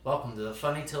Welcome to the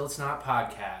Funny Till It's Not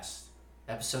podcast,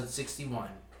 episode 61.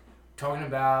 Talking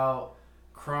about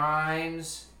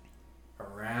crimes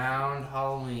around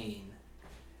Halloween.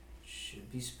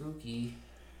 Should be spooky.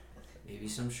 Maybe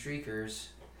some streakers.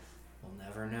 We'll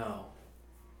never know.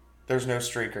 There's no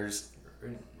streakers.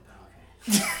 Okay.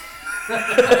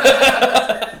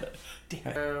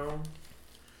 Damn.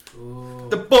 Ooh.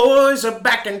 The boys are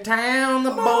back in town.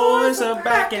 The boys are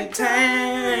back in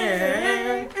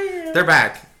town. They're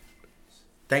back.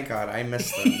 Thank God, I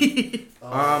missed them.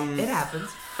 It happens.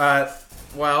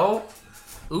 Well,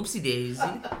 Oopsie daisy.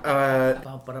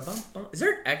 Is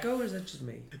there an echo or is that just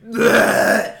me?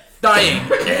 dying.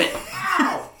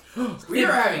 We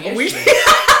are having issues.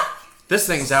 This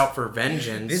thing's out for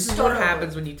vengeance. This is what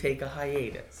happens when you take a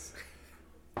hiatus.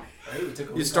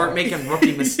 You start making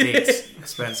rookie mistakes,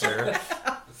 Spencer.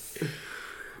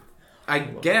 I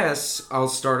guess I'll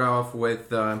start off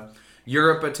with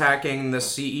Europe attacking the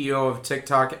CEO of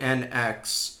TikTok and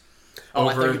X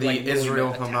over the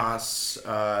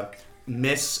Israel-Hamas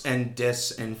mis- and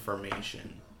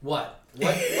disinformation. What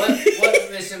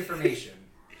misinformation?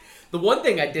 The one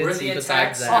thing I did Were see the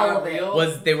besides attacks that all real?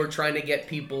 was they were trying to get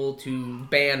people to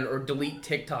ban or delete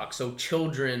TikTok so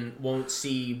children won't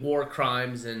see war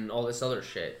crimes and all this other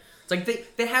shit. It's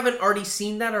like they haven't already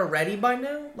seen that already by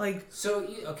now? Like, So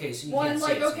you can't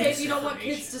say if you don't want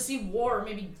kids to see war,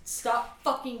 maybe stop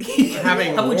fucking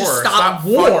Having How war. would you stop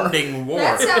war? Funding war.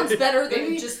 That sounds better than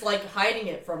Maybe- just like hiding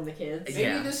it from the kids. Maybe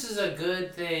Yeah. this is a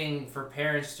good thing for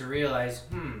parents to realize,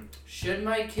 should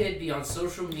my kid be on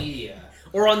social media?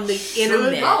 or on the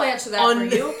internet. I'll answer that for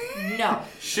you. No.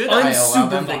 Should I allow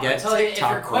them to Unsupervised. get I tell you, if you're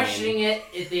TikTok questioning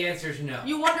it, the answer is no.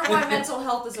 You wonder why mental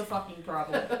health is a fucking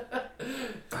problem.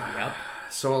 Yep.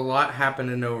 So a lot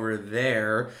happening over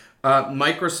there.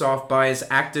 Microsoft buys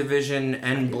Activision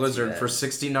and see Blizzard that. for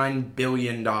 $69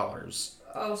 billion.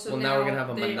 Oh, so Well, now we're gonna have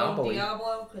a they own monopoly.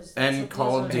 Diablo, 'cause that's And what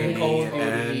Call of Blizzard Duty. owns. Call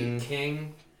of Duty, and-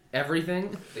 King.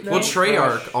 Everything. Well, Candy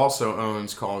Treyarch Crush. also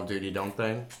owns Call of Duty, don't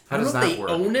they? How I don't does know that if they work?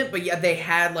 own it, but yeah, they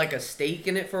had like a stake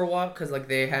in it for a while because like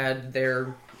they had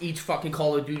their each fucking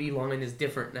Call of Duty line is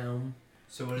different now.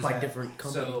 So what is By that? different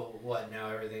company. So what? Now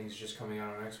everything's just coming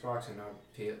out on Xbox and not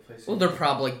PlayStation. Well, they're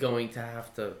probably going to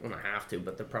have to. Well, not have to,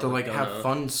 but they're To probably like gonna, have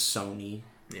fun, Sony.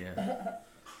 Yeah.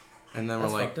 And then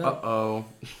That's we're like, fucked up.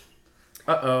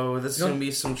 this is No. gonna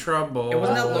be some trouble. It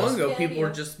wasn't that long ago. Yeah, People yeah. were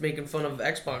just making fun of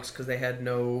Xbox because they had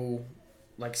no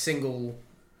like single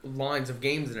lines of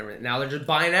games and everything. Now they're just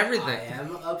buying everything. I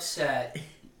am upset.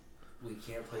 We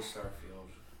can't play Starfield.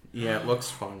 Yeah, it looks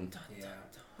fun. Yeah.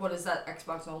 What is that?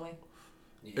 Xbox only?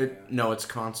 Yeah. No, it's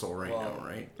console right Well, now,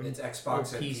 right? It's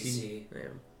Xbox Or and PC. Yeah.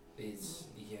 You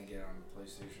can't get it on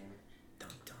PlayStation.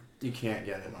 You can't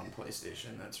get it on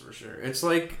PlayStation, that's for sure. It's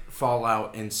like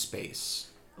Fallout in space.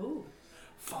 Ooh.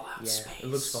 Fallout Yeah, space. it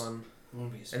looks fun, I wanna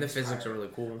be a and the space physics pirate. are really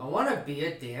cool. I want to be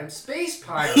a damn space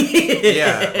pirate.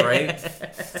 Yeah, right?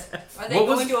 Are they What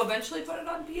was- going to eventually put it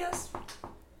on PS5?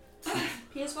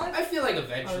 I feel like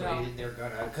eventually Oh, no. they're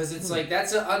gonna, because it's like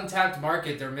that's an untapped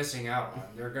market they're missing out on.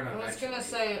 They're gonna. I was eventually. gonna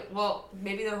say, well,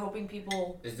 maybe they're hoping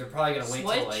people They're probably gonna wait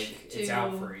till Switch like it's to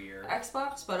out for a year.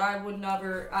 Xbox, but I would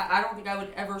never. I don't think I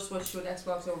would ever switch to an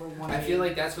Xbox over one. I feel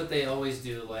like that's what they always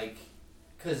do, like,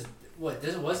 because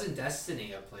wasn't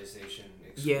Destiny a PlayStation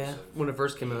exclusive? Yeah, when it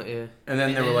first came out, yeah. And then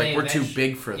And they were then like, they we're too eventu-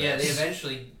 big for Yeah, they this.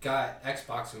 eventually got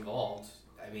Xbox involved.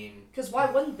 I mean, because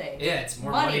why wouldn't they? yeah, it's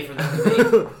more Money. money for them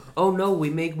to make. Oh no, we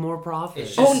make more profit.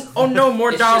 It's just- Oh no,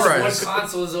 more It's just dollars. one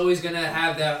console is always gonna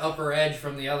have that upper edge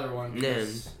from the other one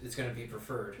because it's gonna be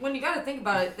preferred. When you got to think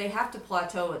about it, they have to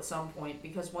plateau at some point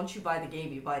because once you buy the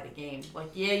game, you buy the game.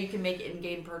 Like, yeah, you can make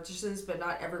in-game purchases, but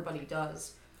not everybody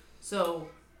does. So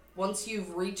once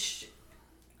you've reached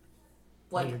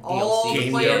like Your all DLC. the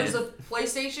Game players done. of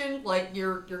PlayStation, like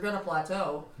you're gonna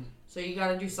plateau. So you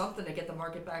got to do something to get the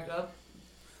market back up.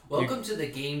 Welcome to the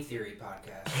Game Theory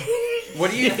podcast. What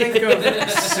do you think of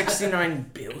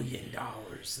 $69 billion, though?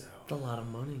 That's a lot of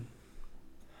money.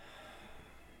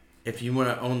 If you want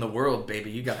to own the world,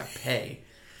 baby, you gotta pay.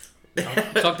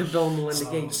 Talk to Bill and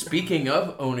Melinda Gates. Speaking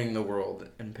of owning the world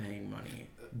and paying money,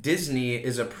 Disney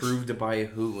is approved to buy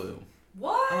Hulu.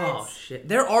 What? Oh shit!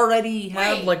 They already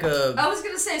have Wait. like a. I was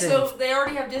gonna say, so they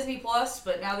already have Disney Plus,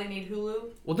 but now they need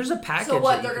Hulu. Well, there's a package. So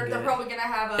what? that you They're can they're get. probably gonna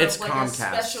have a It's like Comcast.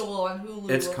 a special on Hulu.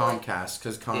 It's of, like- Comcast,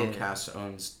 because Comcast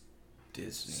owns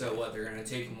Disney. So what? They're gonna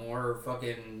take more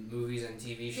fucking movies and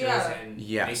TV shows Yeah. and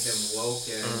Yes. make them woke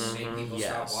and make people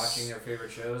stop Yes. watching their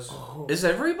favorite shows. Oh, Is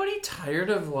everybody tired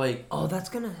of like that's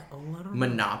gonna. Oh, I don't know.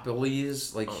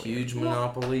 monopolies, like huge Well,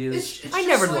 monopolies? I just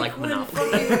never like liked when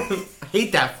Monopoly. fucking- I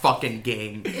hate that fucking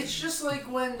game. It's just like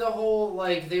when the whole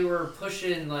like they were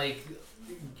pushing like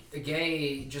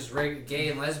gay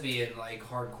and lesbian like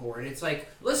hardcore, and it's like,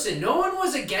 listen, no one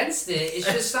was against it. It's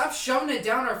just stop shoving it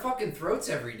down our fucking throats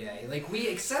every day. Like, we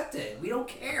accept it. We don't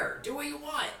care. Do what you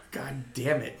want. God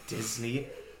damn it, Disney!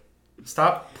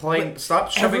 Stop playing. Stop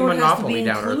shoving Everyone Monopoly has to be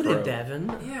down our included, throat.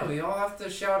 Devin. Yeah, we all have to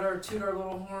toot our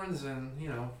little horns, and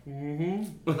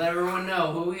Mm-hmm. let everyone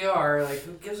know who we are. Like,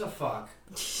 who gives a fuck?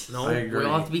 No, I we agree.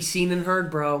 all have to be seen and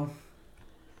heard, bro.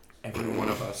 Every one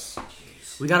of us.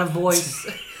 We got a voice.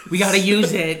 We gotta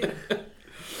use it.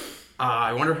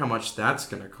 I wonder how much that's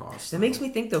gonna cost. That makes me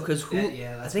think though, because Hulu.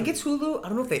 Yeah, I that's think what- it's Hulu. I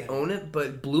don't know if they own it,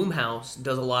 but Bloomhouse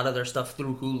does a lot of their stuff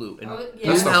through Hulu. And Oh,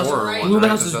 yeah, That's the Bloomhouse, horror right. one, right? Bloomhouse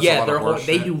That is does a yeah, lot they're of horror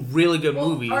they shit. do really good Well,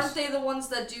 movies. aren't they the ones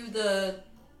that do the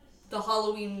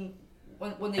Halloween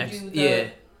when they do the yeah.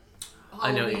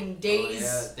 I know. Halloween days?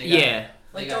 Oh, yeah, Yeah,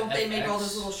 Like, got don't they make all FX.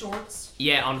 those little shorts?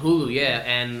 yeah, on Hulu, yeah,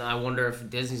 and I wonder if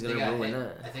Disney's They gonna got, ruin I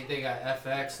that. think they got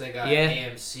FX. They got Yeah.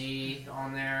 AMC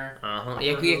on there.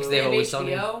 Yeah, because they And always tell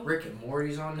me. HBO? Rick and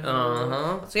Morty's on there.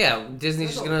 So yeah,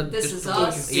 Disney's just gonna This just Is fucking-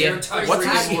 Us. Yeah. Touch What's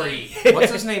Rick his- and Morty.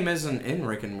 What's his name isn't in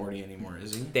Rick and Morty anymore,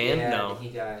 is he? Dan, Yeah, no, he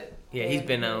got. yeah, he's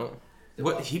been out.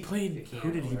 What he played? the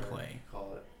Who did he whatever play? you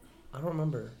Call it. I don't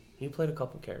remember. He played a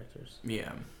couple characters,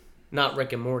 Yeah. not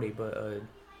Rick and Morty, but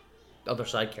other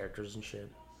side characters and shit.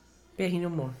 Yeah, he knew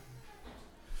more.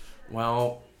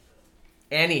 Well,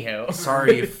 Anyhow,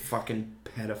 sorry, you fucking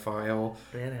pedophile.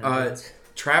 Man,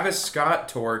 Travis Scott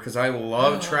tour, because I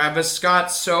love Travis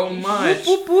Scott so much.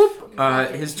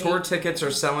 His tour tickets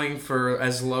are selling for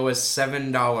as low as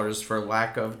 $7 for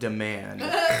lack of demand.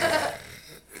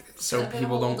 So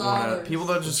people don't want to. People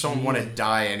just don't want to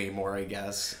die anymore, I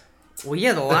guess. well,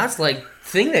 yeah, the last like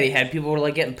thing that he had, people were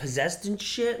like getting possessed and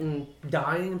shit, and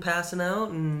dying and passing out,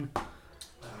 and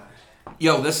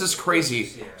Yo, this is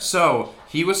crazy. So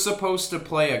he was supposed to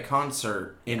play a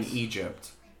concert in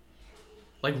Egypt,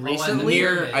 like and recently.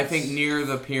 I think near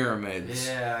the pyramids.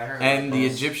 Yeah, I heard. And about the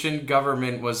those. Egyptian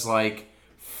government was like,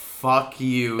 "Fuck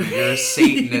you, you're a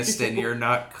Satanist and you're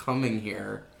not coming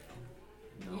here."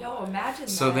 Yo, imagine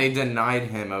So that. they denied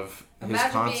him of his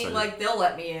Imagine concert. being like, they'll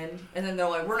let me in, and then they're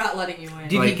like, we're not letting you in.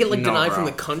 Did he Like, get like no, denied bro. from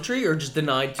the country or just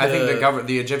denied to? I think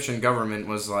the Egyptian government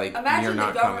was like, "You're Imagine the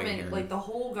not coming government, here." like the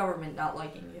whole government, not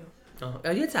liking you. Oh,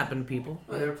 it's happened to people.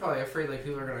 Well, they're probably afraid like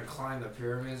people are gonna climb the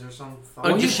pyramids or something. Oh,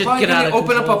 Well, you he's should probably get out gonna of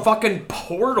open control. up a fucking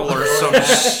portal or some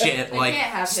shit. They Like, can't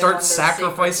have him on start their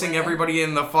sacrificing sacred everybody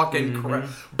in the fucking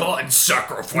blood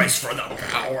sacrifice for the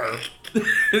power.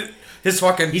 His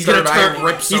fucking He's gonna third eye turn.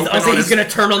 rips He's, open I say on he's his- gonna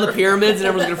turn on the pyramids and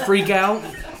everyone's gonna freak out.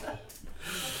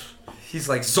 He's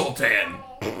like Sultan.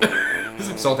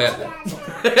 Sultan.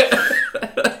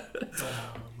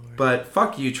 But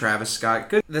fuck you, Travis Scott.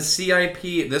 Good. The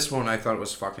CIP. This one I thought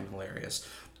was fucking hilarious.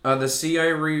 The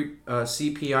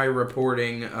CPI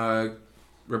reporting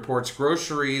reports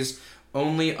groceries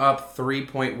only up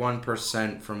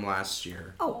 3.1% from last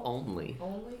year. Oh, only.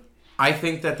 Only? I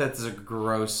think that's a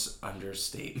gross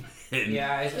understatement.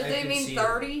 Yeah, I Did I they can mean see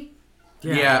 30?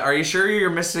 Yeah. Are you sure you're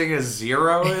missing a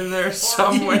zero in there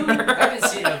somewhere? I've been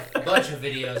seeing a bunch of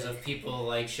videos of people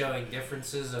like showing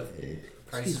differences of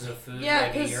prices of food Yeah,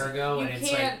 like a 'cause year ago, you and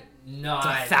it's like can't-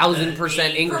 not It's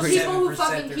 1,000% the increase. For 87% people who they're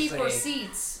fucking keep saying.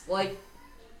 receipts, like,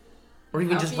 Or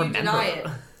even how just can you remember. deny it?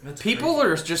 That's People crazy.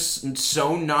 are just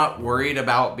so not worried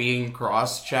about being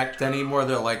cross-checked anymore.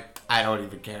 They're like, I don't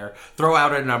even care. Throw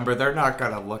out a number. They're not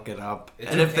going to look it up. It's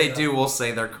and if okay they though. do, we'll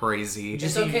say they're crazy.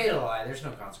 It's okay to lie. There's no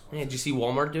Yeah, consequences. did you see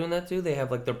Walmart doing that too? They have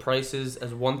like their prices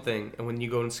as one thing, and when you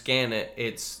go and scan it,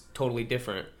 it's totally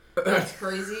different. That's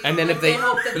crazy. And then Like, if they-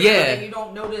 hope that yeah. that you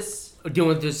don't notice.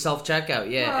 Doing the self checkout,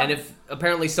 yeah. Yeah. And if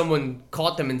apparently someone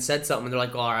caught them and said something, they're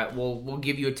like, "All right, we'll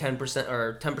give you a 10%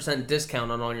 or 10%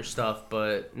 discount on all your stuff,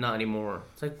 but not anymore."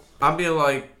 It's like, I'll be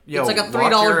like, yo, It's like a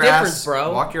walk $3 your difference, ass,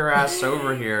 bro. Walk your ass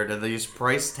over here to these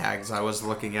price tags I was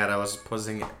looking at. I was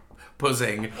puzzing.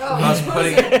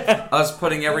 I was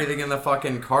putting everything in the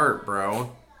fucking cart,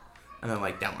 bro. And then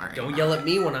like, don't worry. don't yell at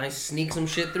me when I sneak some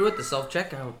shit through at the self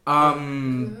checkout.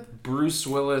 Bruce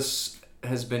Willis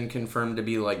has been confirmed to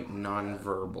be like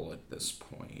nonverbal at this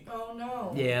point Oh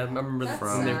no. Yeah, I remember That's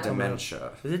from sad. dementia.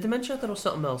 Is it dementia? I thought it was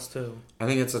something else too. I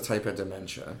think it's a type of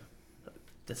dementia.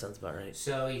 That sounds about right.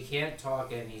 So he can't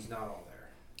talk and he's not all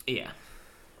there. Yeah.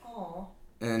 Aw.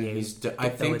 And Yeah, I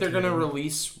think they're gonna debilitating.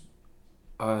 release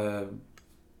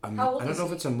How old I don't is know if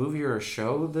he? it's a movie or a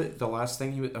show. The last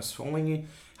thing he was only.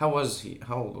 How old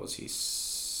was he?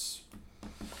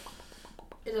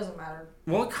 It doesn't matter.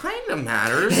 Well, it kind of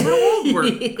matters.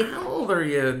 How old are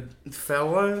you,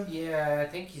 fella? Yeah, I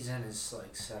think he's in his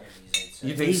like 70s. I'd say.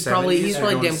 You think He's probably 70s?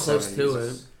 probably Or damn close to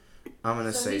 70s? it. I'm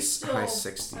gonna So say he's still- high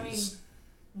 60s. I mean,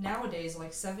 nowadays,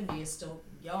 like 70 is still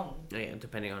young. Yeah,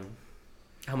 depending on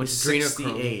how much He's adrenochrome.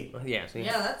 68. Yeah, see?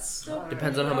 Yeah, that's still.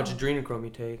 Depends on how much young. adrenochrome you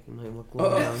take. You might look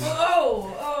Oh. young.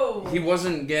 Oh. He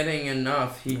wasn't getting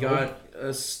enough. He Nope. got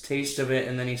a taste of it,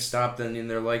 and then he stopped. And then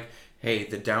they're like, "Hey,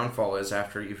 the downfall is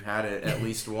after you've had it at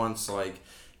least once, like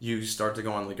you start to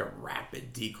go on like a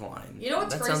rapid decline." You know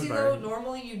what's That sounds crazy better. though?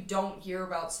 Normally you don't hear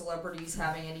about celebrities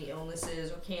having any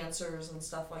illnesses or cancers and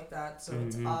stuff like that. So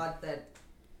it's odd that,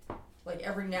 like,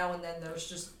 every now and then there's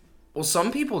just. Well,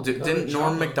 some people did. Go Didn't to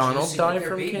Norm Jumbo Macdonald Juice and die get their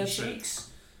from baby cancer? shakes.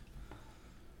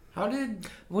 How did?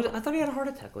 Well, I thought he had a heart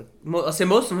attack. Like, I'll say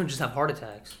most of them just have heart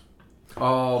attacks.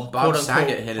 Oh, Bob Quote, unquote,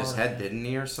 Saget hit his heart head, attack. didn't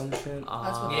he, or some shit? That's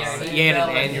what Yeah, they he say. fell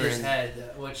an and hit his aneurysm.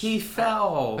 head, which He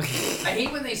fell. I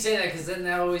hate when they say that because then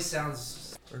that always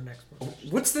sounds. Or next one.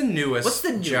 What's the newest? What's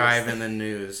the newest jive thing? in the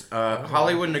news?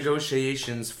 Hollywood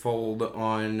negotiations fold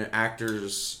on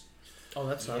actors, Oh,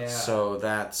 that sucks. Yeah. so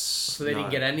that's So they didn't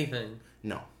not- get anything.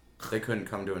 No, they couldn't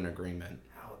come to an agreement.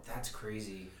 Oh, that's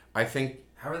crazy. I think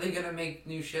How are they gonna make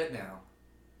new shit now?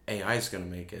 AI is gonna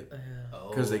make it Oh,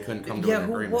 because they couldn't come to Yeah, an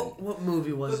agreement. what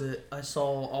movie was it? I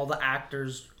saw all the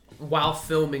actors while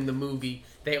filming the movie.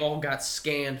 They all got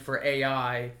scanned for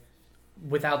AI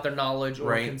without their knowledge or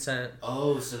Right. consent.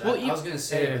 Oh, so that, Well, I was gonna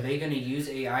say, yeah. are they gonna use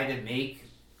AI to make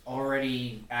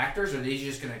already actors, or are they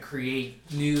just gonna create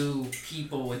new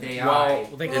people with AI? Well,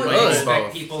 they Well, could. yeah. expect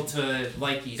Both. people to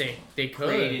like these They could.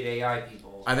 created AI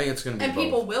people. I think it's gonna be And both.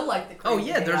 people will like the. Oh creative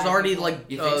yeah, there's AI already people. like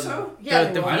You think so?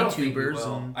 Yeah, the well, I don't think we VTubers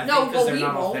will. and I No, think because well, they're we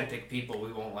not won't. authentic people,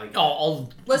 we won't like.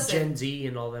 all Listen, Gen Z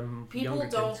and all them people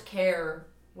younger don't kids. care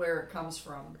where it comes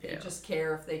from. They Yeah. just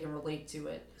care if they can relate to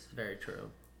it. It's very true.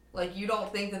 Like, you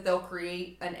don't think that they'll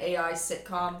create an AI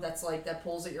sitcom that's like that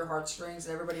pulls at your heartstrings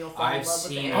and everybody will fall in I've love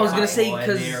with the seen. AI? I was gonna say, people,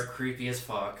 and 'cause- they are creepy as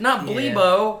fuck. Not Yeah.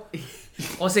 Bleebo.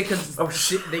 I'll say because Oh,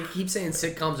 shit. they keep saying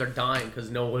sitcoms are dying because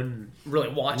no one really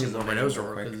watches Blow them my nose real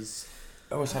anymore. quick. Because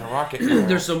I always had a rocket.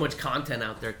 there's so much content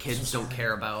out there, kids don't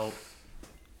care about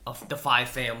the Five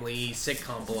Family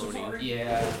sitcom baloney.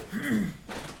 Yeah.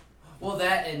 Well,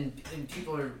 that and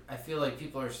people are. I feel like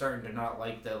people are starting to not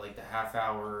like the half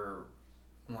hour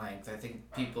length. I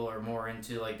think people are more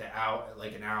into like the hour,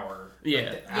 like an hour. Yeah.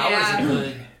 Like the hour's Yeah. a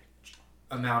good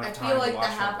amount I of time. feel like to the watch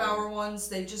half something. hour ones,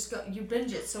 they just go, you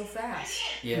binge it so fast.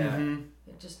 Yeah. Mhm.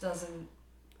 It just doesn't.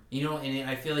 You know, and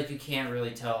I feel like you can't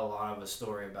really tell a lot of a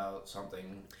story about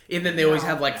something. And then they always No.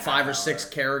 have like Half 5 or hour. 6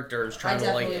 characters I trying to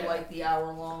definitely like. like the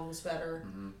hour longs better.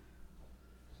 Mhm.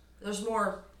 There's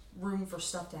more room for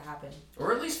stuff to happen.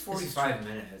 Or at least 45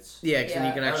 minutes. Yeah, because Yeah.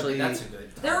 you can actually. That's a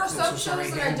good. There are time. some So sorry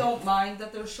shows that I again. don't mind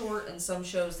that they're short, and some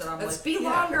shows that I'm That's like, be yeah,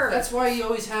 longer. That's why you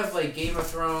always have like Game of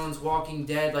Thrones, Walking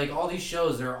Dead, like all these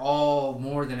shows. They're all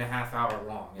more than a half hour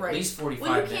long. At Right. least 45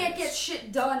 Well, you minutes. can't get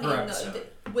shit done per in episode.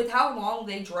 with how long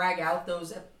they drag out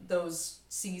those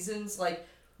seasons. Like,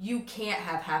 you can't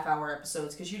have half-hour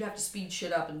episodes because you'd have to speed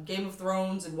shit up. And Game of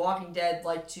Thrones and Walking Dead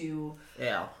like to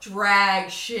Yeah.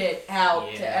 drag shit out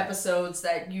to Yeah. episodes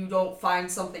that you don't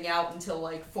find something out until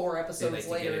like 4 They episodes like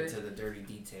to later. get into the dirty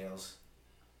details.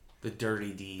 The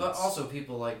dirty deeds. But also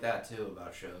people like that too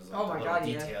about shows. Like Oh my the little God,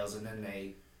 yeah. details, and then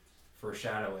they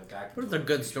foreshadow it back. What if into they're a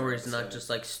good future stories and not episode. just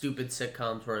like stupid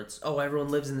sitcoms where it's everyone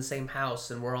lives in the same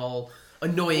house and we're all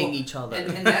annoying Well, each other.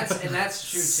 And that's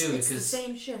true too It's the because.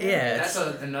 same shit. Yeah, That's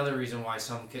another reason why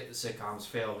some sitcoms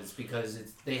fail is because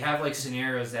they have like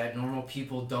scenarios that normal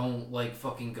people don't like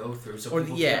fucking go through, so Or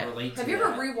people yeah. can't relate to Have you ever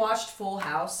that. rewatched Full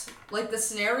House? Like, the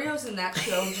scenarios in that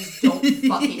show just don't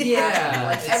fucking Yeah, happen.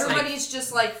 Like, it's everybody's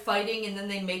just like fighting and then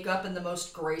they make up in the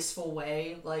most graceful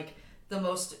way. Like, the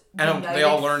most and they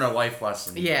all learn a life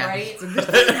lesson. yeah. Right? This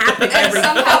doesn't happen And every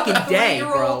somehow the fucking day,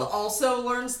 3-year-old bro. also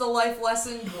learns the life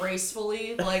lesson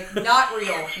gracefully. Like, not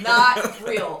real. Not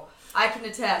real. I can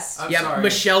attest. I'm Yeah, sorry.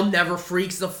 Michelle never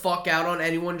freaks the fuck out on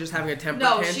anyone just having a temper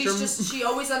No, tantrum. she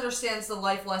always understands the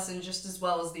life lesson just as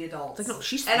well as the adults. It's like, no,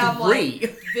 she's And I'm 3.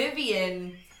 like,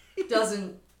 Vivian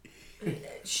doesn't.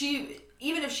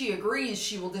 Even if she agrees,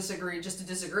 she will disagree just to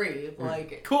disagree.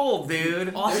 Like, Cool, dude.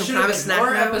 There Awesome. should Can I have have a been snack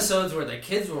more now? episodes where the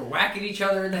kids were whacking each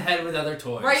other in the head with other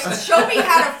toys. right? Show me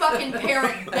how to fucking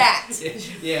parent that.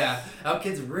 Yeah, how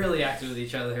kids really acted with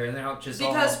each other here, and they're not just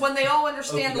Because all. when they all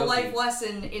understand the Okey-dokey. life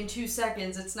lesson in 2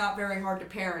 seconds, it's not very hard to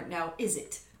parent. Now, is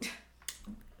it?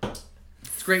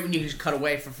 It's great when you can just cut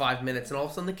away for 5 minutes and all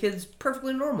of a sudden the kid's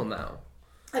perfectly normal now.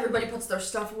 Everybody puts their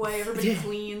stuff away. Everybody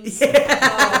cleans.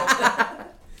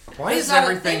 Why It's is not a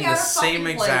everything thing the out of same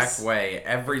fucking exact place. way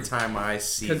every time I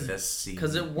see this scene?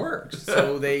 Because it works.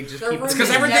 So they just Their keep. room Because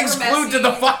is everything's never glued to the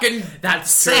messy. fucking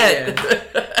That's true. set.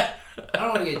 Yeah. I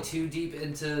don't want to get too deep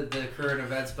into the current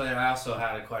events, but I also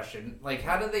had a question. Like,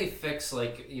 how do they fix,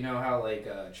 like, you know how, like,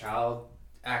 child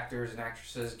actors and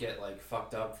actresses get, like,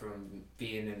 fucked up from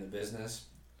being in the business,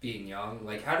 being young?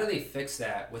 Like, how do they fix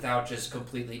that without just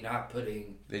completely not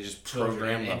putting They just children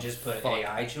program in the and just put fuck.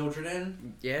 AI children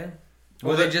in? Yeah.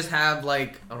 Well, Or they that- just have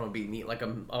like I don't know, be neat like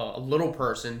a little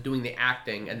person doing the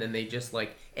acting, and then they just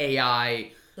like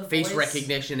AI The face voice.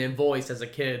 recognition and voice as a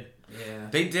kid. Yeah.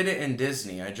 They did it in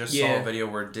Disney. I just saw Yeah. a video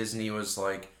where Disney was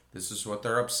like, this is what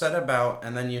they're upset about.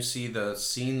 And then you see the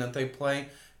scene that they play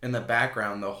in the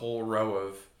background. The whole row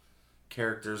of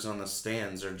characters on the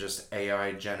stands are just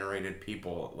AI generated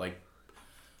people. Like,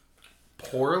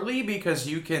 poorly, because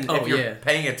you can, Oh, if you're yeah.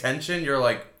 paying attention, you're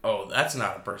like, oh, that's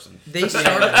not a person.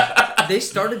 They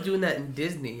started doing that in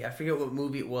Disney. I forget what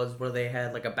movie it was where they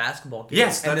had like a basketball game.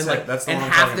 Yes, and that's then, it. like, That's the and one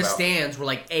I'm half talking the about. stands were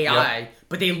like AI,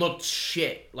 but they looked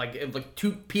shit. Like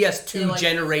two PS2 They, like,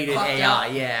 generated fucked AI.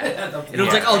 up. Yeah, The and it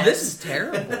was like, black oh, man. this is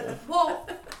terrible. Well,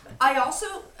 I also.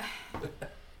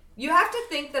 You have to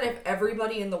think that if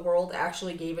everybody in the world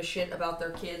actually gave a shit about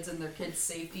their kids and their kids'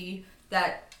 safety,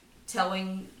 that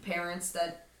telling parents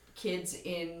that kids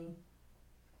in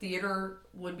theater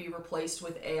would be replaced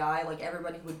with AI, like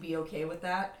everybody would be okay with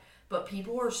that. But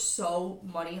people are so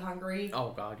money hungry Oh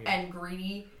god, yeah. and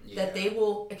greedy Yeah. that they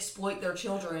will exploit their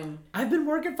children. I've been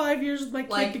working 5 years with my kid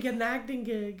Like- to get an acting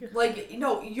gig. Like, you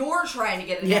know, you're trying to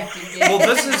get an Yeah. acting gig. Well,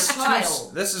 this with is your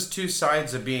child. this is two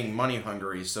sides of being money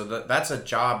hungry. So that's a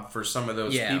job for some of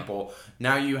those Yeah. people.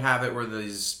 Now you have it where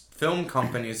these film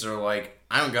companies are like,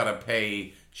 I don't gotta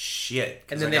pay shit,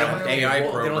 And because then I they don't got have an to pay, AI they don't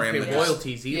have program to that pay just-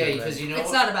 royalties either. Yeah, then. because you know It's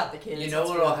what- not about the kids. You know it's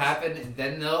what'll yours. happen?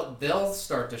 Then they'll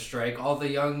start to strike. All the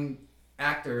young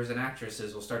actors and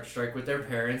actresses will start to strike with their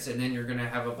parents, and then you're gonna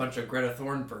have a bunch of Greta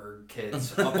Thunberg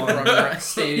kids up on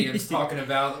stadiums talking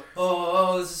about,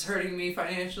 oh, this is hurting me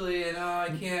financially, and I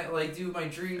can't like do my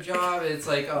dream job. It's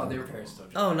like, oh, their parents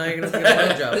don't. Oh, now you're gonna get a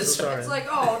real job. So sorry. It's like,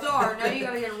 oh, darn, now you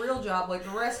gotta get a real job like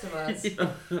the rest of us.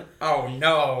 Oh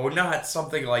no, not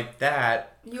something like that.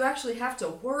 You actually have to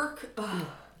work. Ugh,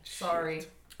 sorry.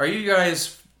 Are you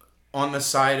guys on the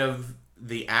side of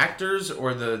the actors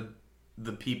or the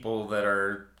people that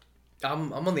are?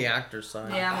 I'm on the actor's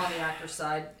side. Yeah, I'm on the actor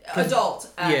side. Adult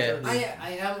actors. I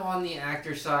am on the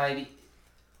actor side,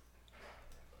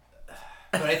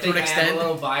 but I To think an I am extent. a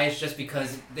little biased just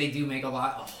because they do make a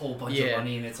whole bunch Yeah. of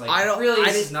money, and it's like, I don't- really, I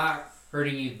this is didn't- not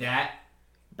hurting you that.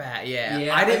 Bad, yeah.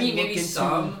 Yeah, I didn't mean, look maybe into.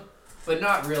 some, but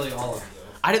not really all of you.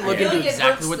 I didn't look I feel into like it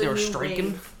exactly hurts what the they were new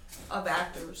striking. wave of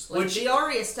actors. Like, Which- the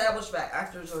already established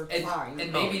actors are And, fine.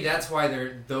 and maybe that's why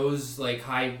those like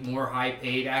more high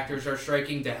paid actors are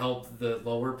striking to help the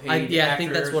lower paid. I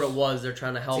think that's what it actors was. They're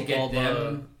trying to help to get all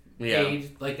them Yeah.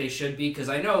 paid like they should be. Because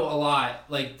I know a lot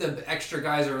like the extra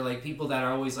guys are like people that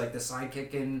are always like the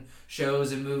sidekick in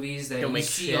shows and movies that Don't you make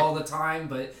see shit. all the time,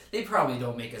 but they probably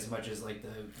don't make as much as like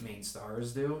the main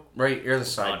stars do. Right, you're the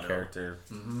side no. character.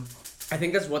 Mm-hmm. I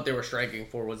think that's what they were striking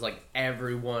for, was like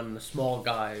everyone, the small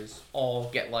guys, all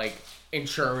get like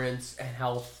insurance and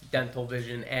health, dental,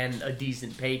 vision, and a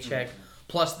decent paycheck,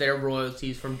 plus their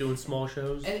royalties from doing small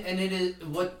shows. And it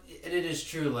is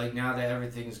true. Like now that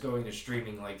everything's going to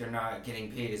streaming, like they're not getting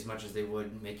paid as much as they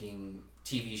would making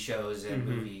TV shows and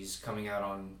movies coming out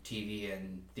on TV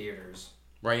and theaters.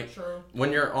 Right? True.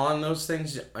 When you're on those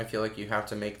things, I feel like you have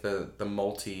to make the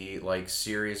multi like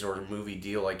series or movie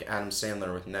deal, like Adam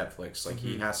Sandler with Netflix. Like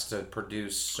he has to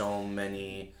produce so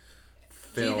many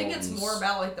Do films. you think it's more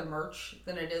about like the merch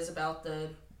than it is about the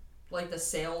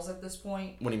sales at this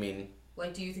point? What do you mean?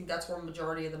 Like, do you think that's where the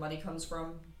majority of the money comes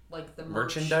from? Like the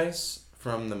merch? Merchandise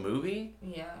from the movie?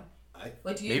 Yeah. I-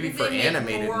 Like, do you Maybe think for they make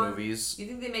animated more, movies. Do you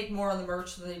think they make more on the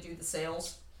merch than they do the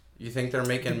sales? You think they're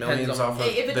making Depends millions on- off of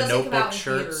If it the doesn't come Notebook out in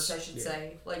shirts? theaters, I should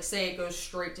say. Like, say it goes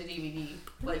straight to DVD.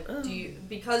 Like, Oh. do you,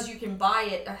 because you can buy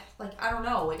it, like, I don't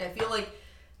know. Like, I feel like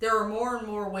there are more and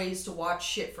more ways to watch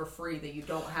shit for free that you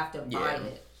don't have to buy Yeah.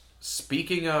 it.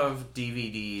 Speaking of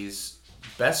DVDs,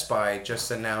 Best Buy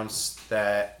just announced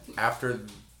that after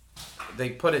they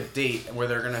put a date where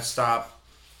they're going to stop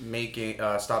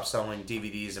stop selling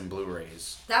DVDs and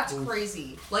Blu-rays. That's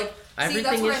crazy. Like, see, Everything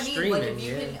that's what is I mean. Like, if streaming,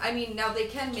 you yeah. can, I mean, now they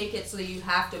can make it so that you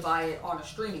have to buy it on a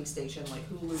streaming station like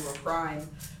Hulu or Prime.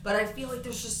 But I feel like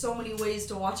there's just so many ways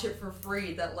to watch it for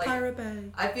free that, like, Pirate Bay.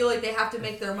 I feel like they have to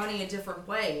make their money a different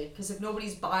way. Because if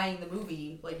nobody's buying the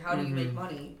movie, like, how do you make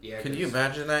money? Yeah. Can you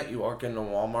imagine that? You walk into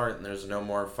Walmart and there's no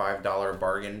more $5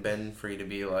 bargain bin for you to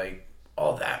be like,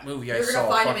 oh, that movie I You're saw.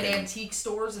 gonna find them fucking... in antique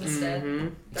stores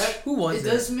instead. That, Who was it? it?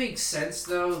 Does make sense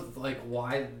though, like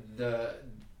why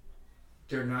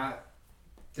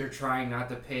they're trying not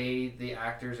to pay the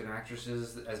actors and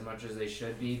actresses as much as they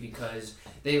should be because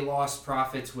they lost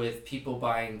profits with people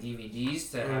buying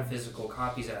DVDs to have physical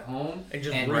copies at home, And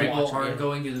just people rewatching aren't it.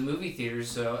 going to the movie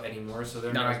theaters anymore, so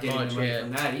they're Not not as getting much, the money yeah.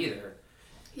 from that either.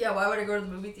 Yeah, why would I go to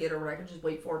the movie theater when I can just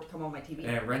wait for it to come on my TV?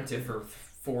 And rent it for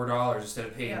 $4 instead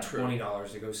of paying Yeah.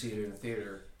 $20 to go see it in the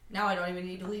theater. Now I don't even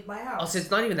need to leave my house. Also,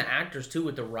 it's not even the actors too.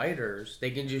 With the writers,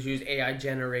 they can just use AI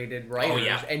generated writers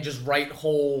yeah. and just write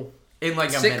whole in like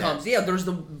a sitcoms. minute.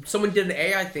 Yeah, someone did an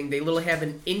AI thing. They literally have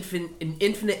an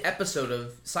infinite episode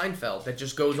of Seinfeld that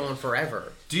just goes on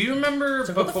forever. Do you remember It's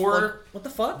like, before what the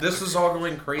fuck? this was all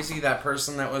going crazy? That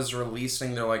person that was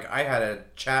releasing, they're like, I had a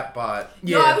chat bot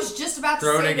Yeah. No, I was just about to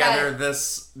throw say together that.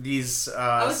 these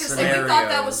I was gonna scenarios. say we thought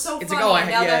that was so It's funny. like, oh,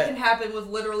 now yeah. that can happen with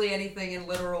literally anything in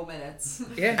literal minutes.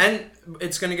 Yeah. And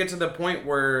it's going to get to the point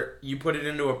where you put it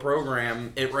into a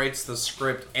program, it writes the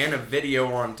script and a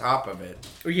video on top of it.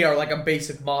 Yeah, or like a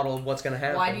basic model of what's gonna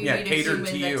happen. Why do you Yeah, need a catered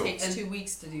human to that you. takes 2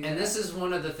 weeks to do that? And this is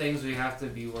one of the things we have to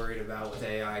be worried about with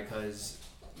AI because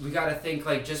we got to think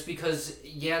like just because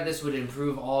this would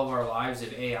improve all of our lives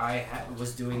if AI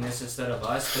was doing this instead of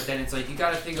us, but then it's like you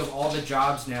got to think of all the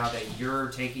jobs now that you're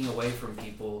taking away from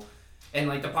people, and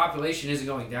like the population isn't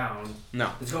going down,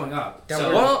 No. it's going up. Yeah,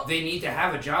 So well- they need to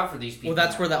have a job for these people. Well,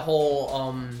 that's now. where that whole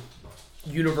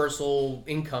universal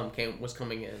income was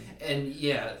coming in. And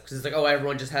yeah, Because it's like, oh,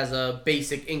 everyone just has a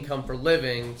basic income for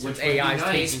living which since would be AI is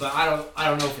nice, taking. but I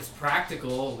don't know if it's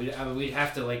practical. We'd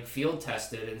have to like field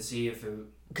test it and see if it.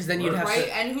 Because then you'd have right?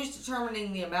 to. And who's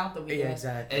determining the amount that we Yeah, get?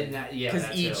 exactly. And that, Because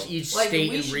that each Like, state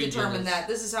we and should region determine is- that.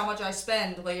 This is how much I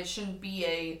spend. Like, it shouldn't be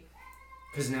a...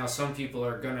 Because now some people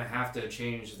are gonna have to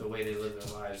change the way they live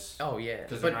their lives Oh yeah,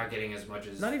 because they're but not getting as much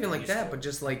as not even they like used that. to. But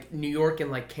just like New York and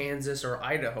like Kansas or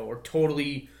Idaho are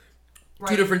totally Right.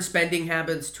 two different spending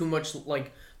habits. Too much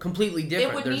like completely It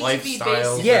different. would There's need to be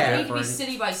lifestyles based. Yeah. It would need to be different.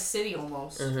 city by city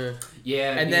almost. Mhm.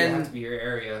 Yeah, And and then- then have to be your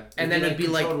area, and then it'd be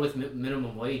like- controlled with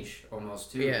minimum wage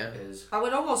almost too. Yeah. Is I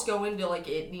would almost go into, like,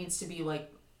 it needs to be,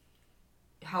 like,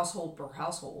 household per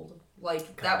household.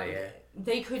 Like, that. Kinda, yeah.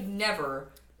 They could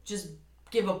never just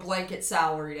give a blanket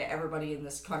salary to everybody in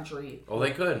this country. Well,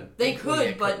 they could. They could, Well,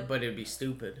 yeah, but it'd be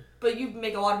stupid. you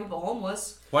make a lot of people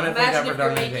homeless. When have they Imagine ever if done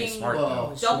you're anything making smart, Well,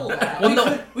 though? double that. Well,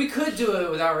 no. we could do it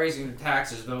without raising the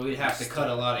taxes, but we'd have to cut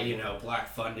a lot of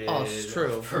black funded. Oh, it's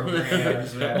true.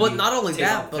 programs. We'd have Well, to not only take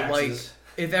that, off but like taxes.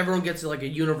 if everyone gets like a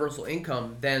universal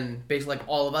income, then basically like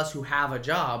all of us who have a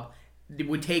job, it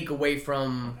would take away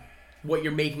from what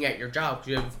you're making at your job. 'Cause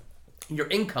you have your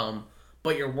income,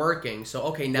 but you're working. So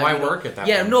okay, now Why you don't- work at that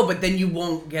Yeah, point? no, but then you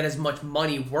won't get as much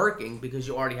money working because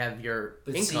you already have your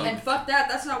But see- income. And fuck that.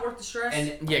 That's not worth the stress.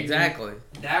 And Yeah, exactly.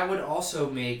 That would also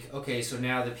make so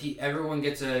now everyone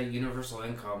gets a universal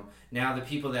income. Now the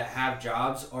people that have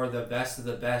jobs are the best of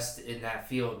the best in that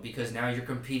field because now you're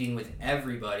competing with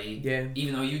everybody. Yeah.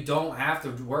 Even though you don't have to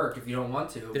work if you don't want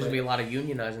to. There's but gonna be a lot of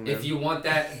unionizing there. if you want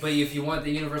that, but if you want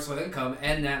the universal income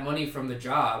and that money from the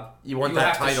job, You want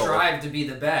that have title. to strive to be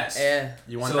the best. Yeah.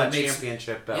 You want So that it makes-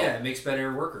 championship belt. Yeah, it makes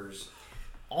better workers.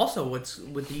 Also, what's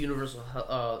with the universal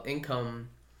income,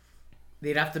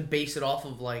 they'd have to base it off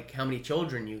of like how many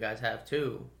children you guys have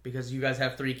too, because you guys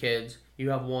have 3 kids, you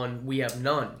have 1, we have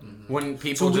none. When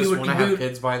people So we just would- want to we have would-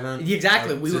 kids by then.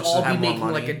 Exactly, we would just all be have more making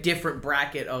like money. a different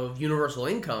bracket of universal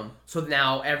income. So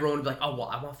now everyone would be like, oh well,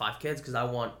 I want 5 kids because I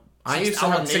want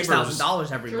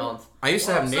 $6,000 every True. month. I used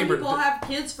to have Some neighbors. people have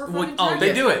kids for Well, fucking oh, tax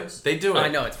They do returns. it. They do it. I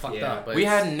know it's fucked Yeah. up, but We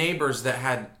had neighbors that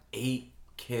had 8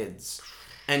 kids,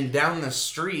 and down the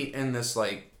street in this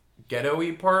like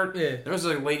ghetto-y part, Yeah. there was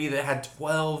a lady that had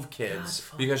 12 kids God,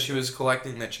 fuck. because she was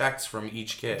collecting the checks from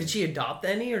each kid. Did she adopt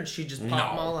any or did she just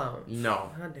pop them all out? No.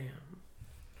 God damn.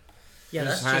 Yeah,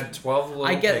 Just that's had just. 12 little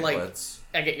I get, like, piglets.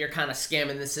 I get you're kind of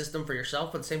scamming the system for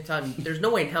yourself, but at the same time, there's no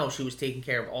way in hell she was taking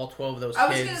care of all 12 of those I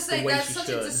was kids gonna say the way that's she such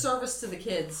should. a disservice to the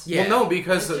kids. Yeah. Well, no,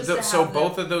 because Like, just to so have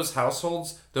both them- of those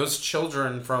households, those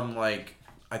children from like,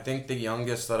 I think the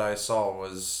youngest that I saw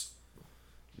was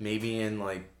maybe in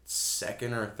like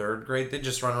 2nd or 3rd grade. They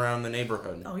just run around the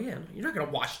neighborhood. Oh yeah, you're not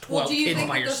gonna watch 12 Well, do you kids think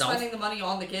by that they're yourself. spending the money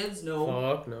on the kids? No.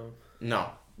 Fuck no. No.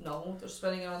 No, they're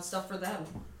spending it on stuff for them.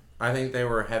 I think they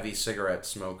were heavy cigarette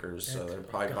smokers, so they're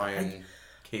probably God, buying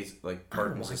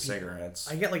cartons why of cigarettes.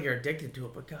 I get like you're addicted to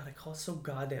it, but God, it costs so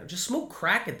goddamn. Just smoke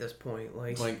crack at this point,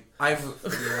 like I've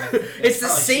it's the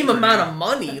same amount of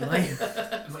money, like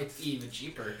It might be even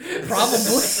cheaper.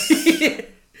 probably.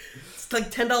 It's like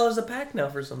 $10 a pack now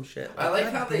for some shit. I like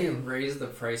God how they damn. raised the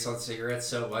price on cigarettes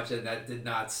so much, and that did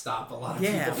not stop a lot of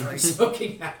Yeah, people from like-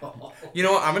 smoking at all. You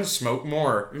know what? I'm gonna smoke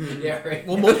more. Yeah, right.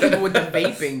 Well, most people with the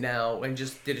vaping now and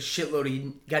just did a shitload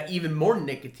of got even more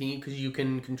nicotine because you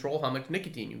can control how much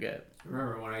nicotine you get.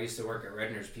 Remember when I used to work at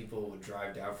Redner's, people would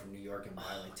drive down from New York and buy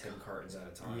like 10 cartons at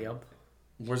a time. Yep.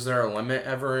 Was there a limit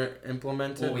ever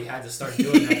implemented? Well, we had to start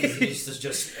doing that because they used to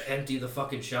just empty the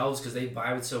fucking shelves because they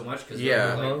buy it so much because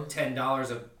Yeah. they were like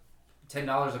 $10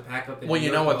 a pack up in Well, New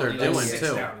you know York, what they're only like doing, 6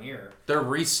 too. down here. They're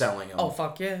reselling them. Oh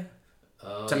fuck yeah.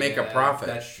 Oh, To make a yeah, profit.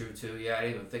 That's true too. Yeah, I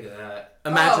didn't even think of that.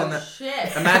 Imagine oh, that.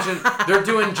 Shit. Imagine they're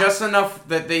doing just enough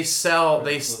that they sell.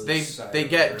 They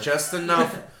get just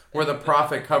enough where the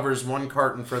profit covers one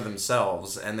carton for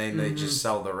themselves, and then they just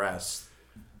sell the rest.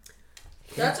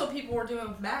 That's what people were doing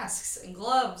with masks and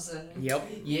gloves and Yep.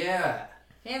 Yeah.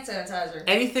 hand sanitizer.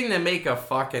 Anything to make a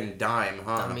fucking dime,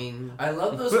 huh? I mean, I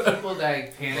love those people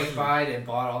that panic buyed and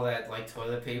bought all that like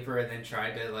toilet paper and then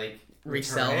tried to like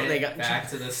Resell return it, they got- back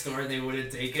to the store. They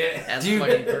wouldn't take it. that's Do you-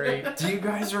 fucking great. Do you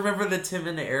guys remember the Tim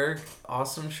and Eric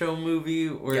Awesome Show movie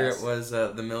where Yes. it was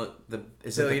the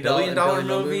 $1 billion dollar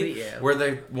movie? Yeah. Where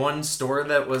the one store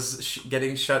that was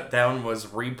getting shut down was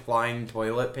replying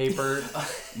toilet paper,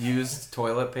 used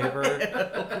toilet paper.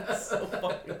 That's so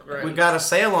fucking great. We got a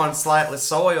sale on slightly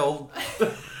soiled.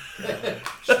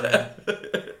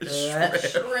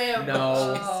 Shrimp.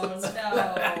 No. Oh,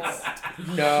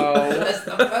 no. No. That's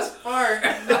the best part.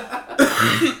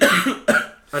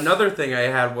 Another thing I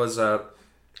had was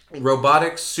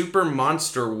robotic super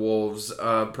monster wolves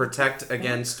protect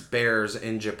against bears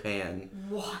in Japan.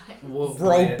 What? Well,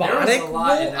 Robotic there was a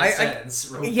lot in wolf? that sentence.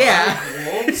 Robotic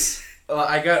Yeah. wolves.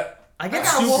 I got I I get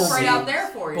got a super wolf right out wolves. there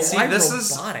for you. But See, why this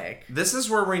is- robotic? This is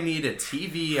where we need a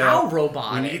TV. How We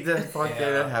robotic? need to fucking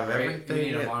Yeah, have right? everything. We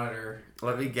need a monitor.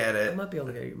 Let me get I it. might be able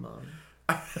to get your mom.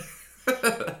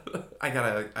 I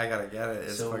gotta get it.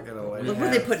 It's So, fucking we Look hilarious. where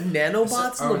they put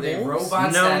nanobots So, are in the they wolves.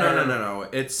 robots? No, that no, no, are no, no.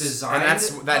 It's designed,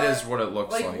 that is what it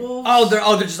looks like. wolves. Oh, they're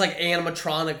just like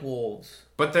animatronic wolves.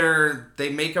 But they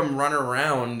make them run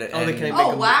around and they can-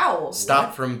 Oh, wow.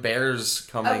 stop from bears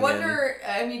coming I wonder,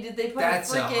 I mean, did they put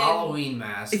That's a a freaking... Halloween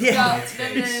mask. Yeah. No, on its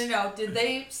face. no. Did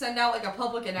they send out like a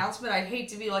public announcement? I'd hate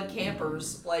to be like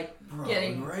campers, like Bro,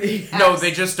 getting... right? in. No, they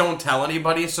just don't tell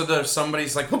anybody. So there's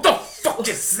somebody's like, "What the fuck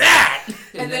is that?"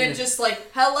 And then it's just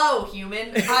like, hello,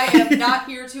 human, I am not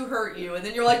here to hurt you. And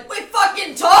then you're like, wait,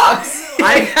 fucking talks!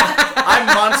 I'm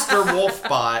Monster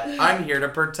Wolfbot. I'm here to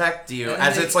protect you.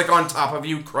 As it's like on top of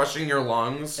you, crushing your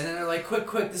lungs. And then they're like,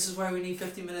 quick, this is why we need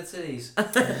 50-minute cities.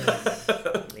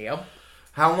 Yep.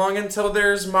 How long until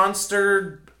there's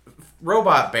monster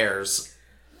robot bears?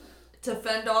 To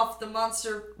fend off the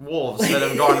monster Wolves that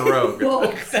have gone rogue.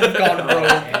 wolves. They've gone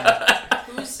rogue.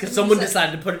 Because Because someone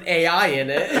decided to put an AI in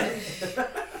it.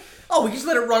 Oh, we just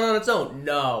let it run on its own.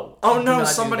 No. Oh Do no, not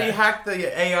do somebody that. hacked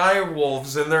the AI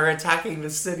wolves and they're attacking the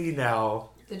city now.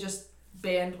 They're just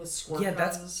banned with squirt Yeah,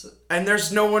 that's- guns. And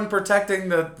there's no one protecting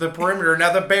the perimeter.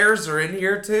 Now the bears are in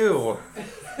here too.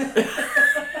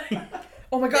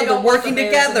 Oh my god, They they're don't want working the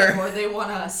bears together. anymore, they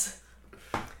want us.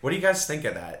 What do you guys think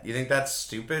of that? You think that's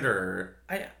stupid or?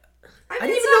 I mean, didn't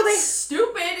it's even know not they-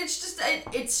 stupid. It's just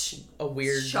it's A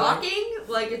weird. shocking.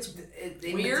 Like it's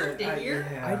They weird need to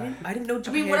hear. I didn't know I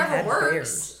Japan mean, whatever had works.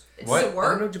 bears. It What? doesn't I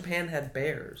didn't know work. Japan had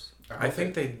bears. I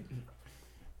think they.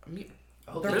 I mean,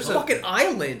 Oh, They're a There's a- fucking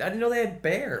island. I didn't know they had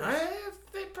bears.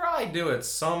 they probably do it.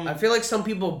 Some. I feel like some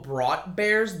people brought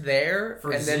bears there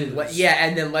For and then zoos.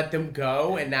 and then let them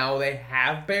go, and now they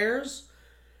have bears.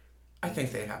 I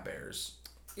think they have bears.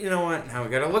 You know what? Now we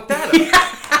gotta look that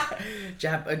up.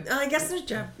 I guess there's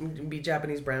be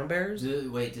Japanese brown bears. Do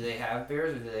they have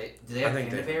bears or do they I have think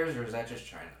panda they- bears or is that just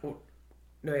China?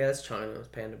 No, yeah, that's China. It's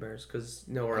panda bears because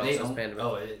nowhere Are else they has on- panda bears.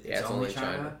 Oh, it's Yeah, it's only only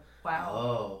China. China. Wow.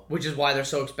 Oh. Which is why they're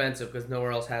so expensive because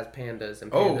nowhere else has pandas.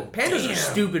 And Oh, pandas damn. are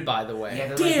stupid, by the way. Yeah,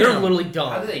 they're They're like- literally How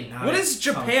dumb. do they not? What is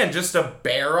Japan? Just a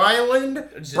bear island?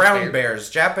 Just Brown bear- bears,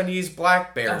 Japanese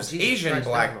black bears, Oh, Jesus Asian Christ,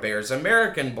 black no. bears,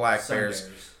 American black Sun bears,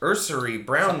 bears. Ursary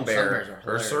brown Some bears bear, are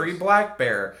hilarious. Ursary black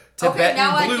bear, Okay, Tibetan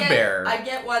now blue I get, bear. I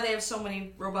get why they have so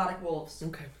many robotic wolves.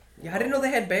 Okay. Yeah, I didn't know they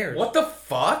had bears. What the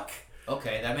fuck?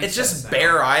 Okay, that makes It's sense. just now.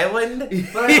 Bear Island?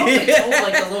 But I hope they told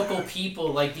like the local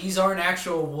people, like these aren't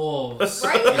actual wolves.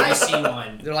 Right. If you see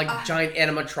one. They're like giant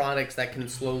animatronics that can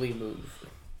slowly move.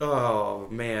 Oh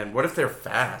man, what if they're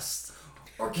fast?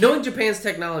 Or Knowing Japan's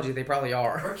technology, they probably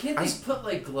are. Or can't they put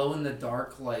like glow in the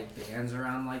dark like bands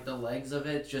around like the legs of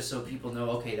it just so people know,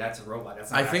 okay, that's a robot.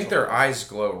 That's not I think their eyes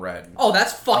glow red. Oh,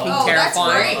 that's fucking Oh, that's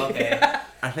terrifying. great. Okay.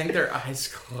 I think their eyes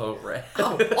glow red.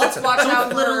 Let's watch out So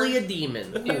for literally a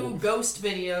demon. new ghost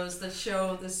videos that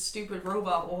show this stupid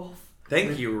robot wolf.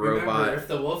 Thank you, Remember, robot. if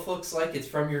the wolf looks like it's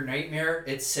from your nightmare,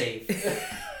 it's safe.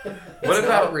 What It's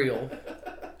about not real?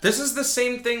 this? Is the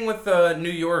same thing with New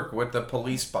York with the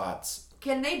police bots.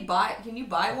 Can you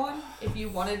buy one if you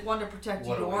wanted one to protect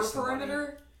What a your waste of money.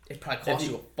 perimeter? It probably costs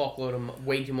you a fuckload of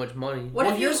way too much money. What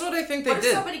Well, if here's what I think they What if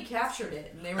did. somebody captured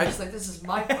it and they were just like, "This is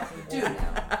my fucking dude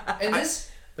now"? And this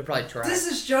They're probably trash. this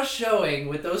is just showing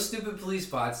with those stupid police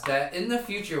bots that in the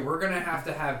future we're gonna have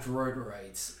to have droid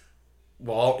rights.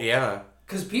 Well, yeah.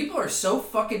 Because people are so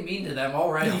fucking mean to them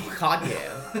already. God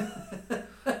yeah.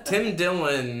 Tim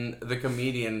Dillon, the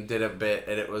comedian, did a bit,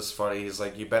 and it was funny. He's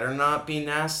like, "You better not be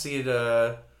nasty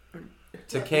to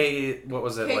K. What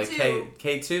was it K2. like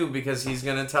K2 because he's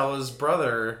gonna tell his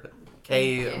brother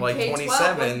K And like K12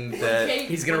 27 that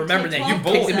He's gonna remember that you K12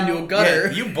 kicked him comes into a out. gutter.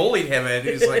 yeah, you bullied him, and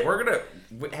he's like, "We're gonna."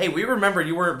 Hey, we remember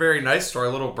you weren't very nice to our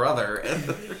little brother, and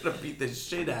we're gonna beat the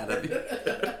shit out of you.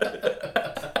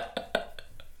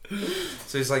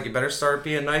 So he's like, you better start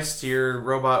being nice to your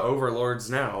robot overlords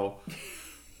now.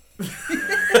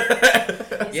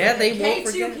 Yeah, they won't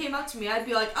K2 forget. came up to me, I'd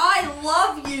be like, "I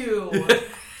love you."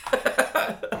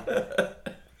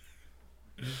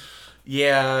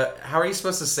 Yeah, how are you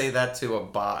supposed to say that to a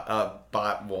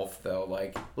bot wolf though?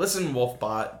 Like, listen, wolf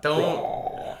bot,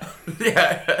 don't.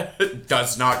 Yeah,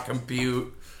 does not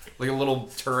compute. Like a little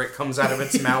turret comes out of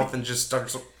its mouth and just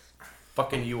starts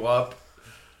fucking you up.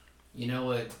 You know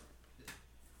what?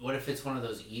 What if it's one of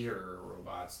those eater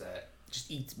robots that? Just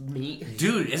eats meat.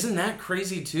 Dude, isn't that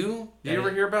crazy too? Did you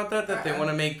ever hear about that? That they want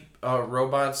to make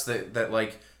robots that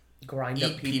like Grind eat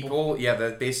up people. people? Yeah,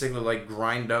 that basically like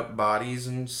grind up bodies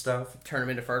and stuff. Turn them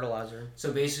into fertilizer.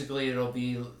 So basically, it'll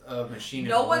be a machine.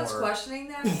 No of one's war. questioning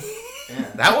that.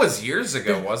 Yeah. That was years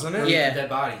ago, wasn't it? Yeah. Dead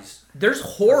bodies. There's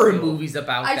horror movies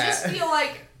about I that. just feel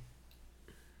like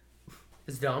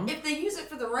It's dumb. if they use it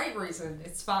for the right reason,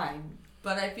 it's fine.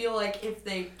 But I feel like if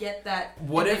they get that,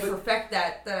 What if if they it- perfect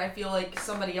that, then I feel like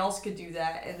somebody else could do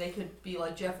that, and they could be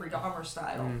like Jeffrey Dahmer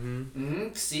style.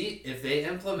 Mm-hmm. See, if they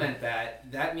implement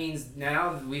that, that means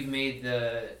now we've made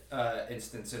the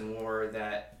instance in war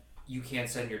that you can't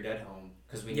send your dead home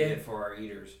because we need Yeah. it for our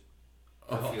eaters.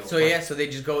 for Oh. fuel. So yeah, so they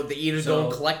just go. The eaters go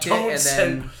and So, collect it, don't and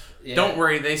send- then Yeah. Don't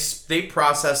worry, they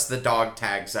process the dog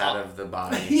tags out of the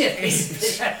body. Yeah, they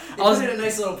put it in a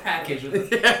nice little package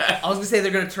with I was gonna say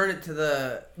they're gonna turn it to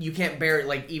the you can't bury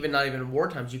like even not even in war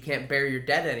times you can't bury your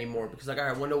dead anymore because like all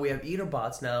right, well no, we have eater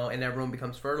bots now and everyone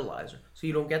becomes fertilizer, so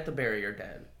you don't get to bury your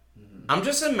dead. I'm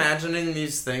just imagining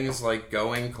these things like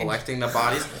going collecting the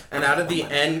bodies, and out of the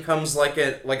end comes like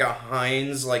a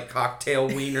Heinz like cocktail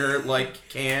wiener like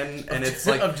can, and it's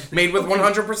like made with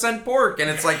 100% pork, and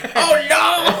it's like, oh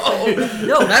no!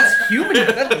 No, that's human.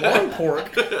 That's lawn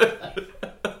pork.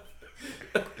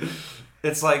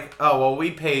 It's like, oh well,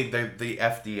 we paid the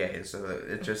FDA, so that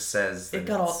it just says that It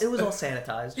got all. It was all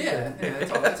sanitized. Yeah,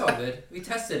 that's all good. We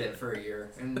tested it for a year,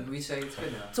 and we say it's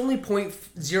good now. It's only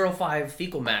 0.05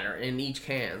 fecal matter in each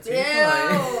can. So you're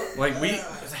fine. like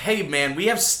hey man, we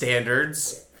have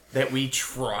standards that we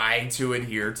try to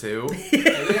adhere to.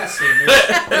 Yeah, we got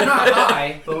standards. They're not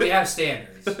high, but we have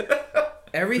standards.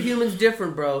 Every human's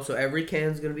different, bro. So every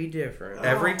can's gonna be different.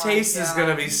 Every my taste is gonna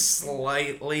God. be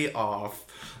slightly off.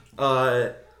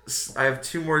 I have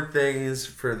two more things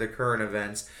for the current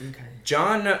events. Okay.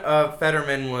 John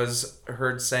Fetterman was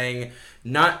heard saying,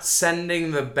 "Not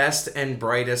sending the best and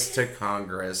brightest to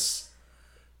Congress."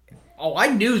 Oh, I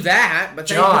knew that, but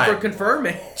thank John. you for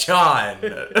confirming. John,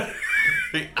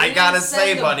 I We gotta didn't say,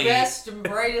 send buddy, the best and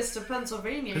brightest to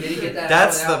Pennsylvania. Did he get that?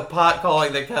 that's out the pot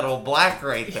calling the kettle black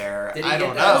right there. Did he I get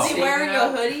don't that? know. Was he wearing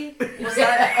a Statement hoodie? Was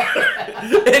that?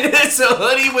 And it's a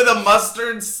hoodie with a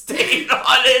mustard stain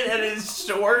on it and his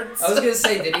shorts. I was gonna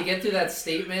say, did he get through that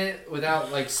statement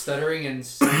without like stuttering and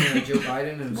sounding like Joe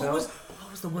Biden himself?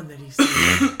 What was the one that he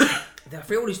said? I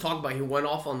forget what he's talking about. He went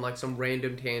off on like some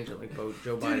random tangent like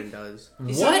Joe Biden does.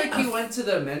 He said like he went to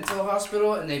the mental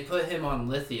hospital and they put him on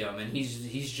lithium, and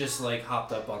he's just like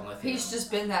hopped up on lithium. He's just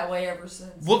been that way ever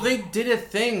since. Well, they did a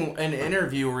thing, an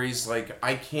interview where he's like,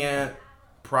 I can't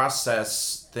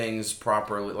process things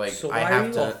properly. Like, So I why have are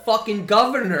you to. a fucking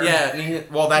governor? Yeah,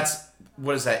 and well, that's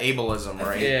what is that, ableism,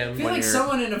 right? Yeah. I feel When like you're-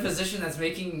 someone in a position that's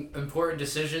making important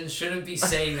decisions shouldn't be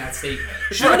saying that statement.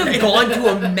 Should have gone to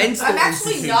a mental I'm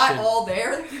actually institution. not all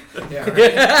there. Yeah,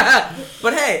 right.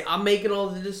 But hey, I'm making all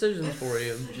the decisions for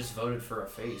you. You just voted for a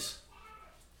face.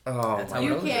 Oh, That's my how it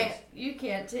You always can't. is. You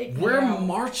can't take. me We're out.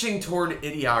 marching toward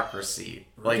idiocracy.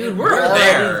 Like, Dude, we're already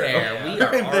there. there. We We're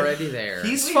are there. already there.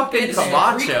 He's We've fucking been there.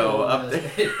 Camacho up there.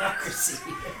 Hypocrisy.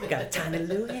 got a tiny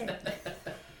little head.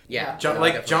 Yeah. John, no,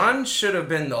 like definitely. John should have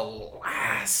been the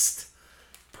last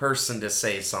person to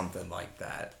say something like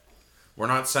that. We're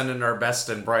not sending our best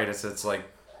and brightest. It's like,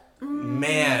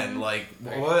 man, like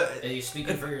what? Are you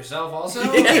speaking for yourself also?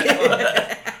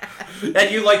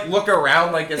 And you like look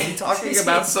around, like, is he talking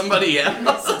about somebody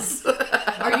else?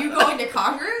 Are you going to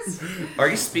Congress? Are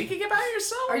you speaking about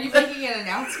yourself? Are you making an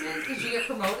announcement because you get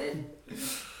promoted?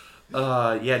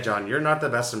 Yeah, John, you're not the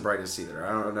best and brightest either.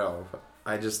 I don't know.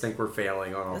 I just think we're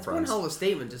failing on all That's one fronts. hell of a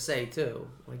statement to say too.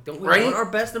 Like, don't we Right? want our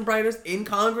best and brightest in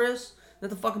Congress? Is that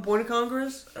the fucking point of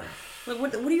Congress? Like,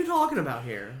 what are you talking about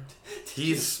here?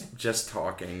 He's just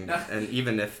talking, and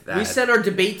even if that, We sent our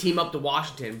debate team up to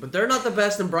Washington, but they're not the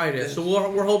best and brightest, so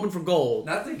we're hoping for gold.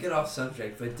 Not to get off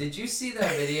subject, but did you see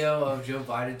that video of Joe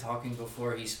Biden talking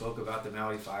before he spoke about the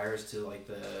Maui fires to like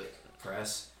the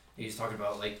press? He was talking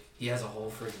about like he has a whole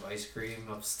fridge of ice cream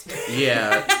upstairs.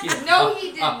 yeah. No,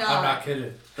 he did I'm not. not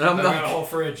kidding. I'm I've not- got a whole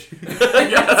fridge.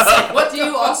 What do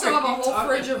you also fuck have a are you whole talking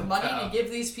fridge of money about? to give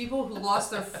these people who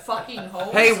lost their fucking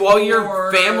homes? Hey, while your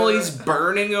or- family's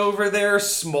burning over there,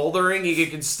 smoldering, you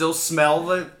can still smell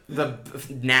the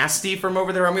nasty from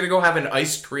over there. I'm gonna go have an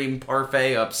ice cream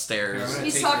parfait upstairs. Yeah,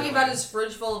 He's Take talking your about money. his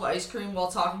fridge full of ice cream while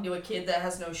talking to a kid that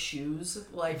has no shoes.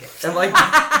 Like, And like,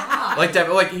 God. like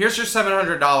that. Like, here's your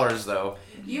 $700 though.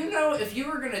 You know, if you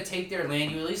were gonna take their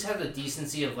land, you at least have the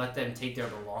decency of let them take their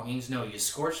belongings. No, you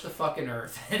scorched the fucking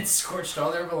earth and scorched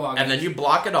all their belongings. And then you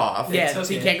block it off. Yeah, took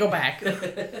so you it. can't go back.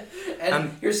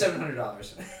 and here's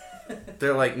 $700.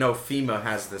 They're like, no, FEMA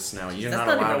has this now. You're That's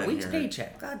not not allowed even a in week's here.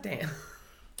 paycheck. God damn.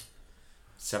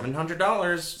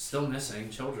 $700. Still missing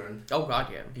children. Oh god,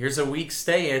 yeah. Here's a week's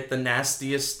stay at the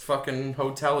nastiest fucking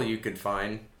hotel you could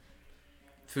find.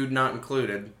 Food not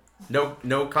included.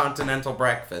 No continental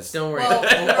breakfast. Don't worry. well,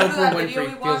 remember Oprah that video we Winfrey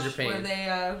feels watched your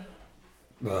where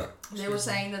pain. they were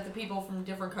saying that the people from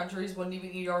different countries wouldn't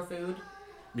even eat our food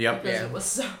Yep. because Yeah. it was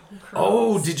so gross.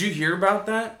 Oh, did you hear about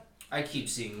that? I keep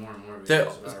seeing more and more videos That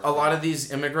about a lot of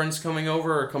these immigrants coming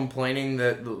over are complaining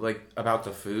that like about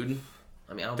the food.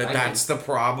 I mean, I don't That blame you. that's the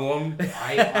problem.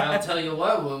 I'll tell you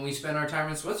what, when we spent our time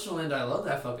in Switzerland, I love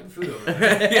that fucking food over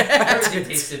there. Everything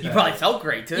tasted You better. probably felt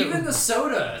great too. Even the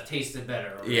soda tasted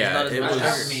better. Over Yeah, not as there. much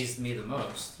That sugar. amazed me the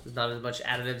most. There's not as much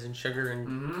additives and sugar and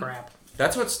Mhm. crap.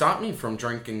 That's what stopped me from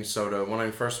drinking soda when I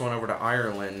first went over to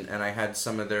Ireland and I had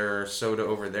some of their soda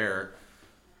over there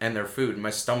and their food. My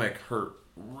stomach hurt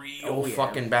real Oh, yeah.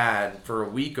 fucking bad for a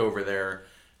week over there.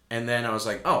 And then I was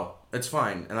like, oh, it's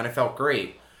fine. And then I felt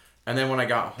great. And then when I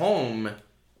got home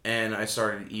and I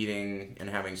started eating and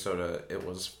having soda, it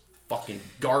was fucking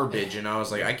garbage. And I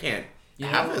was like, I can't You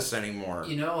have know- this anymore.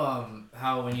 You know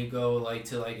how when you go like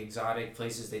to like exotic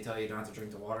places, they tell you not to drink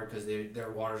the water because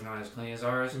their water's not as clean as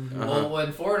ours. Mm-hmm. Well,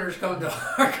 when foreigners come to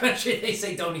our country, they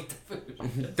say don't eat the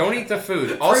food. Don't eat the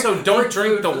food. Also, don't Bring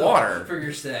drink food the for water. for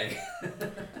your stay.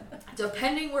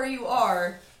 Depending where you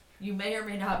are, you may or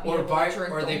may not be Or able buy, to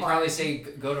drink or the they wine. probably say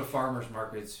go to farmers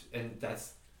markets, and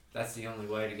that's the only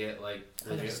way to get like I'm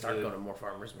gonna legit start food. going to more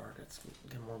farmers markets.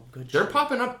 Get more good. They're shit.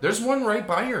 popping up. There's one right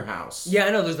by your house. Yeah,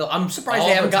 I know. I'm surprised All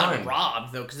they haven't the gotten time.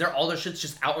 robbed though, because all their shit's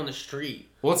just out on the street.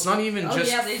 Well, it's not even Oh just.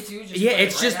 yeah, they do. Just Yeah, put it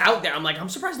it's right just out there. I'm like, I'm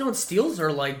surprised no one steals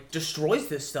or like destroys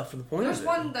this stuff for the point There's of it.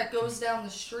 one that goes down the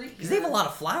street. Because they have a lot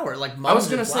of flour, like I was mums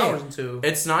gonna and say, flowers into.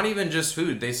 it's not even just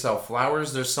food. They sell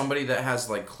flowers. There's somebody that has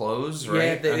like clothes, Yeah,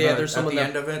 right? they- And yeah, then there's at someone the that-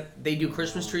 end of it. They do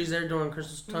Christmas trees there during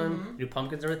Christmas time. Mhm. They do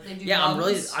pumpkins and everything. They do Yeah,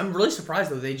 mums. I'm really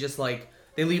surprised though. They just like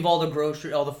they leave all the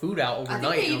food out I overnight.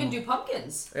 think they even and- do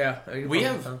pumpkins. Yeah, they do We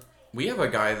pumpkins, have- huh? We have a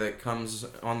guy that comes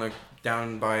on the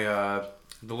down by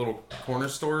the little corner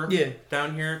store Yeah.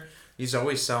 down here. He's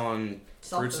always selling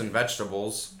fruits Something. and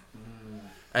vegetables.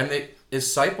 And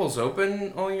is Cyples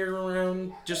open all year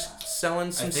round? Just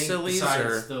selling some I think sillies, besides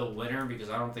or the winter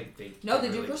because I don't think they. No, they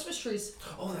do really- Christmas trees.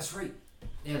 Oh, that's right.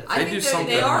 Yeah. I They think do they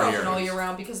something are every open all year. year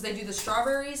round because they do the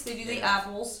strawberries, they do the Yeah.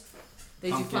 apples, they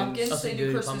do Pumpkins. pumpkins, Oh, they they do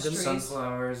do Christmas pumpkins, trees,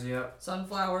 Sunflowers, yep.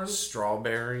 sunflowers,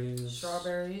 strawberries.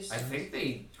 strawberries. I think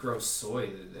they grow soy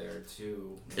there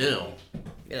too. Ew.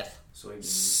 Yeah. Soybeans.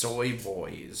 Soy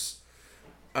boys.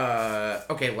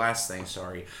 Okay, last thing,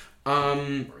 sorry. Or,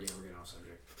 yeah, we're getting off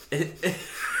subject.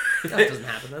 That doesn't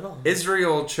happen at all.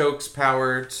 Israel chokes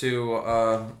power to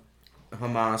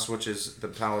Hamas, which is the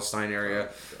Palestine area.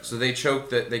 So they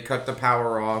cut the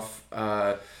power off.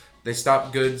 They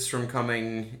stopped goods from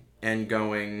coming and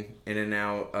going in and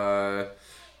out.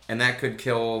 And that could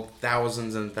kill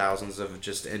thousands and thousands of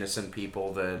just innocent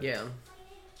people that... Yeah.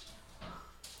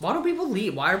 Why don't people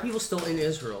leave? Why are people still in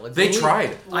Israel? They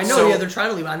tried. I know, they're trying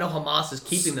to leave. I know Hamas is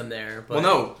keeping them there. But...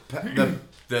 Well, no.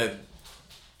 The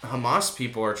Hamas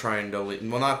people are trying to leave.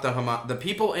 Well, not the Hamas. The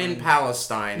people in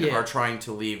Palestine are trying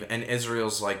to leave, and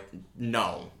Israel's like,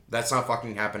 no, that's not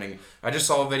fucking happening. I just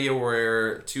saw a video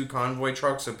where 2 convoy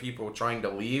trucks of people trying to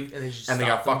leave, and they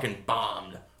got fucking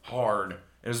bombed hard.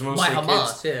 It was mostly by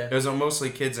Hamas, kids. yeah. It was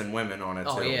mostly kids and women on it, too.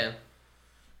 Oh, yeah.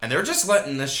 And they're just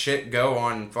letting this shit go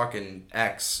on fucking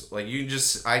X. Like, you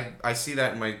just... I see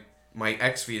that in my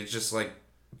X feed. It's just, like,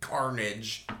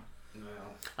 carnage.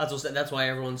 That's why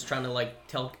everyone's trying to, like,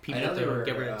 tell people to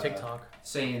get rid of TikTok.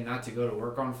 Saying not to go to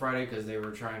work on Friday because they were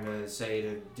trying to say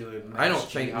to do it. I don't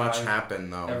think much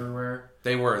happened, though. Everywhere.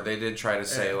 They did try to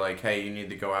say, like, hey, you need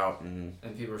to go out and...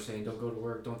 And people were saying, don't go to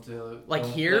work, don't like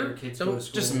don't here? let your kids go to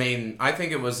school. Just I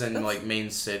think it was in, like, main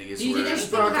cities. He where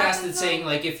just broadcasted saying,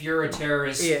 like, if you're a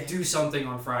terrorist, Yeah. do something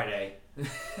on Friday.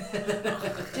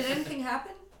 Did anything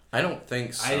happen? I don't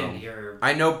think so. I didn't hear.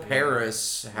 I know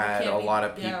Paris had can't a be- lot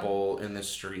of yeah. people in the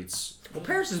streets. Well,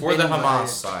 Paris has For been the Hamas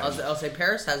riots. side. I'll say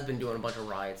Paris has been doing a bunch of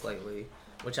riots lately,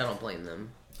 which I don't blame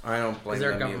them. I don't blame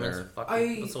Their them government's either. fucking...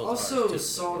 I that's so also hard.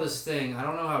 saw this thing. I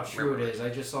don't know how true it is. I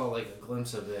just saw like a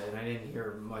glimpse of it, and I didn't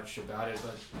hear much about it.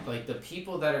 But like the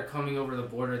people that are coming over the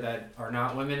border that are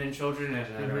not women and children and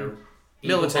that are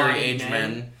Military able-bodied age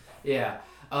men. Yeah.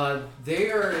 They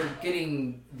are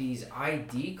getting these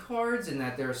ID cards, and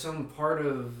that they're some part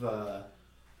of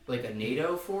like a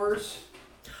NATO force.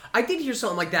 I did hear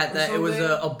something like that. That it was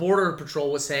something? a border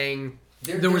patrol was saying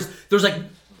There was like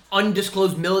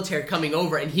undisclosed military coming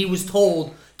over, and he was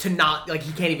told to not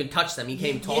he can't even touch them. He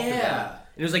can't even talk to them. And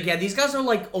it was like, yeah, these guys are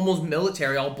like almost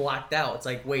military, all blacked out. It's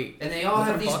like, wait, and they all what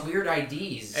have the these fuck? weird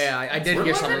IDs. Yeah, I did We're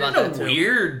hear something living about in that a too.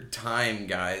 weird time,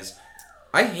 guys.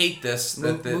 I hate this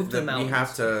Move to the that we mountains.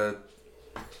 have to.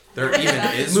 There even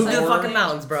is Move to the war. fucking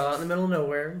mountains, bro, out in the middle of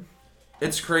nowhere.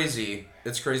 It's crazy.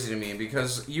 It's crazy to me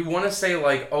because you want to say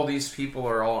like, oh, these people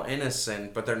are all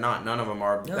innocent, but they're not. None of them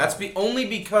are. No. That's only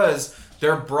because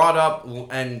they're brought up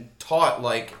and taught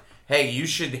like, hey, you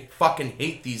should fucking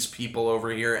hate these people over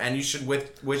here, and you should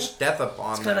wish death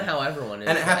upon It's them. kind of how everyone is.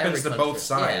 And it happens Every to country. both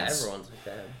sides. Yeah, everyone's like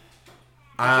that.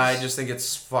 I just think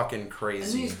it's fucking And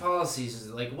crazy. these policies,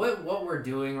 like what we're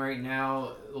doing right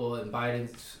now, well, in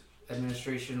Biden's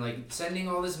administration, like sending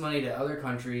all this money to other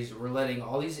countries, we're letting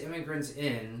all these immigrants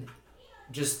in,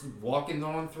 just walking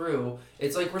on through.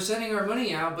 It's like we're sending our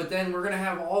money out, but then we're gonna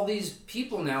have all these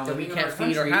people now That we living can't in our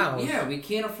feed or country. house. Yeah, we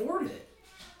can't afford it.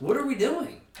 What are we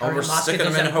doing? Oh, we're Hamas sticking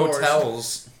gets them in enforced.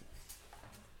 hotels.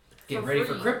 Getting For ready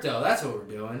free. for crypto. That's what we're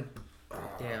doing.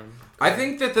 Damn. I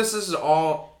think that this is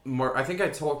all more. I think I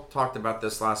talked about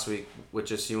this last week with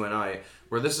just you and I,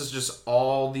 where this is just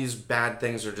all these bad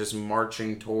things are just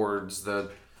marching towards the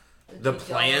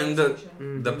planned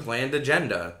the planned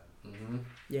agenda.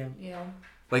 Yeah. Yeah.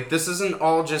 Like this isn't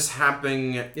all just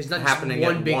happening. It's not happening just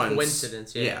one at big once.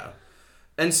 coincidence. Yeah.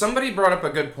 And somebody brought up a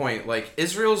good point. Like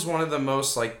Israel's one of the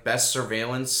most like best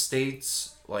surveillance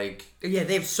states. Like Yeah,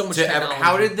 they have so much to ever, technology.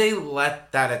 how did they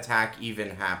let that attack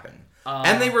even happen?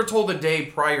 And they were told a day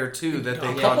prior to that they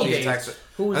a thought couple these days. attacks,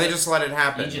 Who was and they it? just let it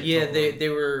happen. Egypt. Yeah, they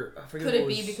were. I forget Could it what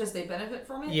be was- because they benefit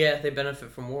from it? Yeah, they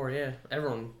benefit from war. Yeah,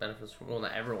 everyone benefits from. Well,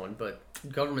 not everyone, but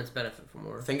governments benefit from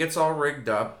war. I think it's all rigged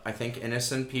up. I think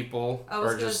innocent people I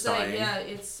was are gonna just say, dying. yeah,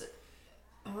 it's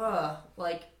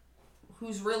like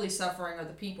who's really suffering are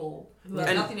the people who have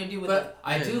And- nothing to do with it. But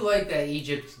I do like that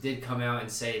Egypt did come out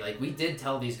and say, like, we did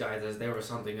tell these guys that there was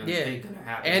something big going to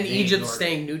happen. And They Egypt's ignored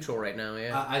staying neutral right now.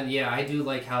 Yeah. it. I do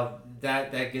like how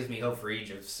that gives me hope for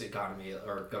Egypt's economy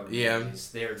or government. Yeah.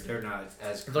 They're not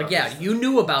as It's like, yeah, you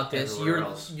knew about this. everywhere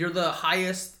else. You're the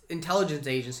highest intelligence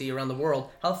agency around the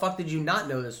world. How the fuck did you not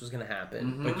know this was gonna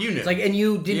happen? Mhm. Like you knew. It's like, and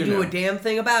you didn't You do know. a damn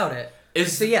thing about it.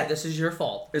 Is- So yeah, this is your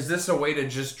fault. Is this a way to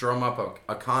just drum up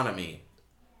a economy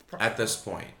at this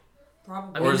point?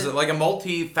 Probably. I mean, Or is it like a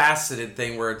multifaceted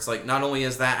thing where it's like not only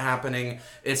is that happening,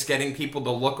 it's getting people to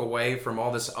look away from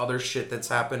all this other shit that's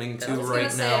happening I too was right gonna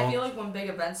say, now? I feel like when big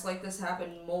events like this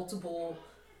happen, multiple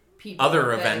people.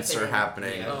 Other are events are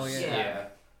benefiting. happening. Oh, yeah. yeah.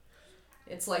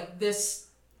 It's like this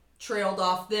trailed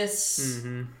off this,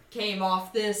 Mm-hmm. came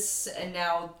off this, and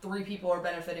now 3 people are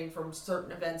benefiting from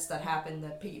certain events that happened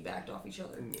that piggybacked off each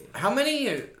other. How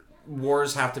many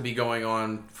wars have to be going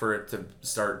on for it to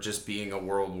start just being a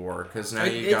world war? Because now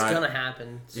It's gonna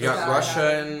happen. you got gotta Russia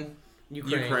happen. and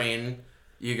Ukraine. Ukraine.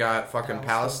 You got fucking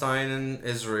Palestine and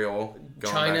Israel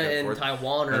going China back and and forth.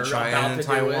 Taiwan are And China about and to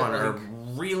Taiwan do it. are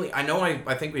really.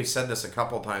 I think we've said this a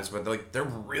couple times, but like they're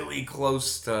really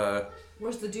close to.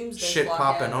 Where's the doomsday Shit clock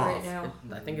popping at off. right now?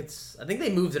 I think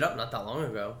they moved it up not that long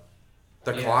ago.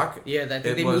 The Yeah. clock. Yeah, I think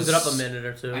It they moved it up a was- minute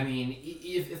or two. I mean,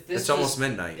 if this It's almost is,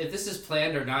 midnight. if this is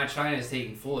planned or not, China is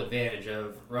taking full advantage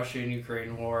of Russia and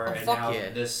Ukraine war, Oh, and fuck now yeah.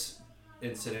 this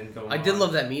incident going on. I did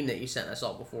love that meme that you sent. I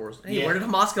saw it before. Hey, Yeah. where did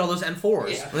Hamas get all those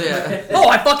M4s? Yeah. Oh,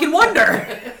 I fucking wonder.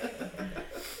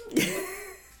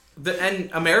 And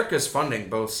America's funding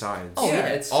both sides. Oh, yeah,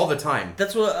 it's all the time.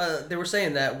 That's what they were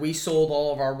saying, that we sold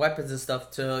all of our weapons and stuff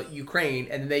to Ukraine,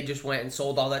 and they just went and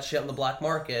sold all that shit on the black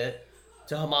market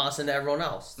to Hamas and to everyone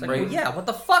else. It's like, Right. well, yeah, what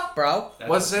the fuck, bro? That's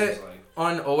Was what it seems like.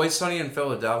 on Always Sunny in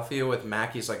Philadelphia with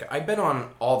Mac? He's like, I bet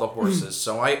on all the horses,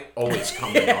 so I always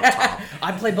come in on top.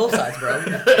 I play both sides, bro.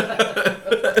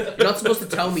 You're not supposed to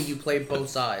tell me you play both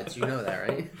sides. You know that,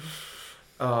 right?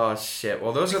 Oh shit!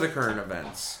 Well, those are the current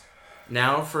events.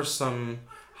 Now for some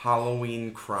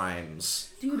Halloween crimes,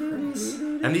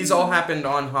 and these all happened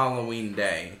on Halloween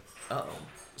Day. Uh-oh.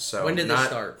 So When did they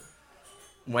start?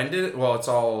 When did it? Well, it's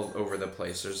all over the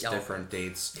place. There's Yeah. different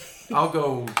dates. I'll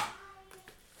go.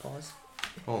 Pause.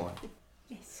 Hold on.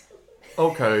 Yes.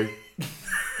 Okay.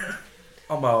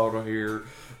 I'm out of here.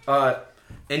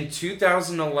 In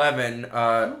 2011,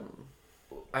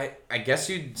 I guess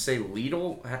you'd say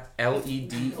Lidl,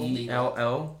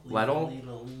 L-E-D-E-L-L,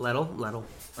 Lidl.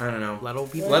 I don't know.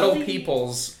 Lidl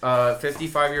Peoples,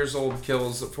 55 years old,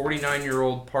 kills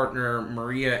 49-year-old partner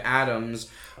Maria Adams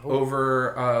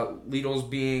over Lidl's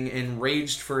being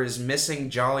enraged for his missing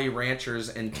Jolly Ranchers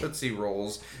and Tootsie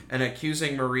Rolls and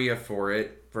accusing Maria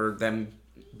for them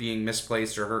being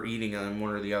misplaced or her eating them,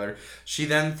 one or the other. She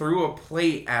then threw a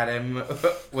plate at him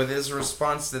with his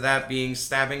response to that being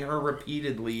stabbing her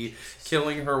repeatedly,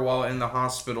 killing her while in the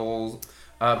hospital.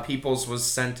 Peoples was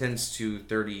sentenced to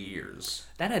 30 years.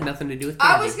 That had nothing to do with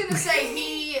candy. I was gonna say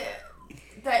he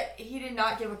did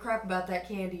not give a crap about that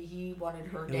candy. He wanted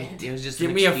her dead. It was just Give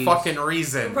an me a excuse. fucking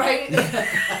reason. Right?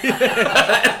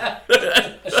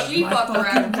 She fucked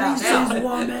around and found out.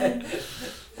 woman.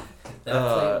 That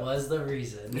plate was the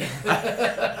reason.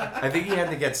 I think he had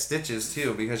to get stitches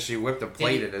too because she whipped a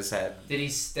plate at his head. Did he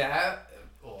stab?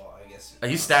 Well, I guess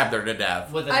He stabbed her to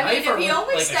death. with a I mean, knife or if he with,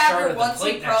 only like, a stabbed shard her of the once, he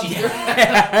plate that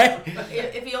she probably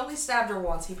if he only stabbed her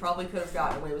once, he probably could have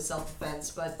gotten away with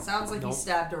self-defense. But it sounds like Nope. he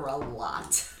stabbed her a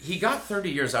lot. He got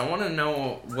 30 years. I want to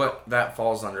know what that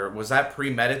falls under. Was that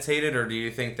premeditated, or do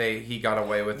you think he got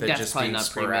away with it That's just probably being not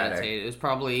sporadic? premeditated. It was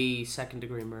probably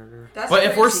second-degree murder. That's But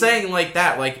if we're crazy. saying like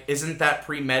that, like, isn't that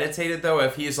premeditated though?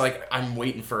 If he's like, I'm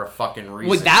waiting for a fucking reason.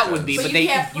 Well, that would be, But but you you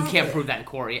can't can't prove prove it. that in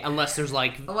court unless there's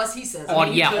like unless he says,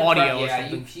 Audio- it. yeah, could audio or Yeah,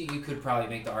 something. you could probably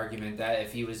make the argument that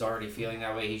if he was already feeling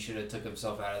that way, he should have took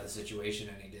himself out of the situation,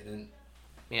 and he didn't.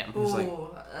 yeah. was like-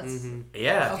 Ooh, that's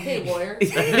Yeah. okay, lawyer.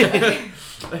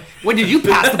 When did you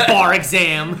pass the bar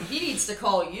exam? He needs to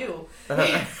call you.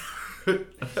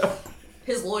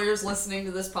 His lawyer's listening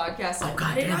to this podcast. Like,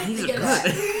 why didn't I these think are of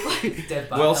that? Dead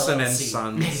by Wilson and LLC.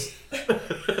 Sons.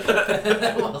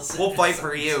 Wilson We'll and fight Sons.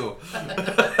 for you.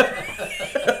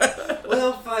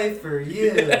 We'll fight for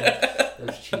you.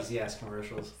 Those cheesy ass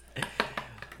commercials.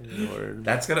 Lord.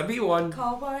 That's gonna be one.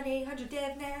 Call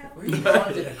 1-800-DEAD now. Were you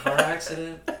involved in a car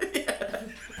accident?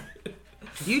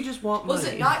 You just want Was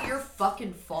money. it not your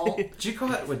fucking fault? Did you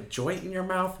call it with joint in your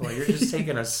mouth while you're just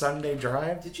taking a Sunday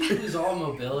drive? Did you lose all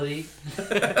mobility?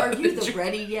 Are you the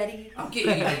Ready Yeti? I'll get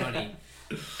you your money.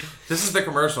 This is the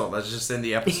commercial that's just in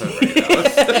the episode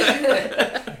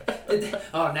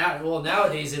right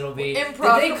Nowadays it'll be.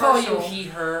 Improv Did they call you commercial. he,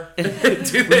 her? now.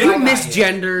 Do You they? got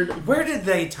misgendered. Where did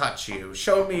they touch you?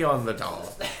 Show me on the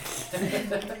doll.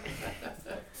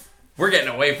 We're getting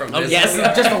away from Oh this. yes,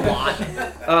 just a lot.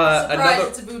 Surprise,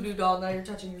 it's a voodoo doll. Now you're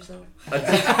touching yourself.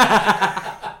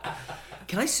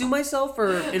 Can I sue myself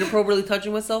for inappropriately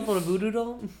touching myself on a voodoo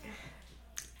doll?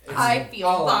 I feel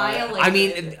I'll allow it.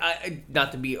 violated. I mean,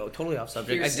 not to be totally off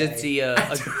subject, I did Hearsay. see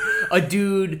a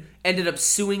dude ended up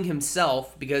suing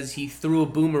himself because he threw a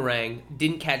boomerang,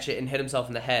 didn't catch it, and hit himself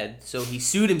in the head. So he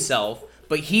sued himself,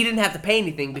 but he didn't have to pay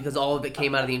anything because all of it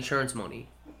came out of the insurance money.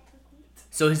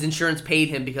 So his insurance paid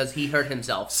him because he hurt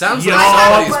himself. Sounds Yo! like I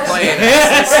have a somebody's question. playing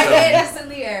that My system. hand is in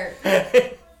the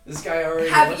air. This guy already.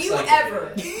 Have looks you like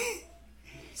ever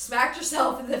smacked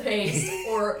yourself in the face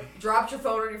or dropped your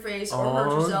phone on your face or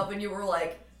hurt yourself and you were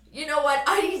like, you know what?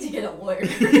 I need to get a lawyer.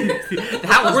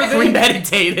 That was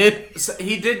premeditated. So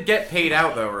he did get paid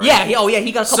out though, right? Yeah,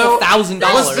 he got a couple $1,000.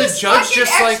 was the Just judge fucking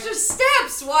just like- extra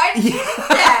steps. Why did you do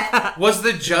that? Was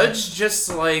the judge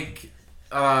just like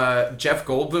Jeff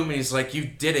Goldblum, and he's like, "You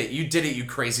did it, you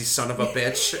crazy son of a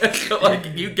bitch!"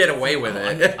 Like, you get away with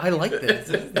it. I like this. This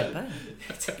isn't that bad.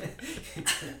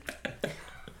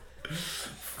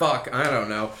 Fuck, I don't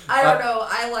know. I don't know.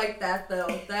 I like that though.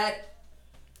 That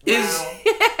Is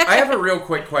wow. I have a real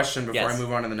quick question before Yes. I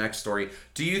move on to the next story.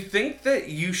 Do you think that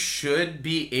you should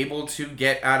be able to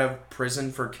get out of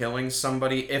prison for killing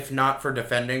somebody, if not for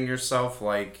defending yourself?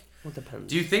 Like, What depends?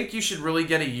 do you think you should really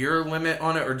get a year limit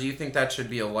on it, or do you think that should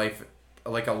be a life for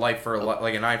like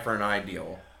an eye for an eye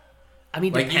deal? I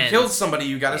mean, Like, depends. you killed somebody,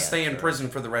 you got to Yeah, stay in sure. prison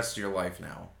for the rest of your life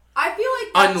now, I feel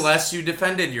like that's, unless you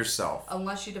defended yourself.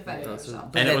 unless you defend That's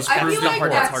yourself. And it was I proved feel like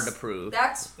important. that's that's hard to prove.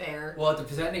 That's fair. Well,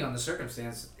 depending on the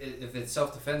circumstance, if it's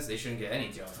self-defense, they shouldn't get any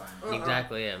jail time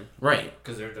Exactly, yeah. Right.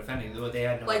 because they're defending. They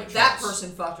had no Like other that choice.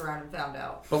 person fucked around and found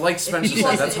out. But like If Spencer he said,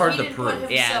 wasn't- that's if hard he to didn't put prove.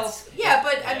 himself- Yeah,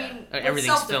 but Yeah. I mean, with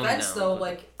Everything's filmed self-defense now, though, but-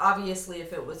 like obviously,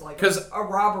 if it was like 'Cause- a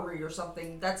robbery or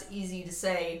something, that's easy to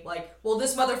say. Like, well,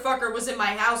 this motherfucker was in my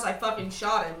house. I fucking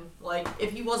shot him. Like,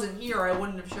 if he wasn't here, I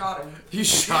wouldn't have shot him. You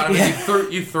shot him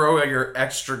and you throw your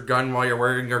extra gun while you're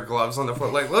wearing your gloves on the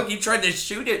foot. Like, look, he tried to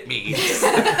shoot at me. Sir,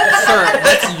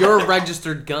 that's your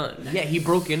registered gun. Yeah, he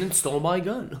broke in and stole my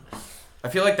gun. I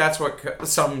feel like that's what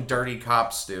some dirty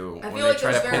cops do I when feel they like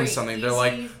try to there's pin very something.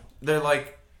 easy- They're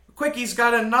like, quick, he's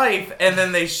got a knife, and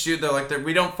then they shoot. They're like,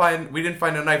 we didn't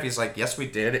find a knife. He's like, yes, we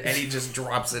did, and he just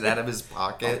drops it out of his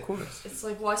pocket. Of course. It's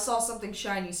like, well, I saw something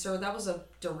shiny, sir. That was a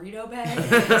Dorito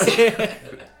bag.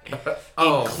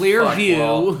 Oh, Clear fuck, view.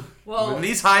 well, Well, in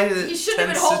these high he shouldn't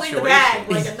have been tense holding the bag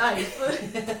situations. like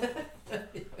a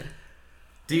knife.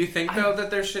 Do you think though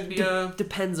that there should be a?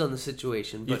 Depends on the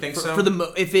situation. But You think for, so?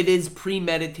 For if it is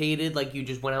premeditated, like you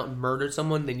just went out and murdered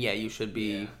someone, then yeah, you should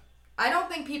be. I don't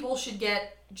think people should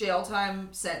get jail time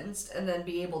sentenced and then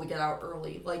be able to get out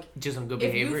early. Like, Just on good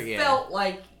if behavior, you yeah. felt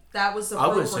like that was I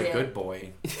appropriate, was a good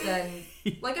boy. then,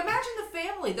 like, imagine the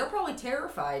family. They're probably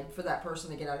terrified for that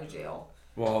person to get out of jail.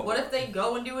 Well, What if they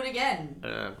go and do it again?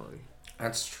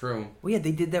 that's true. Well, yeah,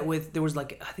 they did that with. There was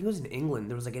like, I think it was in England.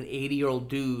 There was like an 80-year-old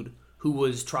dude who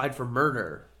was tried for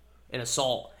murder and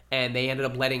assault, and they ended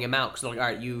up letting him out because they're like, all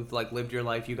right, you've like lived your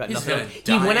life, you got He's nothing. gonna He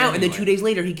die went out, and then anyway. 2 days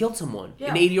later, he killed someone. Yeah.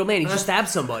 An 80-year-old man. He just stabbed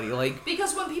somebody. Like,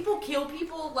 Because when people kill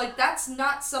people, like, that's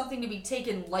not something to be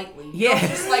taken lightly. You Yeah. don't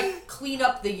just, like, clean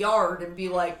up the yard and be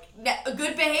like,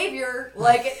 good behavior.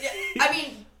 Like, I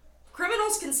mean,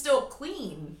 criminals can still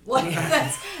clean. Like,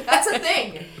 that's a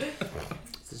thing.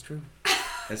 this is true.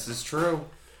 This is true.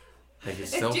 They can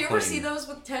still Do you ever clean. see those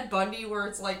with Ted Bundy where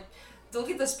it's like, look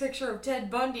at this picture of Ted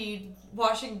Bundy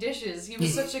washing dishes. He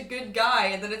was such a good guy.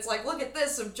 And then it's like, look at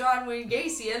this of John Wayne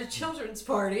Gacy at a children's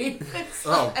party. It's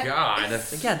Oh like- God.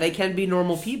 Like, yeah, they can be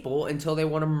normal people until they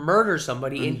want to murder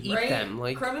somebody and eat Right? them.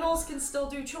 Like, Criminals can still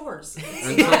do chores.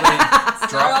 Until they off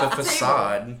drop the the table.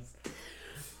 facade.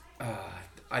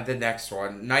 The next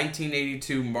one.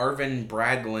 1982, Marvin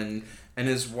Bradlin and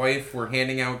his wife were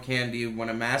handing out candy when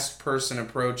a masked person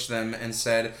approached them and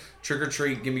said, "Trick or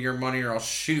treat, give me your money or I'll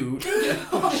shoot."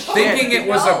 Thinking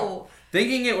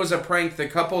it was a prank, the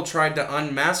couple tried to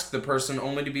unmask the person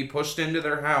only to be pushed into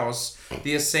their house.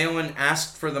 The assailant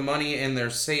asked for the money in their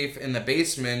safe in the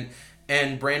basement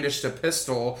and brandished a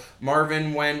pistol.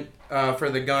 Marvin went for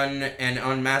the gun and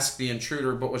unmasked the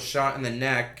intruder but was shot in the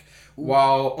neck.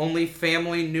 While only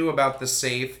family knew about the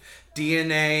safe,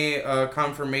 DNA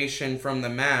confirmation from the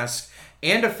mask,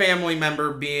 and a family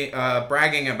member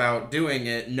bragging about doing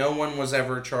it, no one was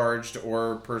ever charged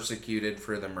or persecuted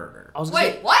for the murder. I was gonna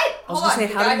Wait, say, what? I was Hold gonna on.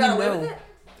 say, The how guy do you got away know? with it?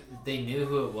 They knew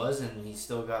who it was, and he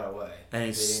still got away.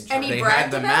 And, They didn't And he charge they bragged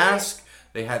had the about mask,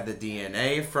 they had the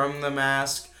DNA from the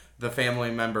mask, the family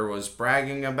member was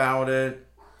bragging about it.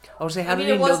 I was gonna say, how I mean,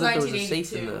 did it he know was that there was a safe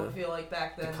 1982, in I feel like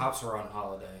back The then. cops were on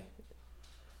holiday.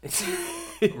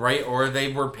 the? Right? Or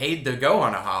they were paid to go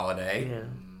on a holiday. Yeah.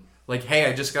 Like, hey,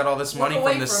 I just got all this money Look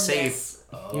away from the safe. this.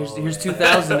 Here's yeah.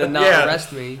 2,000 and not Yeah.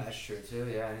 arrest me. That's true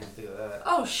too. Yeah, I didn't think of that.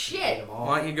 Oh Paid shit. them all.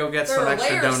 Why don't you go get There some are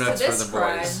extra layers to donuts for this the boys?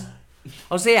 crime.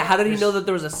 I was saying, yeah, how did he know that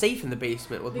there was a safe in the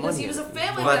basement with Because money? he was in a it?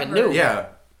 family Well, that- member. knew. Yeah.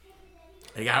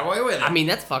 They got away with it. I mean,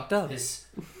 that's fucked up. His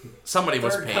Somebody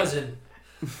was third paid. cousin.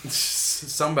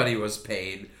 Somebody was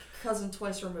paid. Cousin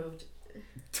twice removed.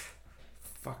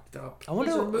 Fucked up. I He's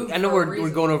wonder. removed I know for a we're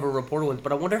reason. going over reported ones,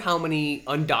 but I wonder how many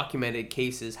undocumented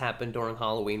cases happen during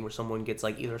Halloween where someone gets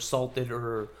like either assaulted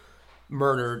or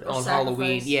murdered Or on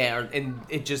Halloween. sacrificed. Yeah, and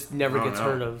it just never I don't gets know.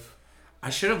 heard of. I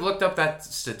should have looked up that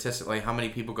statistic, like how many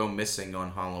people go missing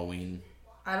on Halloween.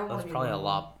 I don't want That's to probably a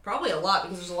lot. Probably a lot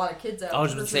because there's a lot of kids out. I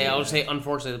was gonna say, trick-or-treating.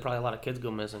 unfortunately, probably a lot of kids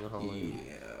go missing on Halloween.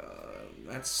 Yeah.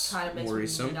 That's kind of makes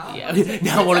worrisome. me not Yeah, want to take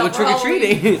now kids want to go out for Halloween.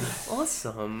 trick-or-treating.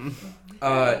 Awesome.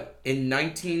 In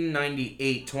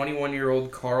 1998,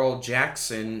 21-year-old Carl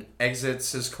Jackson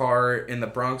exits his car in the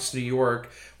Bronx, New York,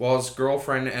 while his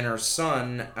girlfriend and her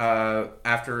son,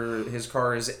 after his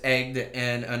car is egged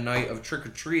and a night of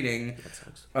trick-or-treating,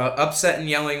 upset and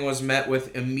yelling, was met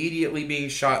with immediately being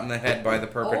shot in the head by the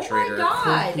perpetrator. Oh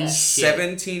my god!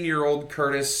 17-year-old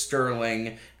Curtis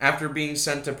Sterling, after being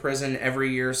sent to prison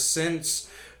every year since,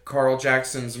 Carl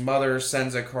Jackson's mother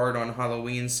sends a card on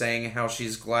Halloween saying how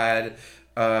she's glad,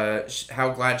 how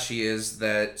glad she is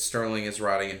that Sterling is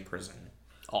rotting in prison.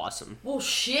 Awesome. Well,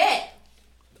 shit!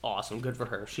 Awesome. Good for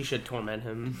her. She should torment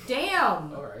him.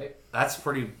 Damn! Alright. That's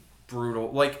pretty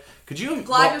brutal. Like, could you?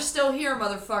 Glad you're still here,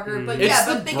 motherfucker. But It's yeah,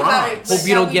 the but think about it. Bronx. But Hope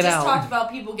you don't we get just out. talked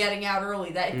about people getting out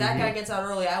early. That if that guy gets out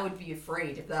early, I would be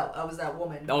afraid if I was that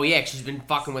woman. Oh yeah, she's been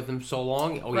fucking with him so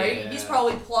long. Oh Right? yeah. He's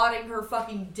probably plotting her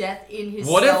fucking death in his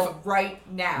What cell right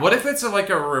now. What if it's like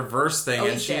a reverse thing, Oh,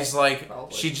 and he's she's dead, like,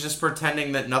 probably. she's just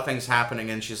pretending that nothing's happening,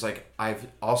 and she's like, I've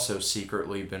also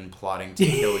secretly been plotting to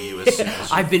kill you as soon as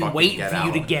you I've been fucking waiting get for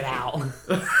you to out." get out.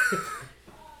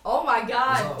 Oh my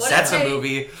god. What That's if a they,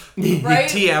 movie. Right?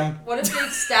 TM. What if they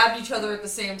stabbed each other at the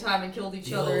same time and killed each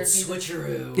The other? old It'd be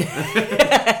switcheroo.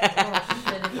 oh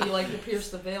shit, it'd be like the Pierce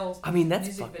the Veil I mean, that's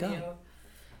music fucked video. up.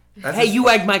 That's Hey, you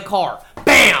egged my car.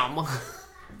 Bam.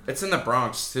 It's in the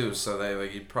Bronx too, so they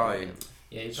like you probably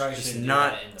Yeah, you probably just shouldn't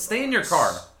not do that in the stay in your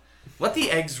Bronx. car. Let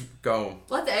the eggs go.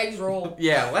 Let the eggs roll.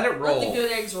 Yeah, let it Let roll. the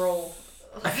good eggs roll.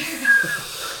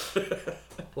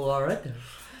 Well, all right then.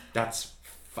 That's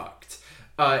fucked.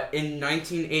 In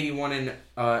 1981 in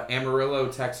Amarillo,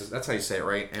 Texas. That's how you say it,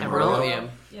 right? Amarillo, yeah.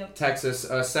 Yep. Texas.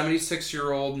 A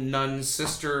 76-year-old nun's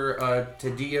sister,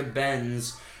 Tadia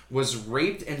Benz, was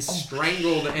raped and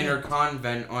strangled in her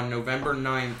convent on November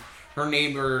 9th. Her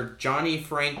neighbor, Johnny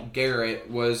Frank Garrett,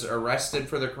 was arrested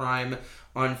for the crime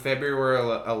on February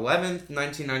 11th,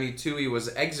 1992. He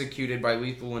was executed by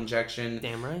lethal injection.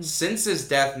 Damn right. Since his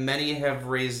death, many have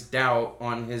raised doubt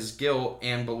on his guilt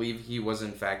and believe he was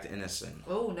in fact innocent.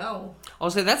 Oh no.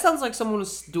 I'll say that sounds like someone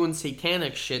was doing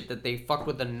satanic shit that they fucked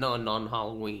with a nun on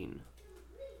Halloween.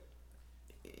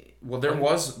 Well,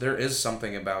 there is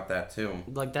something about that too.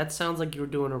 Like that sounds like you were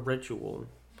doing a ritual.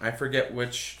 I forget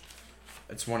which.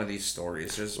 It's one of these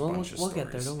stories. There's a Well, bunch of we'll stories.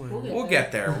 get there. Don't worry. We'll We'll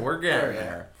get there. We're getting Yeah.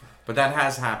 there. But that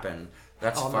has happened.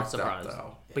 That's Oh, I'm not fucked up surprised.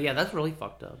 though. But yeah, that's really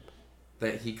fucked up.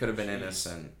 That he could have been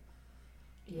innocent.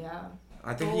 Yeah.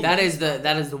 I think he, That is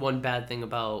the one bad thing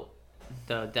about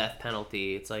the death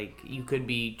penalty. It's like you could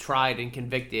be tried and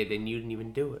convicted and you didn't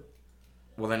even do it.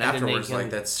 well then and then they afterwards can- like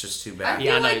that's just too I bad. feel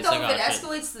Yeah, I know, like it's though, like, if it oh, shit.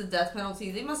 escalates to the death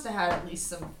penalty, they must have had at least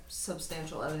some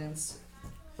substantial evidence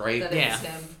Right? that it was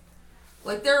him.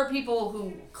 Like there are people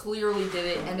who clearly did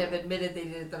it and have admitted they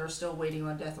did it that are still waiting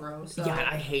on death row. So Yeah,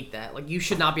 I hate that. Like you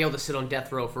should not be able to sit on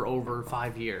death row for over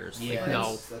 5 years. Yeah, Like,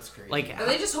 no. that's crazy. Like are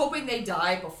they just hoping they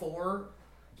die before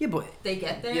yeah, but they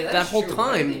get there? Yeah, that that's whole true,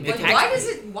 time, right? it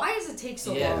Like, why does it take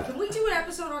so Yeah. long? Can we do an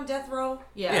episode on death row?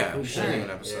 Yeah, we should do Alright. an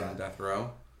episode Yeah. on Death Row.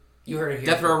 You heard it here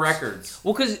Death Row first. Records.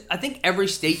 well, because I think every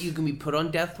state you can be put on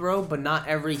death row, but not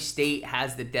every state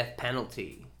has the death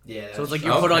penalty. Yeah, So it's that's like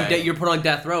true. you're put on Okay. you're put on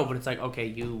death row, but it's like okay,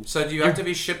 you. So do you have to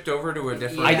be shipped over to a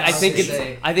different I, Yeah, I think I'll it's.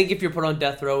 say- I think if you're put on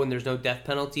death row and there's no death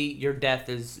penalty, your death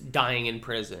is dying in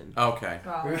prison. Okay.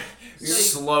 Wow. So,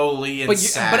 Slowly and But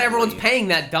sadly. everyone's paying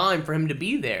that dime for him to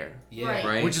be there, Yeah. Right.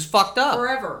 Right. which is fucked up.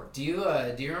 forever. Do you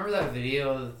remember that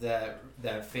video of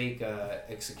that fake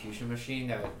execution machine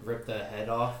that would rip the head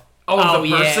off? Oh, Oh, the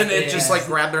yeah, person it yeah. just like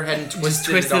grabbed their head and twisted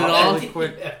twisted it it off off. really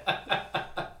quick.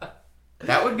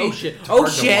 That would be Oh, shit. hard Oh,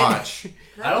 to shit. watch.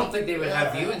 I don't think they would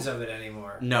have viewings of it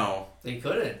anymore. No, They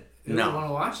couldn't. Who No. would want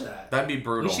to watch that? that'd be We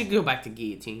brutal. should go back to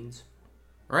guillotines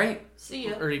Right? See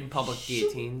ya. or even public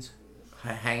guillotines.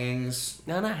 Hangings.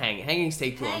 No, not hanging. Hangings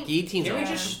take too long. Hang- Guillotines Can are we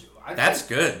Yeah. just? I That's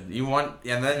think, good. You want,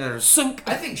 and then there's. sunk.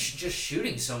 I think just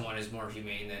shooting someone is more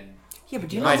humane than. Yeah, but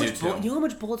do you know I how do much too. you know how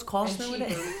much bullets cost And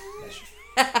nowadays? cheaper. That's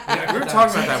true. We were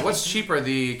talking about that. What's cheaper,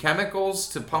 the chemicals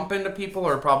to pump into people,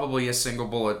 or probably a single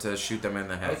bullet to shoot them in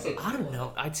the head? I don't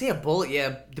know. I'd say a bullet.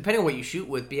 Yeah, depending on what you shoot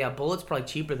with. But yeah, a bullet's probably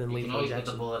cheaper than You can lethal always get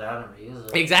the injection. bullet out and reuse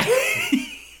it. Exactly.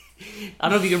 I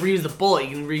don't know if you can reuse the bullet.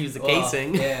 You can reuse the Well,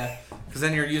 casing. Yeah. Because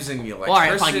then you're using the electricity. Well, all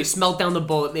right, fine. You smelt down the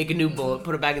bullet, make a new bullet,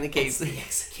 put it back in the casing.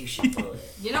 execution bullet.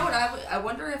 You know what? I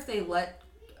wonder if they let.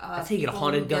 That's how you get a people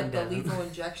haunted who gun get the down. lethal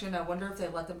injection. I wonder if they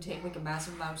let them take like a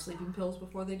massive amount of sleeping pills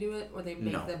before they do it, or they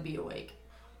make No. them be awake.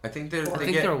 I think I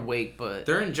think they're awake, but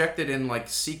they're injected in like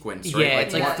sequence, right? Yeah,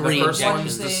 it's like 3 The first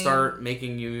injections. one's to start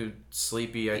making you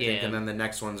sleepy, I think, Yeah. and then the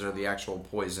next ones are the actual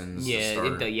poisons. to yeah,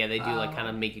 start. they do like kind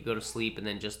of make you go to sleep and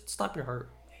then just stop your heart.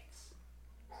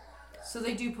 So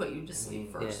they do put you to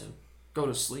sleep first. Yeah. Go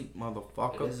to sleep, It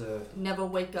motherfucker. is a Never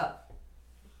wake up.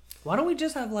 Why don't we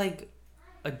just have like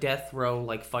a death row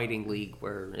like fighting league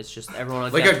where it's just everyone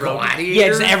on Like death a row? gladiator Yeah,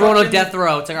 just everyone on fucking- deff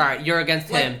row. It's like, all right, you're against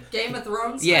him. Like Game of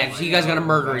Thrones. Yeah, style? so you guys gotta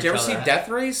murder Did each you ever other. see Death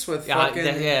Race with Yeah,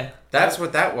 fucking? yeah. That's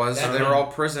what that was. That They were would- all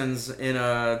prisons in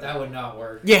a. that would not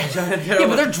work. Yeah, yeah,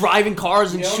 but they're driving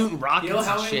cars and You know- shooting rockets You know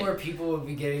how and many shit. more people would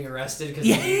be getting arrested because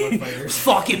Yeah. of D1 fighters?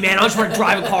 Fuck it, man. I just want to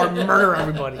drive a car and murder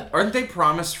everybody. Aren't they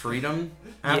promised freedom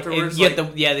afterwards? Yeah, Like,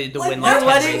 they win. Like, like, you're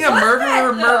letting 10 a What murderer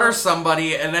the- murder no.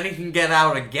 somebody and then he can get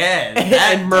out again.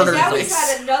 And murder Now them. he's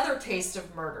had another taste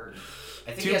of murder.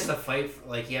 I think he has to fight,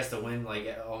 like, he has to win,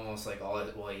 like, almost, like, all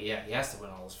of well, yeah, he has to win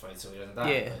all his fights so he doesn't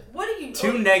die. Yeah. What are you?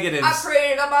 Two I negatives.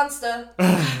 created a monster.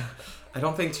 I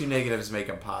don't think two negatives make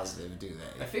a positive, do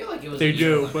they? I feel like it was They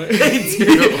do, equal. but You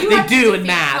they have to do in defeat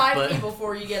math, 5 but people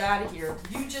before you get out of here.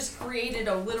 You just created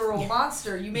a literal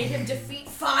monster. You made him defeat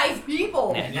 5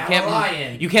 people. Man, Now we're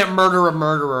lying. you can't murder a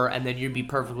murderer and then you'd be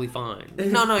perfectly fine.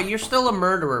 No, you're still a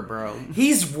murderer, bro.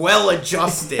 He's well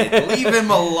adjusted. Leave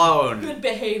him alone. Good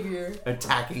behavior.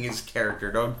 Attacking his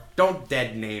character. Don't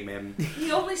dead name him.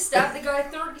 He only stabbed the guy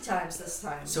 30 times this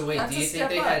time. So wait, That's do you a think step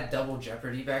they up. had double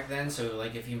jeopardy back then? So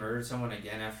like, if he murdered someone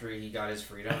again after he got his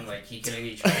freedom, like he can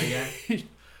maybe try again.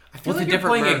 I feel With like a you're different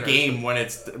playing murder. a game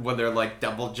when they're like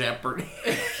double jeopardy.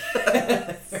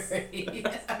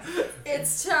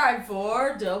 It's time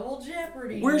for Double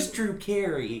Jeopardy. Drew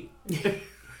Carey?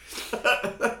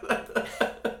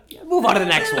 Move on to the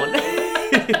next one.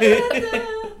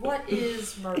 What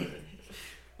is murder?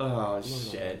 Oh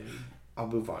shit! I'll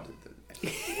move on to the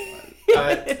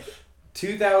next one.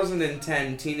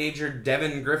 2010, teenager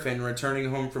Devin Griffin, returning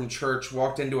home from church,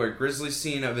 walked into a grisly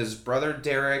scene of his brother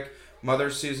Derek, mother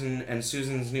Susan, and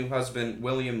Susan's new husband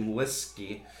William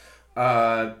Liskey.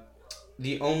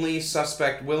 The only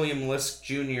suspect, William Lisk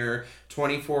Jr.,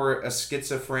 24, a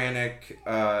schizophrenic,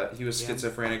 he was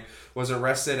schizophrenic, was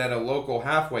arrested at a local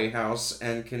halfway house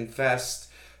and confessed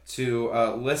to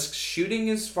Lisk shooting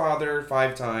his father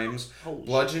 5 times,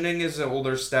 bludgeoning his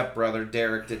older stepbrother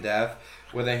Derek to death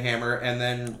with a hammer, and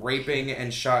then raping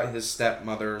and shot his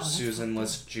stepmother Susan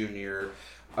Lisk Jr.,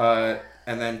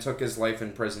 and then took his life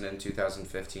in prison in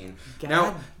 2015. God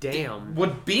Now, damn.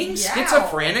 would being Yeah.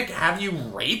 schizophrenic have you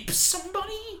rape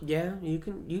somebody? Yeah, you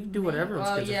can do whatever in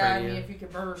Well, schizophrenia. yeah, I mean, if you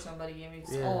could murder somebody, I mean,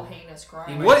 it's Yeah. all heinous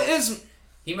crime. What is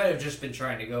He might have just been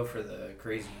trying to go for the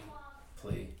crazy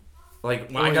plea. like?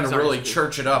 Well, I gotta he's really already-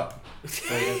 church it up.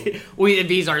 Well, if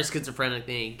he's already schizophrenic,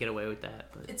 then he can get away with that.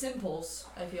 But It's impulse,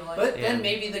 I feel like. But Yeah. then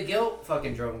maybe the guilt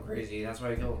fucking drove him crazy. That's why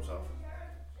he killed himself.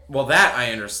 Well, that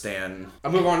I understand.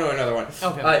 I'll move on to another one.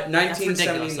 Okay.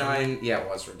 1979. Yeah, it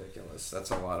was ridiculous.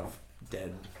 That's a lot of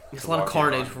dead. it's to a lot of walk in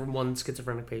carnage on. for one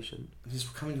schizophrenic patient, He's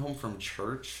coming home from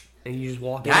church. and you just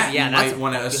walk That in. Yeah, you that's might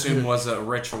want to assume was a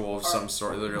ritual of some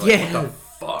sort. They're like, Yeah. what the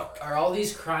fuck? Are all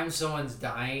these crimes someone's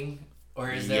dying, or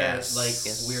is there Yes. like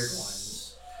Yes. weird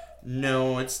ones?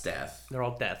 No, it's death. they're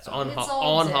all deaths on It's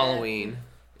all on death. Halloween.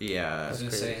 I Yeah. was gonna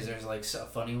crazy. say, is there like a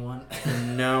funny one?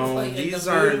 No, Like, in these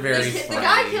the aren't movie- very the funny.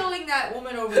 guy killing that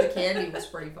woman over the candy was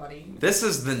pretty funny. This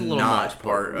is the a little not much,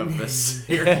 part of the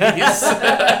series.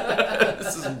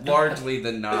 This is largely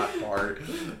the not part.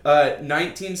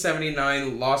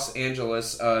 1979, Los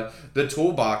Angeles. The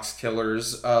Toolbox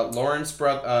Killers. Lawrence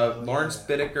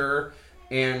Bittaker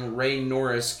and Ray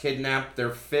Norris kidnapped their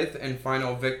 5th and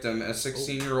final victim, a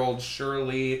 16-year-old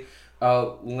Shirley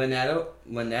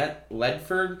Lynette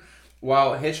Ledford,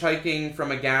 while hitchhiking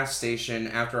from a gas station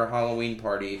after a Halloween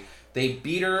party. They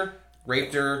beat her,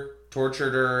 raped her,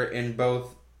 tortured her in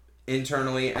both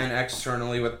internally and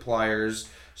externally with pliers,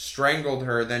 strangled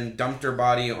her, then dumped her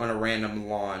body on a random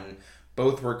lawn.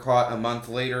 Both were caught a month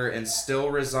later and still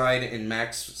reside in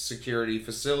max security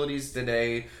facilities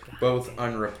today, both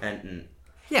unrepentant.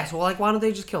 Yeah, so like, why don't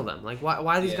they just kill them? Like, why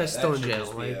are these guys still in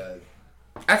jail? Like,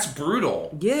 That's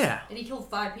brutal. yeah, And he killed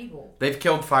 5 people. They've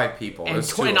killed 5 people. and,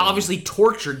 There's two and of them. obviously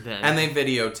tortured them. And they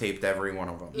videotaped every one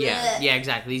of them. yeah,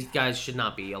 exactly. These guys should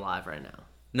not be alive right now.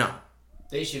 No.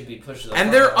 They should be pushed. The And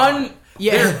fuck they're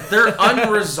out. they're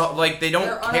unresolved. Like, they don't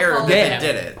They're care that unapologetic. they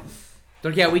did it.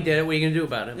 Like, yeah, we did it. What are you gonna do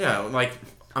about it? Yeah, like,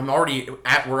 I'm already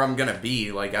at where I'm gonna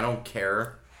be. Like, I don't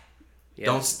care. Yeah.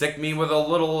 Don't stick me with a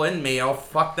little in me. I'll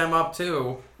fuck them up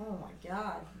too. Oh my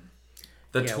god.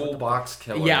 The Yeah, what the Toolbox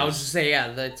Killers. Yeah, I was just saying, yeah,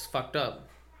 that's fucked up.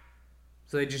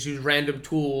 So they just use random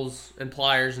tools and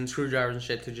pliers and screwdrivers and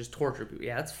shit to just torture people.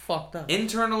 Yeah, that's fucked up.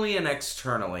 Internally and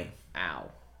externally. Ow.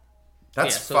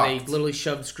 That's so fucked. they literally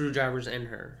shoved screwdrivers in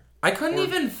her. I couldn't or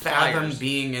even fathom pliers.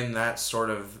 being in that sort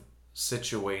of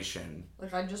situation.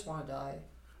 Like, I just want to die.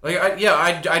 Like,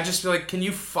 I just feel like, can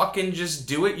you fucking just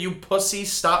do it, you pussy?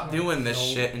 Stop doing this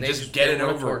shit and They just get they it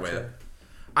wanna over torture. with.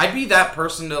 I'd be that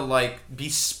person to, like, be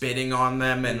spitting on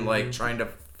them and, like, trying to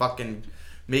fucking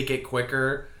make it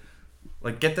quicker.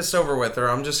 Like, get this over with, or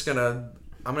I'm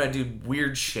gonna do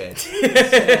weird shit.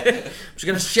 I'm just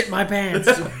gonna shit my pants.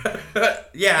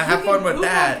 Yeah, have fun with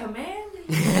that. On command?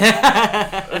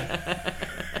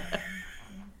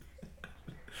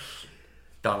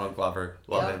 Donald Glover.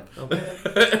 Love Yeah.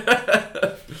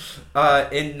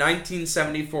 him. In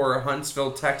 1974,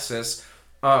 Huntsville, Texas,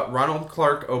 Ronald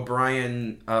Clark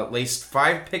O'Brien laced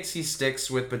 5 pixie sticks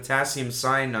with potassium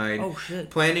cyanide, Oh, shit.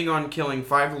 planning on killing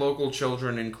 5 local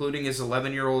children, including his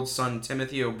 11-year-old son,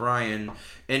 Timothy O'Brien,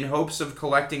 in hopes of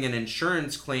collecting an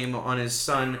insurance claim on his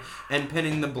son and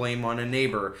pinning the blame on a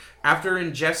neighbor. After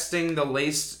ingesting the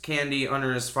laced candy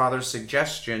under his father's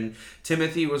suggestion,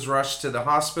 Timothy was rushed to the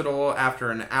hospital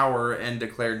after an hour and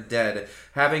declared dead.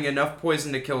 Having enough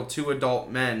poison to kill 2 adult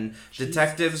men,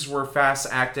 detectives were fast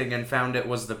acting and found it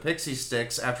was the pixie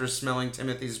sticks after smelling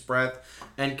Timothy's breath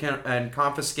and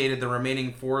confiscated the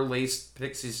remaining 4 laced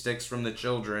pixie sticks from the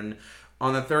children.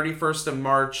 On the 31st of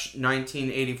March,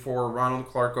 1984, Ronald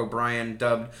Clark O'Brien,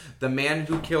 dubbed the man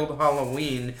who killed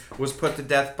Halloween, was put to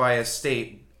death by the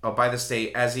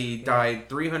state as he died.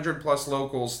 300 plus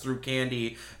locals threw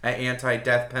candy at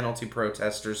anti-death penalty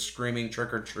protesters screaming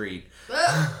trick or treat.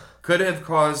 Could have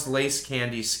caused lace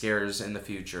candy scares in the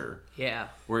future. Yeah.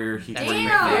 Where he Damn!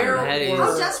 That is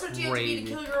How desperate do you have to be to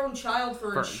crazy. kill your own child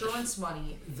for insurance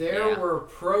money? There Yeah. were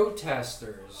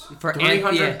protesters. For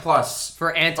 300 plus.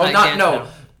 For Oh, anti-death. no.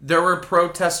 There were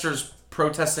protesters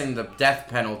protesting the death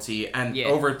penalty, and Yeah.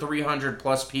 over 300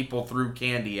 plus people threw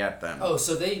candy at them.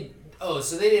 So they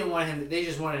didn't want him. They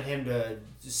just wanted him to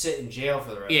sit in jail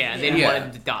for the rest. Yeah, of they the didn't Yeah. want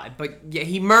him to die. But yeah,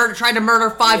 he tried to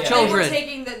murder 5 Yeah. children.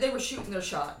 They were shooting their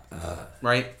shot.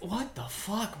 Right? What the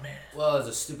fuck, man? Well, it was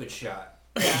a stupid shot.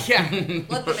 Yeah.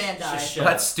 Let the man die. Just shut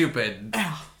That's up. stupid.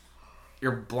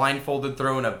 You're blindfolded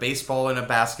throwing a baseball in a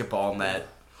basketball net.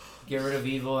 Get rid of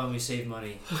evil and we save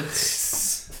money.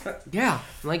 Yeah.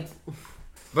 Like,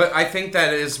 But I think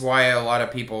that is why a lot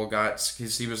of people got,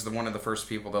 because he was one of the first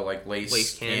people to like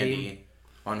lace candy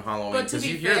on Halloween. But to Because be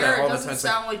you hear fair, that it all the doesn't time. It's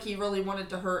like, sound like he really wanted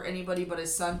to hurt anybody but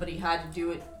his son, but he had to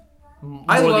do it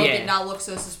I to love make yeah. it not look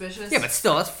so suspicious. yeah, but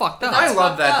still, that's fucked up. But that's I love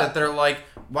fucked that up. that they're like,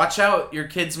 watch out, your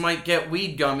kids might get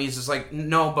weed gummies. It's like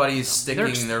nobody's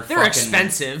sticking their they're fucking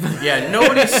expensive. Yeah,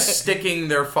 nobody's sticking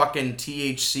their fucking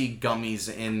THC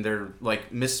gummies in their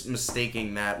like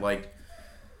mistaking that like.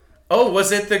 Oh,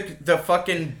 was it the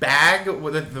fucking bag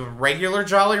with the regular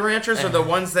Jolly Ranchers or the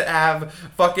ones that have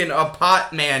fucking a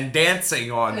pot man dancing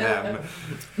on them?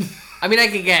 I mean, I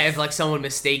could get if like someone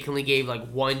mistakenly gave like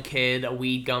one kid a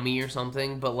weed gummy or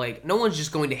something, but like no one's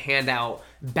just going to hand out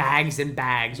bags and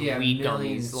bags of Yeah, weed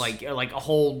millions. gummies, like a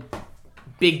whole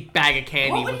big bag of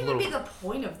candy What would with even little. be the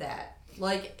point of that?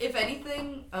 Like, if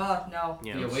anything, no.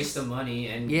 Yeah. You waste of money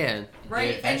and Yeah.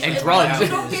 Right? the And adventure drugs. You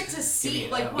out don't is get to giving see,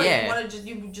 it like, up. what, Yeah.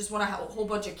 you just want to have a whole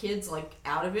bunch of kids, like,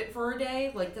 out of it for a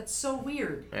day? Like, that's so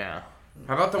weird. Yeah.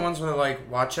 How about the ones where they're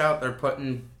like, watch out, they're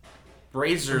putting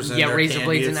razors in Yeah, their razor candy.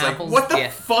 blades It's and like, apples. what the Yeah.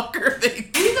 fuck are they?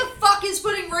 Who the fuck is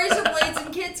putting razor blades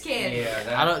in kids' candy? Yeah,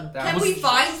 that, I don't- that Can was- we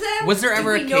find them? Was there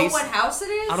ever Do a we know case- what house it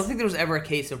is? I don't think there was ever a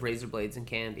case of razor blades and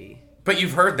candy. But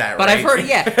you've heard that, But right? I've heard,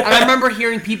 yeah. And I remember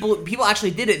hearing people actually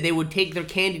did it. They would take their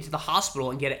candy to the hospital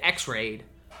and get it x-rayed.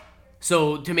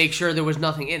 So, to make sure there was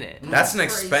nothing in it. That's an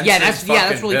Crazy. expensive That's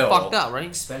fucking really bill. fucked up, right?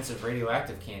 expensive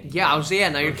radioactive candy. Yeah, I was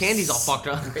now your candy's all fucked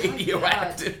up.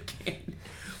 Radioactive candy.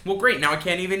 Well, great. Now I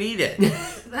can't even eat it.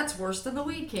 That's worse than the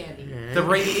weed candy. The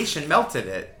radiation melted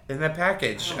it in the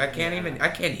package. I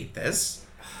can't eat this.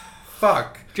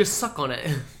 Fuck. Just suck on it.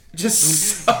 Just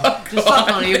suck. Just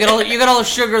suck on it. You get all the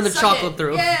sugar and the Suck chocolate it.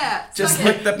 through. Yeah. Just suck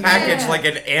lick it. the package Yeah. like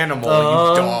an animal,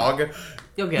 you dog.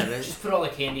 You'll get it. Just put all the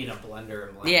candy in a blender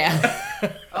and blend. Yeah.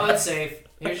 Oh, it's safe.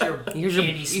 Here's your Here's your-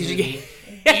 candy here's your- smoothie.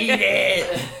 Eat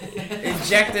it.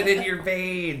 Inject it in your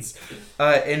veins.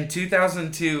 In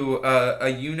 2002, a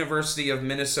University of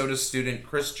Minnesota student,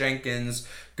 Chris Jenkins,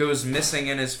 goes missing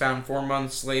and is found 4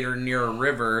 months later near a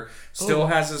river. Still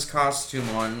has his costume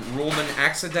on. Ruled an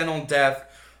accidental death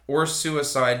or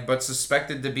suicide, but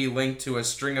suspected to be linked to a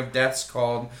string of deaths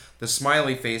called the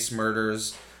Smiley Face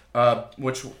Murders,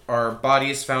 which are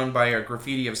bodies found by a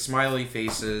graffiti of smiley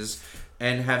faces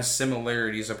and have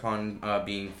similarities upon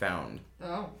being found.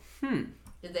 Oh.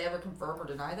 Did they ever confirm or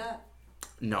deny that?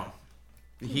 No.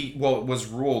 It was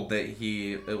ruled that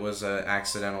it was an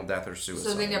accidental death or suicide.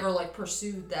 So they never like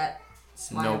pursued that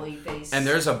smiley face. And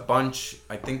there's a bunch.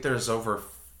 I think there's over.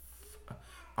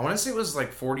 I want to say it was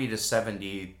like 40 to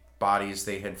 70 bodies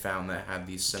they had found that had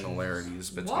these similarities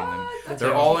between them.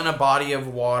 They're all in a body of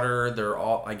water. They're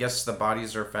all. I guess the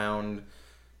bodies are found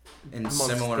in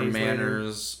similar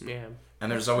manners. Later. Yeah.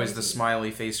 And there's always the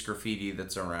smiley face graffiti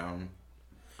that's around.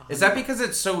 Is that because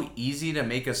it's so easy to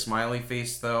make a smiley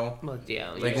face, though? Well, yeah.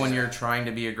 Like when you're trying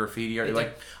to be a graffiti artist, you're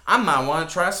like, I might want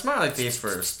to try a smiley face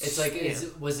first. It's like,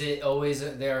 was it always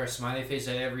there a smiley face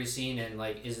at every scene, and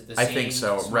like, is it the same? I think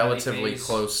so. Relatively face?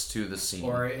 Close to the scene.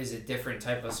 Or is it different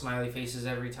type of smiley faces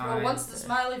every time? Well, once the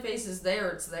smiley face is there,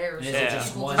 it's there. And So is it just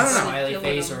people one just smiley killing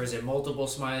face, them. or is it multiple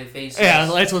smiley faces? Yeah,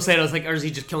 that's what I said. I was like, or is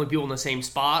he just killing people in the same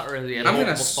spot, or is he at I'm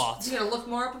multiple gonna spots? You gonna look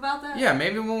more up about that? Yeah,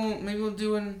 maybe we'll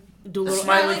do Do a a little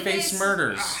smiley face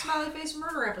murders. Smiley face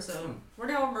murder episode. We're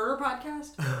now a murder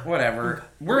podcast. Whatever.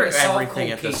 We're gonna solve everything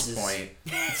cold at this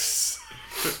cases.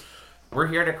 point. We're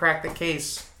here to crack the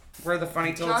case. We're the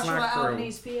Funny Till It's Joshua Not crew.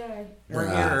 Albanese, PA. We're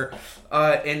here.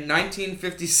 In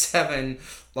 1957,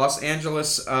 Los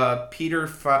Angeles, Peter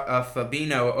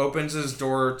Fabino opens his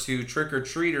door to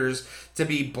trick-or-treaters to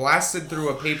be blasted through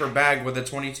a paper bag with a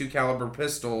 .22 caliber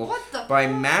pistol What the by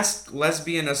fuck? masked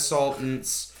lesbian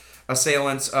assailants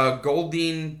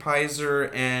Goldine Pizer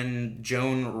and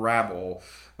Joan Rabel.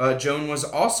 Joan was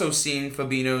also seeing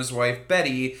Fabino's wife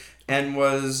Betty and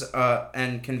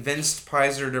convinced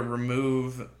Pizer to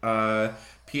remove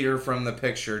Peter from the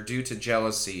picture due to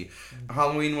jealousy.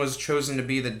 Halloween was chosen to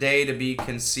be the day to be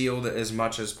concealed as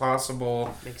much as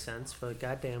possible, Makes sense, but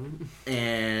goddamn.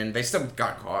 and they still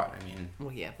got caught. I mean,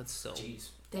 Well, yeah, but still. Jeez.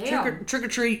 Damn. Trick or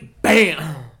treat,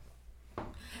 bam!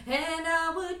 And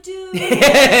I would do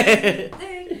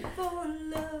anything for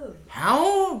love.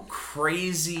 how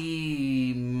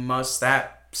crazy must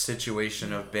that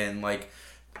situation have been? Like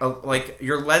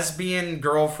your lesbian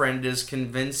girlfriend is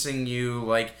convincing you,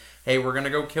 like, hey, we're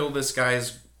gonna go kill this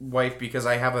guy's wife because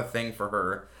I have a thing for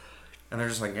her. And they're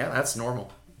just like, yeah, that's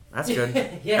normal. That's good.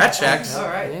 Yeah. That checks. All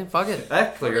right. Yeah, fuck it.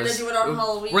 That We're gonna clears. do it on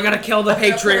Halloween. We're gonna kill the We're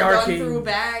gonna put a gun patriarchy. through a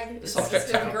bag. It's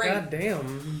gonna be great.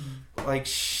 Goddamn. Like,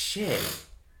 shit.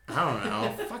 I don't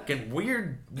know. Fucking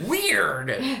weird.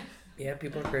 Weird. Yeah,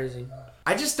 people are crazy.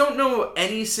 I just don't know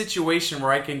any situation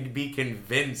where I can be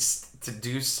convinced to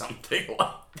do something like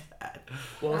that.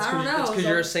 Well, I don't know. it's because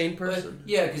you're a sane But, person.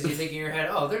 yeah, because you think in your head,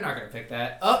 oh, they're not gonna pick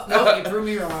that. Oh no, you proved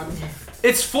me wrong.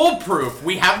 It's foolproof.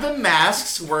 We have the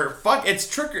masks.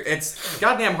 It's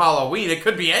goddamn Halloween. It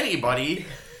could be anybody.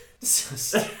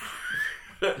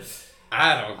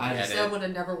 I don't I get just- it. That would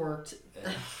have never worked.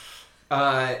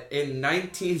 In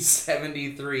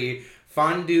 1973,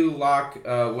 Fond du Lac,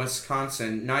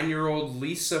 Wisconsin, 9-year-old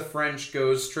Lisa French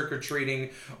goes trick-or-treating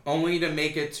only to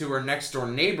make it to her next-door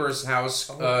neighbor's house,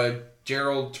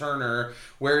 Gerald Turner,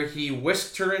 where he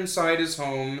whisked her inside his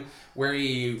home, where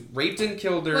he raped and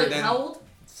killed her. Wait, Then how old?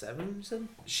 7, you said?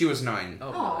 she was 9.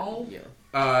 Oh.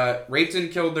 Yeah. Raped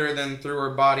and killed her, then threw her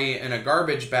body in a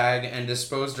garbage bag and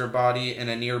disposed her body in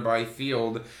a nearby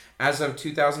field. As of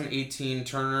 2018,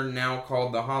 Turner, now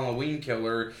called the Halloween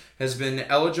Killer, has been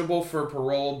eligible for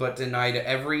parole but denied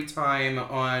every time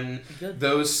on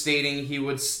those stating he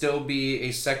would still be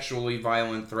a sexually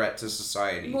violent threat to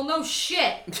society. Well, no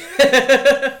shit.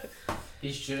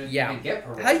 He shouldn't Yeah. even get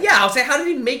parole. Yeah, I'll say, how did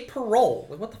he make parole?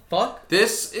 Like, what the fuck?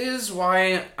 This is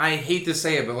why I hate to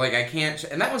say it, but like I can't,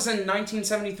 and that was in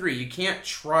 1973. You can't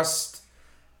trust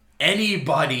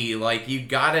anybody. Like, you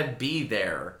gotta be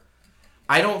there.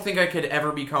 I don't think I could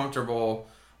ever be comfortable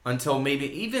until maybe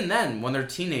even then when they're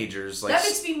teenagers. Like, That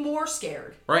makes me more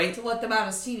scared. right? To let them out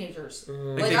as teenagers.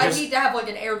 Like, Like, they I just- need to have like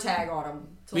an air tag on them.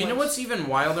 But you know what's even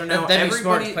wilder now? That'd be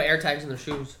smart to Everybody, put air tags in their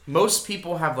shoes. most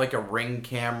people have like a Ring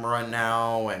camera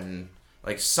now, and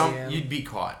like Yeah. you'd be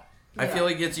caught. I Yeah. feel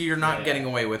like you're not Yeah. getting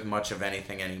away with much of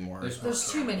anything anymore.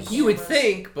 There's too many. You would cameras.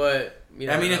 think, but... You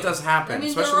I mean, never it know. does happen, I mean,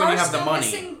 especially there when are you have the still money.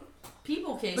 missing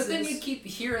people cases. But then you keep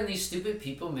hearing these stupid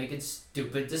people making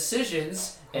stupid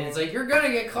decisions, and it's like, you're gonna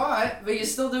get caught, but you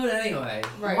still do it anyway.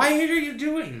 Right. Why are you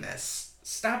doing this?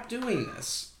 Stop doing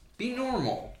this. Be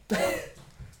normal.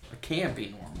 I can't be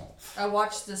normal. I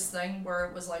watched this thing where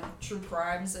it was like true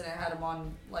crimes and it had them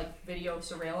on like video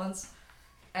surveillance.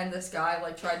 and this guy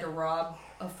like tried to rob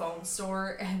a phone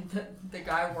store, and the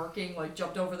guy working like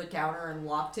jumped over the counter and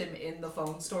locked him in the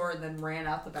phone store and then ran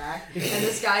out the back. And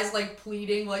this guy's like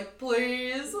pleading like,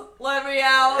 please let me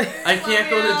out. I can't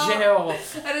go to jail.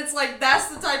 And it's like, that's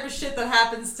the type of shit that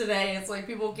happens today. It's like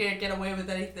people can't get away with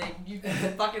anything. You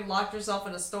fucking locked yourself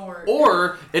in a store.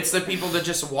 Or it's the people that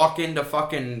just walk into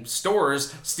fucking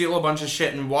stores, steal a bunch of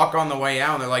shit, and walk on the way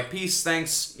out. And they're like, peace,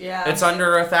 thanks. Yeah. It's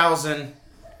under 1,000.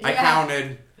 I Yeah.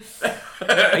 counted. You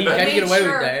can't get away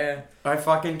with that. Yeah. I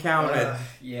fucking counted.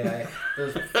 Yeah,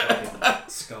 those fucking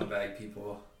scumbag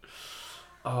people.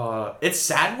 It's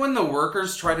sad when the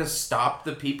workers try to stop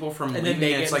the people from And leaving. then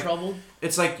they and get it's in like, trouble.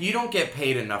 it's like you don't get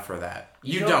paid enough for that.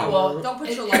 You don't- don't. well, Don't put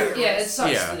your It- life at yeah, it risk.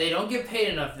 sucks. Yeah. They don't get paid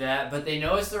enough for that, but they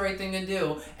know it's the right thing to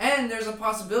do. And there's a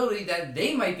possibility that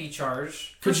they might be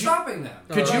charged for Could you- stopping them.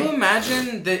 Could you Right.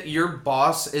 imagine that your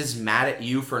boss is mad at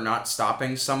you for not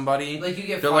stopping somebody? Like, you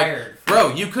get They're fired. like,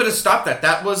 bro, you could have stopped that.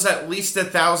 That was at least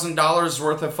 $1,000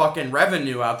 worth of fucking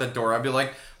revenue out the door. I'd be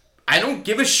like, I don't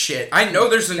give a shit. I know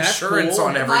there's That's insurance cool.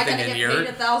 on Am I everything gonna in get here.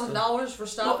 paid $1,000 for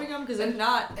stopping him? Because if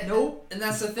not, nope. And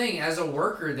that's the thing. As a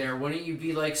worker there, wouldn't you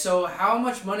be like, so how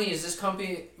much money is this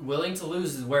company willing to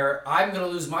lose where I'm going to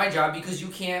lose my job because you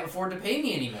can't afford to pay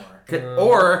me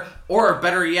anymore? Or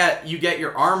better yet, you get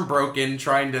your arm broken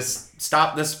trying to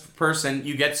stop this person.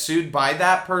 You get sued by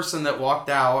that person that walked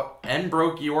out and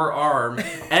broke your arm,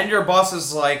 and your boss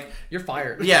is like, You're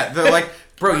fired. yeah, they're like,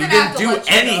 bro, We're you gonna have didn't to do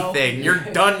let you go." anything. You're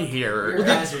done here. You're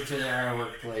a hazard to their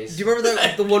workplace. Do you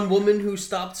remember the one woman who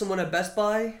stopped someone at Best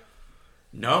Buy?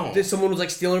 No. Someone was like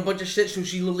stealing a bunch of shit, so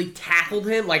she literally tackled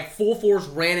him, like full force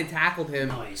ran and tackled him.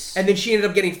 Nice. And then she ended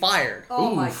up getting fired.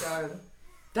 Oh my Oof. god.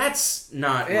 That's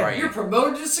not Yeah, right. You're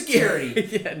promoted to security.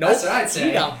 Yeah, nope. That's what I'd say.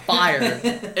 She got fired.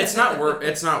 It's not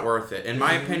worth it. In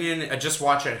my opinion, just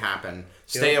watch it happen.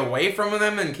 Stay away from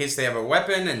them in case they have a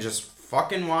weapon, and just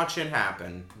fucking watch it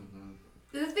happen.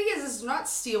 The thing is they're not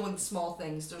stealing small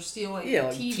things. They're stealing Yeah,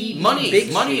 like TV, TV.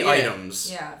 Big Money shit, yeah. items.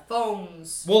 yeah,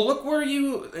 phones. Well, look where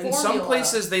in some Formula.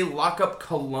 places they lock up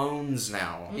colognes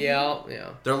now. Yeah, yeah.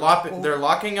 They're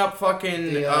locking up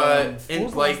fucking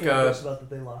that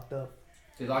they locked up?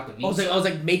 They locked the I meat. was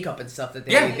like makeup and stuff that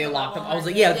Yeah. they locked up. I was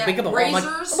like, yeah, makeup. I'm like,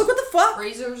 Razors. what the fuck?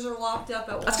 Razors are locked up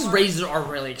at Walmart. That's because razors are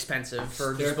really expensive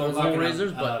for They're disposable locking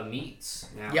razors, up, but meats.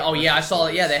 Now. yeah, oh yeah, I saw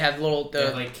it. Yeah, they have little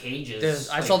They're like cages.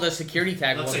 I saw the security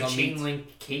tag Looks was like on chain meat.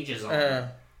 link cages on them.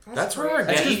 That's where we're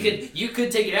That's 'cause getting. you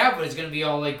could take it out, but it's gonna be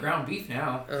all like ground beef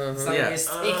now. It's not Yeah. like a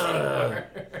steak anymore.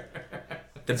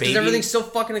 The Because everything's so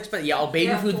fucking expensive. Yeah, baby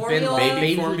Yeah, food's formula. been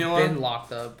Baby formula. food's been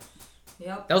locked up.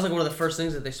 Yep. That was like one of the first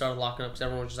things that they started locking up because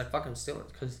everyone was just like, "Fucking steal it,"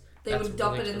 because They would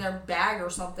dump it in their bag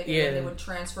or something, and Yeah. then they would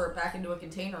transfer it back into a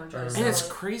container and try to And sell it's it.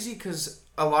 crazy because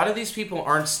a lot of these people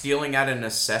aren't stealing out of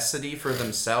necessity for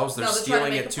themselves. They're No, they're trying to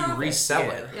stealing make it a to profit. resell Yeah.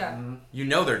 it. Yeah. You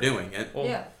know they're doing it. Well,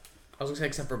 Yeah. I was gonna say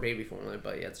except for baby formula,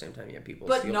 but yeah, at the same time, yeah, people.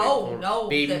 But steal no, baby formula. no,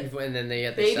 baby, that- and then they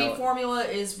Baby sell it. formula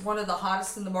is one of the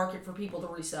hottest in the market for people to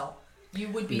resell. You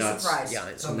would be Nuts. surprised. Yeah,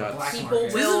 it's It's on the nuts. black People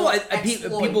market. This is will why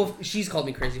exploit. people. She's called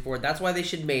me crazy for it. That's why they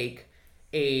should make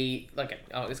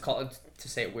it's called, to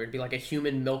say it weird, be like a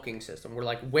human milking system where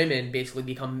like women basically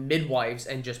become midwives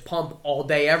and just pump all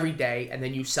day every day, and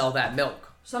then you sell that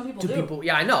milk Some people to do. people.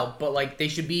 Yeah, I know, but like they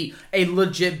should be a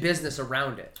legit business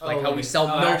around it, like Oh, how we sell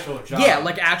milk. actual job. Yeah,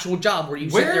 like actual job where you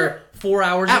sit Where- there 4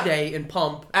 hours At- a day and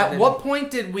pump. At and then- what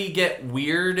point did we get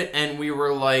weird and we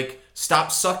were like,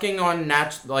 stop sucking on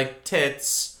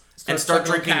tits and start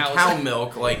sucking on drinking cows. cow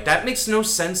milk? Like that makes no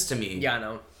sense to me. Yeah, I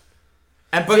know.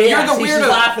 But Yeah, you're the see, she's weirdo.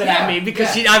 laughing Yeah, at me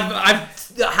because yeah.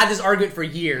 I've had this argument for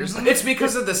years. It's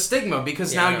because of the stigma.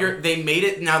 Because Yeah, I now know. they made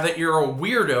it now that you're a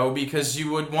weirdo because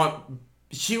you would want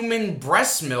human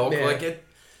breast milk. Yeah. Like it.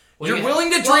 Well, You're yeah. willing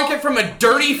to drink Well, it from a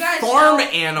dirty you guys farm know-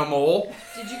 animal.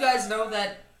 Did you guys know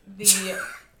that the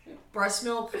breast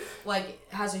milk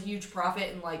has a huge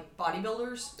profit in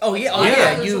bodybuilders? Oh, yeah, oh,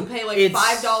 yeah, Bodybuilders you- will pay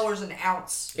it's- $5 an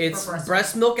ounce. It's for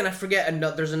breast milk, and I forget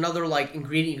there's another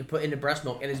ingredient you can put into breast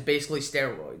milk, and it's basically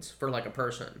steroids for a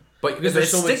person. But Because because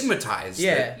there's so much- stigmatized.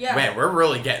 Yeah. Yeah. Man, we're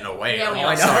really getting away. Yeah, we I'm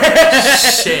are. sorry.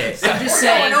 Shit. I'm just We're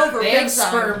saying, going over they big have time.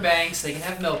 sperm banks, they can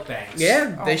have milk banks.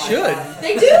 Yeah, Oh they my should. God.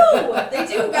 They do. They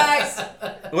do, guys.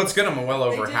 Let's get them well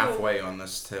over do. halfway on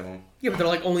this too. Yeah, but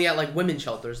they're only at women's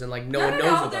shelters, and no one knows no.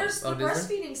 about. There's the is there?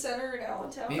 breastfeeding center in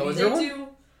Allentown. Maybe Oh, is there one?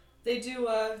 They do.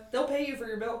 They'll pay you for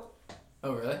your milk.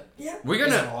 Oh, really? Yeah. We're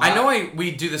Is it gonna. a lot? I know we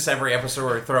do this every episode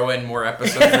where we throw in more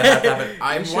episodes. Than that, but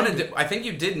I wanted to. I think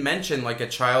you did mention a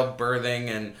child birthing,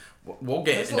 and we'll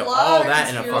get There's into a lot all of that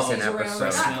in a fucking conspiracies around it.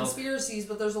 episode. Not conspiracies,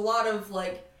 but there's a lot of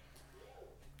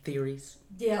Theories.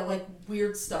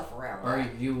 weird stuff around. Are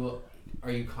that. you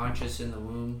Are you conscious in the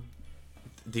womb?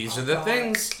 These are the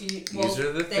things. These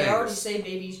are the things. They already say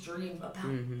babies dream about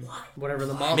what? Whatever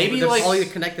the mom. Maybe they're like probably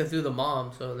connected through the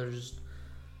mom, so they're just.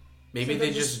 Maybe So they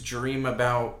they're just dream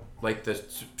about like the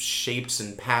shapes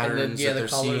and patterns yeah, that they're the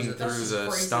colors seeing that- through That's the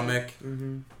crazy. stomach.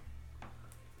 Mm-hmm.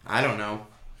 I don't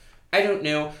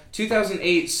know.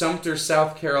 2008, Sumter,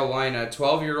 South Carolina.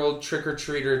 12-year-old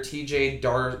trick-or-treater T.J.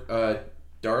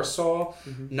 Darsall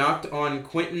knocked on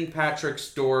Quentin Patrick's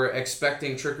door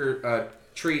expecting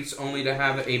treats, only to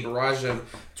have a barrage of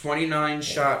 29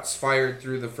 shots fired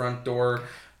through the front door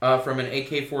from an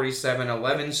AK-47,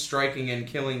 11 striking and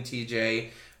killing TJ.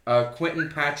 Quentin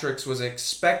Patrick's was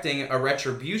expecting a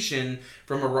retribution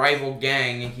from a rival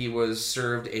gang. He was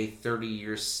served a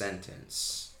 30-year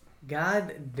sentence.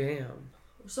 God damn.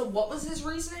 So what was his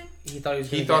reasoning? He thought he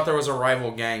was. He gonna thought get- there was a rival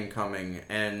gang coming,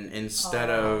 and instead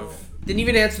of... Didn't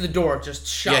even answer the door. Just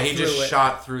shot. Yeah, he through just it.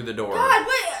 shot through the door. God,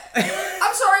 wait.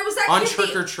 I'm sorry. Was that On kid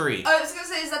Trick or Treat. I was gonna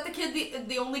say, is that the kid,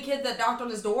 the only kid that knocked on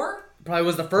his door? Probably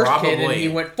was the first kid, and Probably. he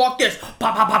went, "Fuck this!" Pop,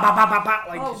 pop, pop, pop, pop, pop, pop.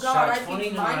 Like, Oh just God, shot- I'd be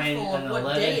 29 mindful and of what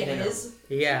 11 day it hit him. is.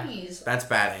 Yeah. Jeez. That's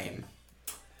bad aim.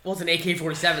 Well, it's an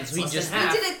AK-47, so he Less just than He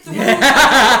half. did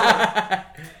it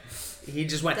through. he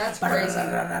just went. That's crazy.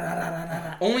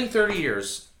 Only 30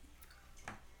 years.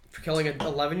 For killing an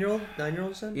 11-year-old,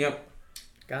 9-year-old son. Yep.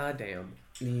 God damn.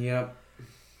 Yep.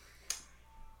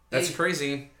 That's Hey.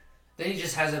 crazy. Then he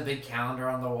just has a big calendar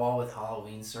on the wall with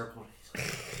Halloween circled. He's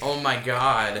like, Oh my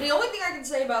god. The only thing I can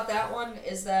say about that one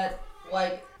is that,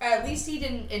 like, at least he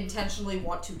didn't intentionally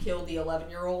want to kill the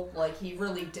 11-year-old. Like, he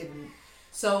really didn't.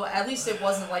 So at least it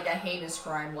wasn't like a heinous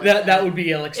crime. Like That would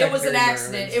be like. It was an secondary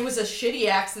accident. murder. It was a shitty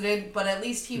accident, but at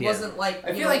least he Yeah. wasn't like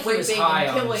I you feel know, like he was raping high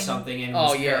and on killing. something and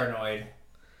Oh, was yeah. paranoid.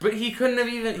 But he couldn't have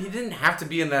even. He didn't have to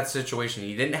be in that situation.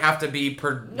 He didn't have to be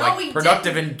No, he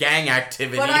productive didn't. in gang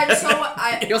activity. But I'm so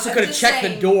I. He also I'm could have just checked the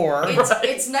saying, door.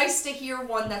 It's nice to hear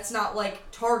one that's not like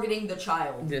targeting the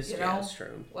child. This, you yeah, know, that's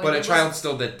true. Like, but a it child wasn't-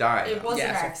 still did die. It though. was an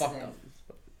Yeah, so accident. fucked up.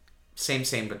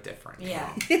 Same, but different.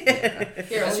 Yeah.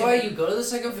 That's why you go to the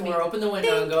second floor, open the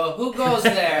window, and go, "Who goes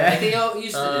there?" Like they all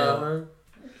used to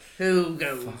Who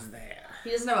goes there? He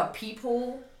doesn't have a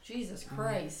peephole. Jesus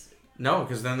Christ. No,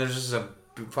 because then there's just a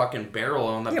fucking barrel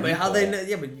on the. Yeah, but how peephole. they?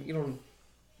 Yeah, but you don't.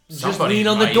 Just Somebody lean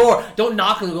on the might. door. Don't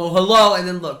knock and go hello, and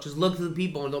then look. Just look to the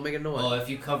people and don't make a noise. Well, if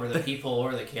you cover the people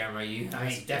or the camera, you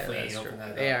definitely ain't that's open true. that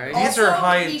up. Yeah, right. These Also, are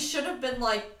high- he should have been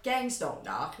like, gangs don't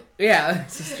knock. Yeah,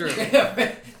 this is true.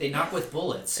 They knock with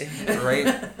bullets. Right,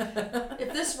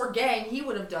 If this were gang, he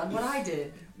would have done what I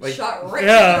did. Like- Shot right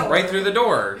Yeah. through the door. right through the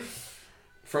door,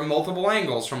 from multiple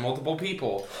angles, from multiple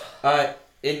people.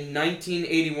 In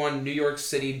 1981, New York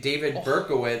City, David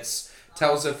Berkowitz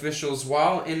tells officials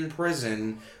while in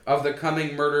prison of the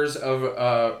coming murders of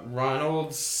Ronald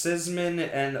Sisman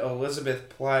and Elizabeth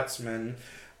Platzman.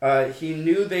 He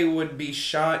knew they would be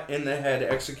shot in the head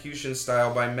execution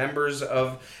style by members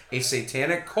of a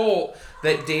satanic cult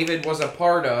that David was a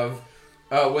part of.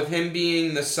 With him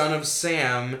being the son of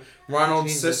Sam, Ronald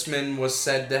Sisman was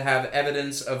said to have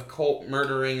evidence of cult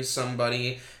murdering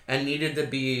somebody and needed to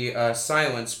be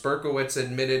silenced. Berkowitz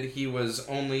admitted he was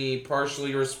only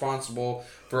partially responsible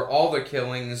for all the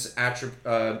killings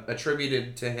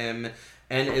attributed to him,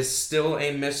 and is still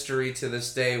a mystery to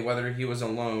this day whether he was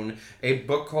alone. A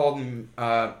book called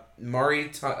Maury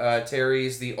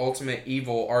Terry's The Ultimate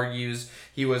Evil argues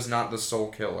he was not the sole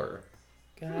killer.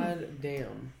 God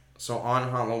damn. So on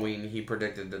Halloween, he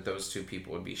predicted that those two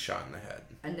people would be shot in the head.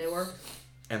 And they were.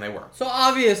 And they were. So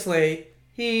obviously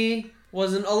he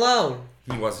wasn't alone.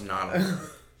 He was not alone.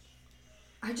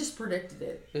 I just predicted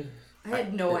it. I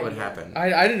had no It idea. would happen.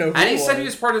 I didn't know who And he it said he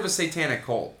was part of a satanic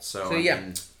cult. So I yeah.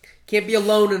 mean, Can't be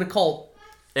alone in a cult.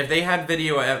 if they had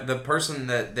video, the person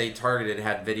that they targeted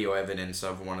had video evidence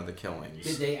of one of the killings.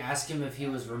 Did they ask him if he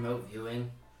was remote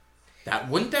viewing?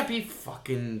 Wouldn't that be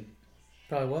fucking?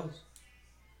 Probably was.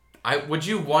 Would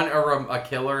you want a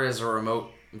killer as a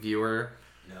remote viewer,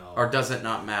 No. or does it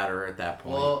not matter at that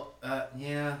point? Well,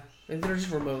 yeah. If they're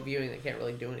just remote viewing, they can't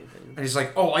really do anything. And he's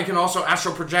like, "Oh, I can also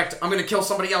astral project. I'm gonna kill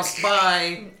somebody else.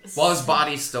 Bye." While his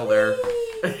body's still there.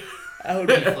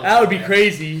 That would be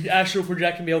crazy. Astral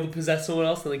project and be able to possess someone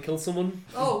else and then kill someone.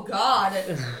 Oh, God.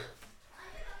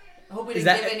 I hope we Is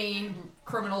didn't that- give any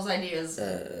criminals ideas.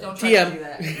 Don't try TM. to do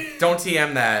that. Don't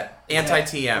TM that. Was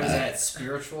Anti-TM. that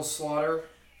spiritual slaughter?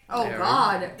 Oh, Yeah,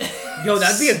 God. Yo,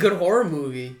 that'd be a good horror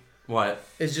movie. What?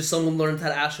 It's just someone learns how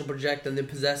to astral project and then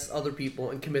possess other people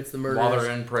and commits the murder. While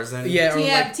they're in prison? Yeah, or TM,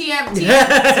 like, TM, TM.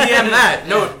 TM that.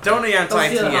 No, don't Don't steal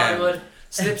anti-TM. Hollywood.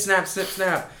 Snip, snap, snip,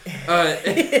 snap.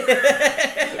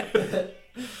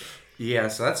 Yeah,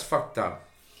 so that's fucked up.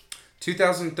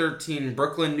 2013,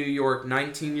 Brooklyn, New York,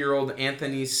 19-year-old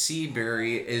Anthony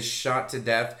Seabury is shot to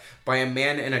death by a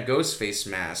man in a ghost face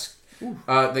mask.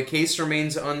 The case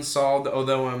remains unsolved,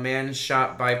 although a man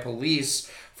shot by police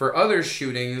for other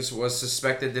shootings was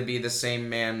suspected to be the same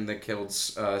man that killed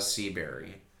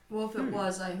Seabury. Well, if it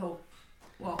was, I hope.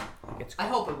 Well, I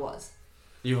hope it was.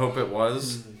 You hope it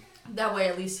was? That way,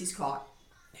 at least he's caught.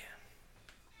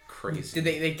 Crazy.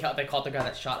 Did they caught the guy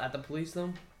that shot at the police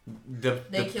though? The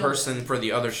person him. for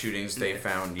the other shootings they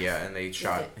found, and they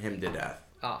shot him to death.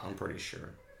 Ah. I'm pretty sure.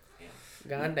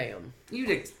 God damn.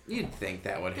 You'd think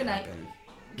that would Good night. happen.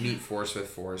 Meet force with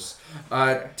force.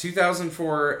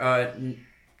 2004,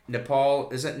 Nepal.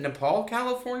 Is it Nepal,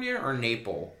 California, or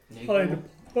Naples?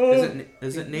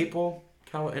 Is it Naples,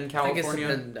 in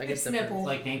California? I guess It's nipple.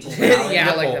 Like Naples.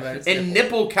 Yeah, I like that. It's In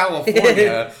nipple. Nipple,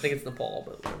 California. I think it's Nepal,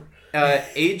 but whatever.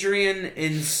 Adrian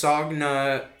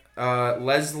Insogna,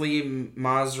 Leslie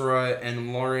Mazra,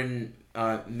 and Lauren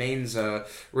Mainza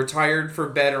retired for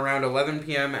bed around 11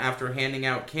 p.m. after handing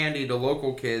out candy to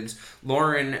local kids.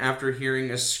 Lauren, after hearing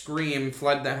a scream,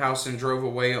 fled the house and drove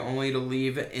away, only to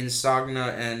leave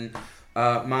Insogna and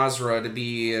Mazra to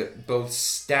be both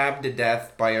stabbed to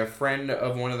death by a friend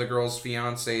of one of the girls'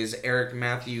 fiancés, Eric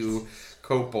Matthew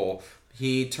Copel.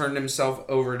 He turned himself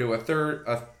over to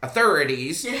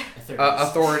authorities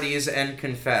and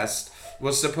confessed.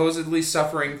 Was supposedly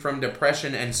suffering from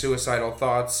depression and suicidal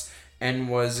thoughts and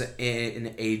was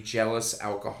in a jealous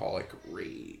alcoholic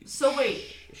rage. So wait,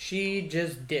 She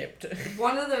just dipped.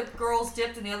 one of the girls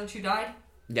dipped and the other two died?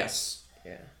 Yes.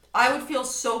 Yeah. I would feel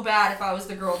so bad if I was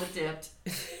the girl that dipped.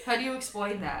 How do you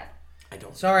explain that? I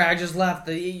don't. Sorry, I just left.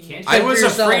 I was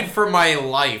afraid for my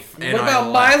life. And what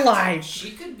about my left. life?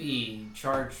 She could be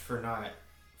charged for running.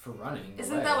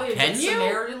 Isn't away. that what Can it's you?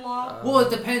 Samaritan law? Well, it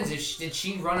depends. Did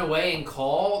she run away and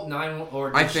call 911, or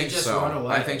did I she think just so. run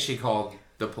away? I think she called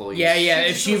the police. Yeah. She If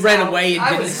just she was ran out. away and I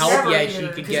didn't was help, never yeah, here. she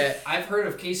could 'Cause get. I've heard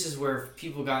of cases where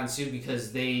people gotten sued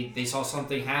because they saw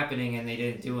something happening and they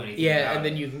didn't do anything. Yeah, about and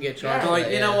then it. you can get Yeah. charged. They're for like,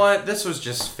 that, you yeah. know what? This was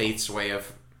just fate's way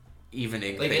of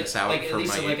evening Like things it- out like at for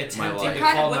least my, like my attempting life. to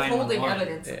Kind of call withholding 911.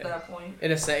 evidence at Yeah. that point.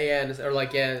 In a or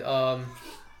like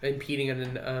impeding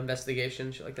an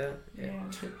investigation, shit like that. Yeah.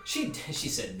 She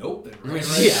said nope and ran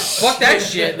right Yeah, out. fuck that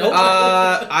shit. Nope.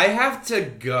 I have to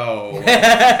go.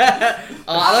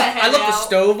 I left the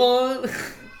stove on.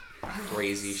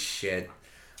 Crazy shit.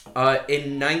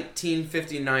 In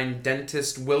 1959,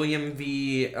 dentist William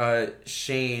V.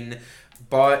 Shane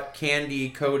bought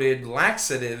candy-coated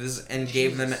laxatives and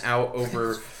gave them out to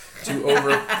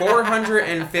over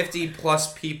 450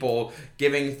 plus people,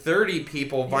 giving 30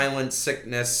 people violent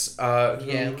sickness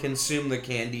who consumed the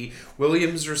candy.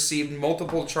 Williams received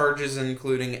multiple charges,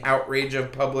 including outrage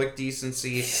of public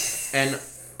decency and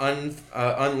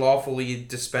unlawfully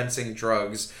dispensing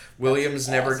drugs. Williams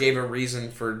never gave a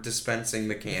reason for dispensing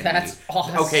the candy. That's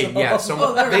awesome. Okay, yeah. So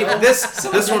Oh, there we go. this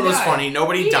one was died. funny.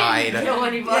 Nobody He died. didn't kill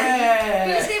anybody. Yeah.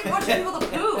 He just gave a bunch of people the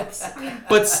poops.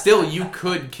 But still, you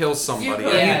could kill somebody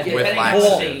could, yeah, with depending on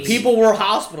Well, laxatives. people were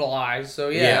hospitalized, so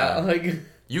yeah. Yeah. Like,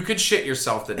 You could shit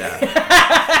yourself to death.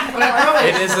 But I probably,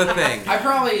 It is a thing.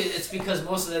 it's because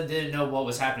most of them didn't know what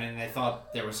was happening and they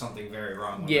thought there was something very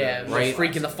wrong. with yeah, it. Right.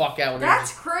 freaking the fuck out. When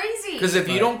That's crazy. Because if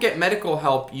you But- don't get medical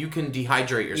help, you can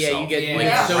dehydrate yourself. yeah, you get Yeah.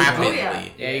 like so rapidly. yeah.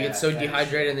 Yeah, you get so that is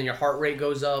dehydrated, and then your heart rate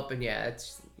goes up, and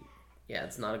it's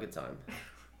not a good time.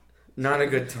 Not a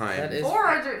good time. That is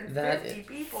 450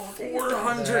 people.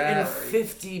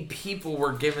 450 people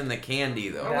were given the candy,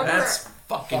 though. I wonder- That's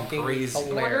fucking Fucking crazy. I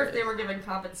wonder if hilarious. they were given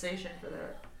compensation for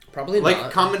that. Probably Like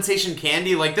not. compensation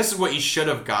candy, like this is what you should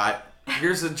have got.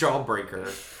 Here's a jawbreaker.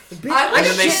 I I would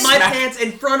then they shit my smack- pants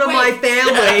in front of Wait. my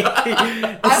family.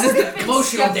 I would the have been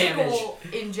emotional skeptical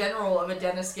in general of a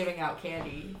dentist giving out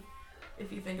candy.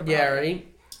 If you think about Yeah, it. right.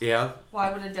 Yeah.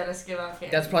 Why would a dentist give out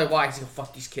candy? That's probably why he's gonna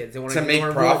fuck these kids. They want To make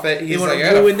ruin, profit, They he's want like, to I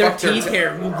gotta ruin their fuck their teeth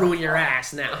here. We'll ruin your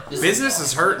ass now. Business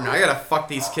is hurting. I gotta fuck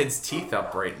these kids' teeth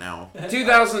up right now.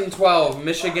 2012,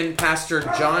 Michigan pastor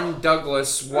John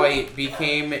Douglas White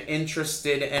became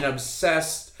interested and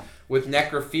obsessed with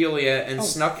necrophilia and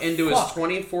snuck into his fuck.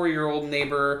 24-year-old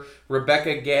neighbor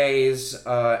Rebecca Gaze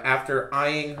after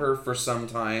eyeing her for some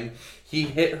time. He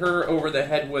hit her over the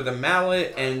head with a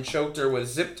mallet and choked her with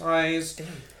zip ties.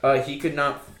 He could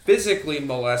not physically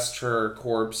molest her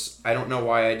corpse. I don't know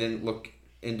why I didn't look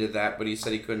into that, but he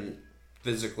said he couldn't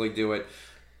physically do it.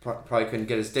 Probably couldn't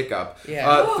get his dick up.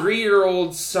 Yeah.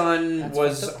 3-year-old son That's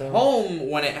was fucked up, though. home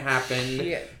when it happened,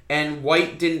 Shit. and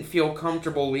White didn't feel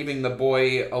comfortable leaving the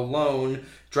boy alone,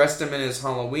 dressed him in his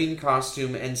Halloween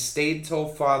costume, and stayed till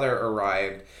father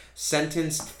arrived.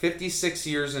 Sentenced 56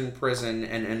 years in prison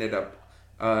and ended up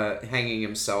hanging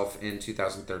himself in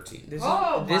 2013.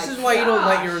 This is why you don't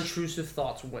let your intrusive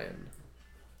thoughts win.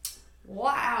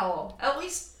 Wow. At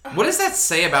least. What does that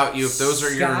say about you if those are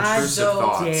your God, intrusive so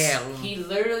thoughts? damn. He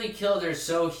literally killed her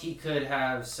so he could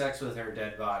have sex with her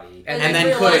dead body. And then then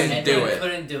realized couldn't And do then it.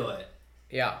 couldn't do it.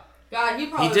 Yeah. God, he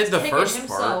probably did was the kicking first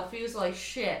himself. part. He was like,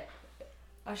 shit.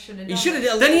 I shouldn't have You done should have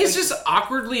this. done. Then he's just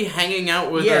awkwardly hanging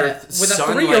out with Yeah, her with a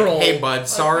son, 3-year-old. like, hey bud, Like,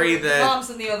 sorry your that mom's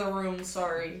in the other room.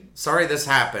 Sorry. this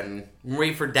happened.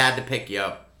 Wait for dad to pick you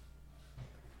up.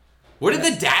 What did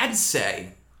the dad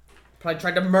say? probably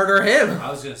tried to murder him. I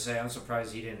was gonna say, I'm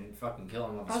surprised he didn't fucking kill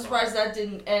him on the I'm spot. surprised that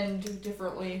didn't end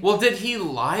differently. Well, did he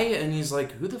lie? And he's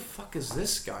like, who the fuck is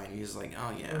this guy? And he's like,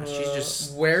 oh yeah, she's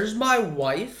just... Where's my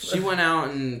wife? She went out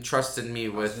and trusted me I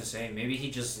was with... gonna say, maybe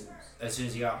he just, as soon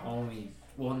as he got home,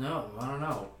 well, no, I don't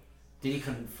know. Did he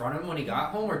confront him when he got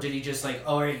home, or did he just like,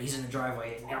 oh, right, he's in the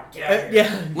driveway, now get out of here?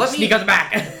 Yeah. Let me- Sneak out the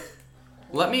back.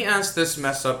 Let me ask this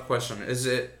mess up question. Is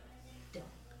it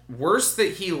worse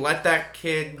that he let that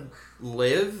kid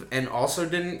live and also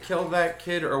didn't kill that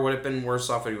kid, or would it have been worse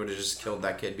off if he would have just killed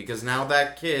that kid? Because now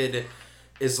that kid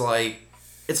is like...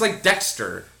 It's like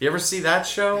Dexter. You ever see that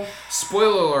show?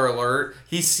 Spoiler alert.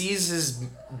 He sees his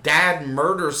dad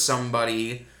murder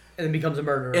somebody And then becomes a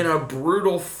murderer. in a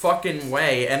brutal fucking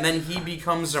way, and then he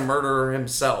becomes a murderer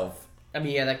himself. I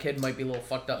mean, yeah, that kid might be a little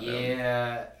fucked up now.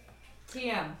 Yeah.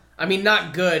 TM. I mean,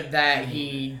 not good that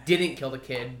he didn't kill the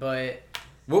kid, but...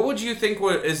 What would you think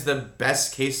is the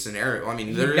best case scenario? I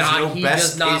mean, there is He no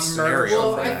best does not case murder scenario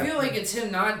Well, for I that. feel like it's him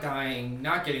not dying,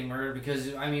 not getting murdered,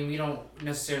 because, I mean, we don't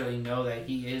necessarily know that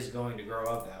he is going to grow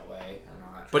up that way or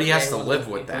not. But he has Yeah, to well, live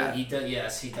with But that. he does,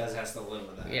 yes, he does has to live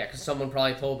with that. Yeah, because someone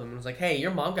probably told him. It was like, hey,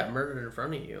 your mom got murdered in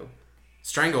front of you.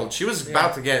 Strangled. She was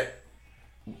about to get...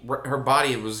 Her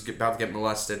body was about to get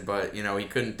molested, but, you know, he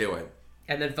couldn't do it.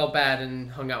 And then felt bad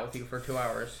and hung out with you for 2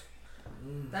 hours.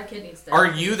 That kid needs to. Are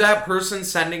you that person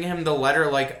sending him the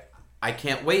letter like, I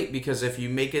can't wait because if you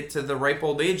make it to the ripe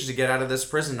old age to get out of this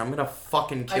prison, I'm gonna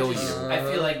fucking kill you. I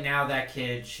feel like now that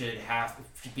kid should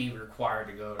be required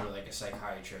to go to like a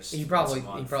psychiatrist. He probably- once a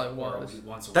month he probably or was.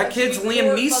 once a That week. kid's Should we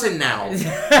Liam record Neeson now.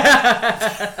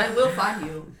 I will find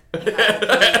you. I will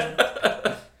kill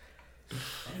you.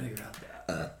 I know you're not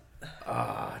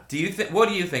that. What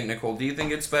do you think, Nicole? Do you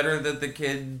think it's better that the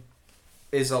kid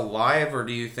is alive, or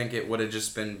do you think it would have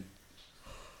just been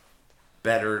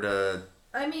better to...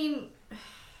 I mean,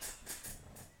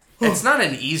 It's not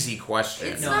an easy question.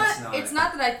 it's No, not. it's not. It's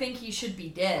not that I think he should be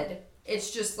dead.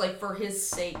 It's just like for his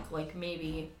sake, like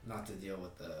maybe Not to deal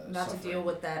with the not to suffering. deal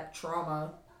with that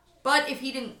trauma. But if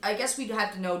he didn't, I guess we'd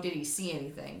have to know, did he see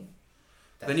anything?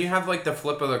 Then you have like the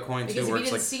flip of the coin Because too, if where he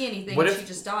it's didn't like, see anything, what and if- she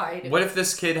just died. what if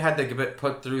this kid had to get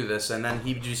put through this, and then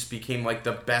he just became like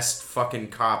the best fucking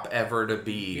cop ever to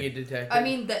Be a be? detective. I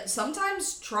mean, that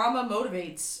sometimes trauma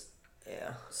motivates.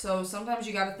 yeah. So sometimes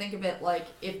you got to think of it like,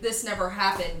 if this never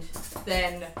happened,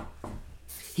 then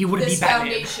He wouldn't this be Batman.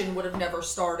 foundation would have never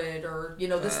started, or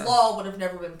this law would have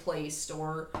never been placed,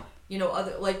 or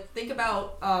other, like, think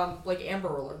about like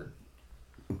Amber Alert.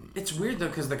 It's weird though,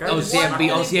 because the guy. Oh, just- yeah, One-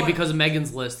 only one- because of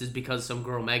Megan's list is because some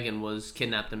girl Megan was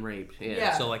kidnapped and raped.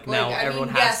 Yeah. So like now I everyone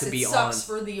mean, has yes, to be it on sucks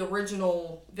for the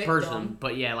original victim, person,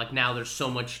 but yeah, like now there's so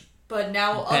much. but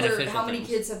now beneficial how many things.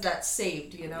 kids have that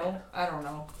saved? I don't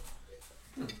know.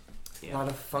 A lot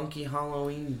of funky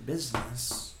Halloween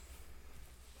business.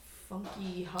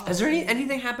 Funky. Has there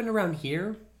anything happened around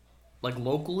here, like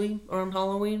locally around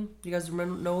Halloween? You guys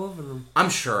know of? Or? I'm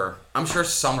sure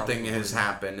something has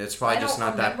happened. It's probably I just don't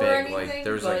not that remember big. anything, Like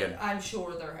there's but like a. I'm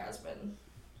sure there has been.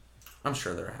 I'm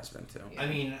sure there has been too. I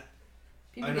mean,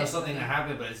 People I know get something that funny.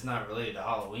 happened, but it's not related to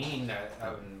Halloween. That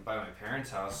happened by my parents'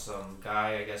 house. Some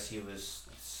guy, I guess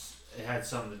it had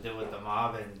something to do with the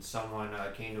mob, and someone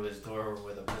came to his door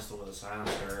with a pistol with a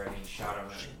silencer, and he shot him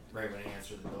right when he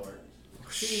answered the door.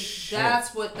 See,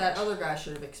 that's what that other guy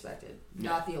should have expected,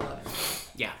 not the 11.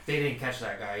 Yeah, They didn't catch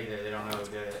that guy either. They don't know who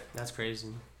did it. that's crazy.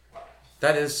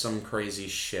 That is some crazy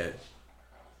shit.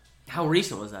 How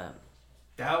recent was that?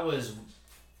 That was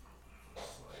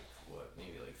like what,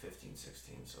 maybe like 15,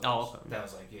 16. So Oh, okay. that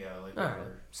was like like All right.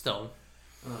 whatever. Still,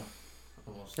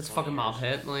 Almost. it's 20 fucking mob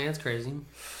years. hit. Like that's crazy.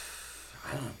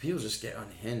 I don't know. People just get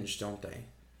unhinged, don't they?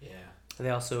 Yeah. They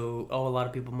also owe a lot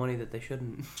of people money that they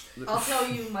shouldn't. I'll tell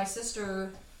you, my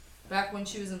sister, back when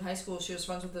she was in high school, she was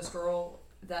friends with this girl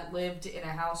that lived in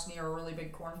a house near a really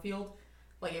big cornfield.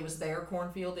 Like, it was their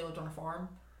cornfield. They lived on a farm.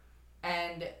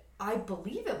 And I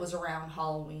believe it was around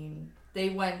Halloween. They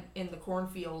went in the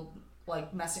cornfield,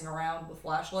 like, messing around with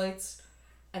flashlights.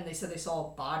 And they said they saw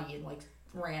a body in, like,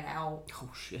 ran out. Oh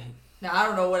shit. Now I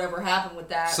don't know whatever happened with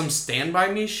that. Some Stand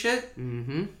By Me shit?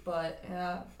 Mm-hmm. But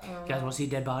yeah, I don't You guys know. want to see a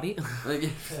dead body? Like,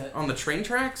 on the train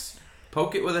tracks?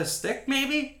 Poke it with a stick,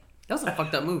 maybe? That was a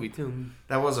fucked up movie too.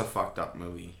 That was a fucked up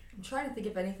movie. I'm trying to think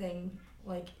of anything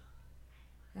like.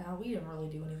 Nah, we didn't really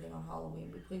do anything on Halloween.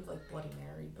 We played like Bloody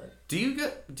Mary, but Do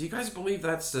you guys believe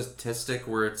that statistic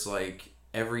where it's like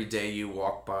every day you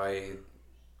walk by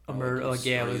A murder, like,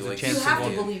 yeah, or there's you, a like, chance you of have to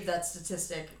one. believe that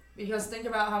statistic because think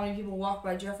about how many people walk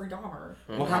by Jeffrey Dahmer.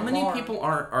 Well, how many people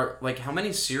are like how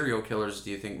many serial killers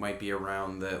do you think might be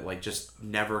around that like just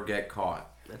never get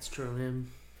caught? That's true, man.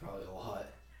 Probably a lot.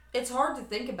 It's hard to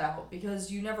think about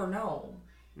because you never know.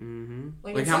 Mm-hmm.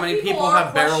 Like and how some many people are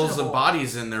have barrels of questionable.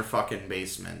 bodies in their fucking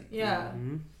basement? Yeah.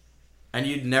 Mm-hmm. And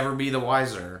you'd never be the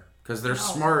wiser because they're No.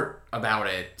 smart about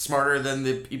it, smarter than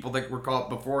the people that were caught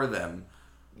before them.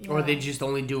 Yeah. Or they just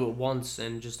only do it once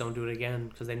and just don't do it again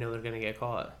because they know they're gonna get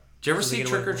caught. Did you ever So they see get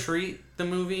away Trick or with it. Treat, the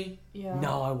movie? Yeah.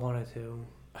 No, I wanted to.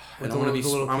 I With don't the want to be.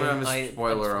 little I'm gonna kid. have a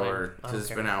spoiler That's fine. alert I don't because it's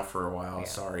care. been out for a while. Yeah.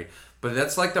 Sorry, but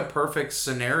that's like the perfect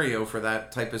scenario for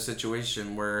that type of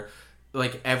situation where,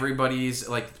 like, everybody's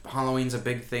like Halloween's a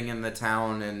big thing in the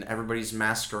town and everybody's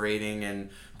masquerading and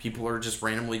people are just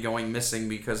randomly going missing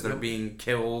because they're being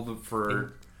killed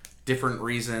for different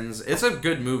reasons. It's a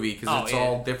good movie because Oh, it's yeah.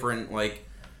 all different like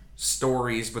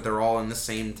stories, but they're all in the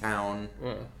same town.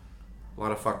 Yeah. A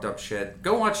lot of fucked up shit.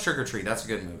 Go watch Trick or Treat. That's a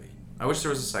good movie. I wish there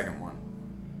was a second one.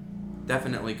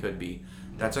 Definitely could be.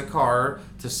 That's a car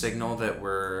to signal that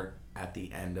we're at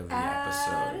the end of the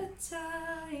episode.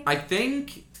 Time. I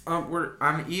think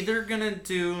I'm either gonna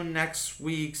do next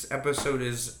week's episode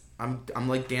is I'm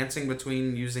like dancing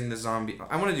between using the zombie.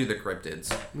 I want to do the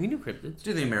cryptids. We knew cryptids.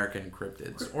 Do the American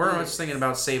cryptids. Or I was thinking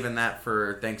about saving that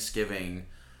for Thanksgiving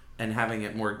and having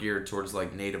it more geared towards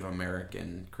like Native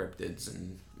American cryptids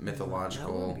and That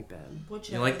mythological. wouldn't be bad.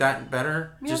 Whichever. You like that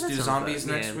better? Yeah, Just that do sounds zombies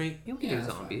better. next Yeah. week? You can Yeah, do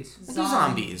that's zombies. We'll do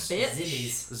zombies. Bitch.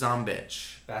 Zombies.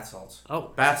 Zombitch. Bath salts.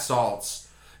 Oh, Bath salts.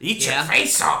 Eat Yeah. your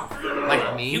face off like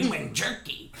I mean- human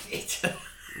jerky.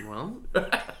 well,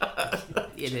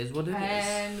 it is what it is.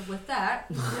 And with that,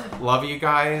 Love you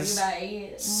guys.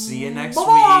 bye. See you next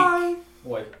Bye-bye. week.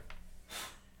 Boy.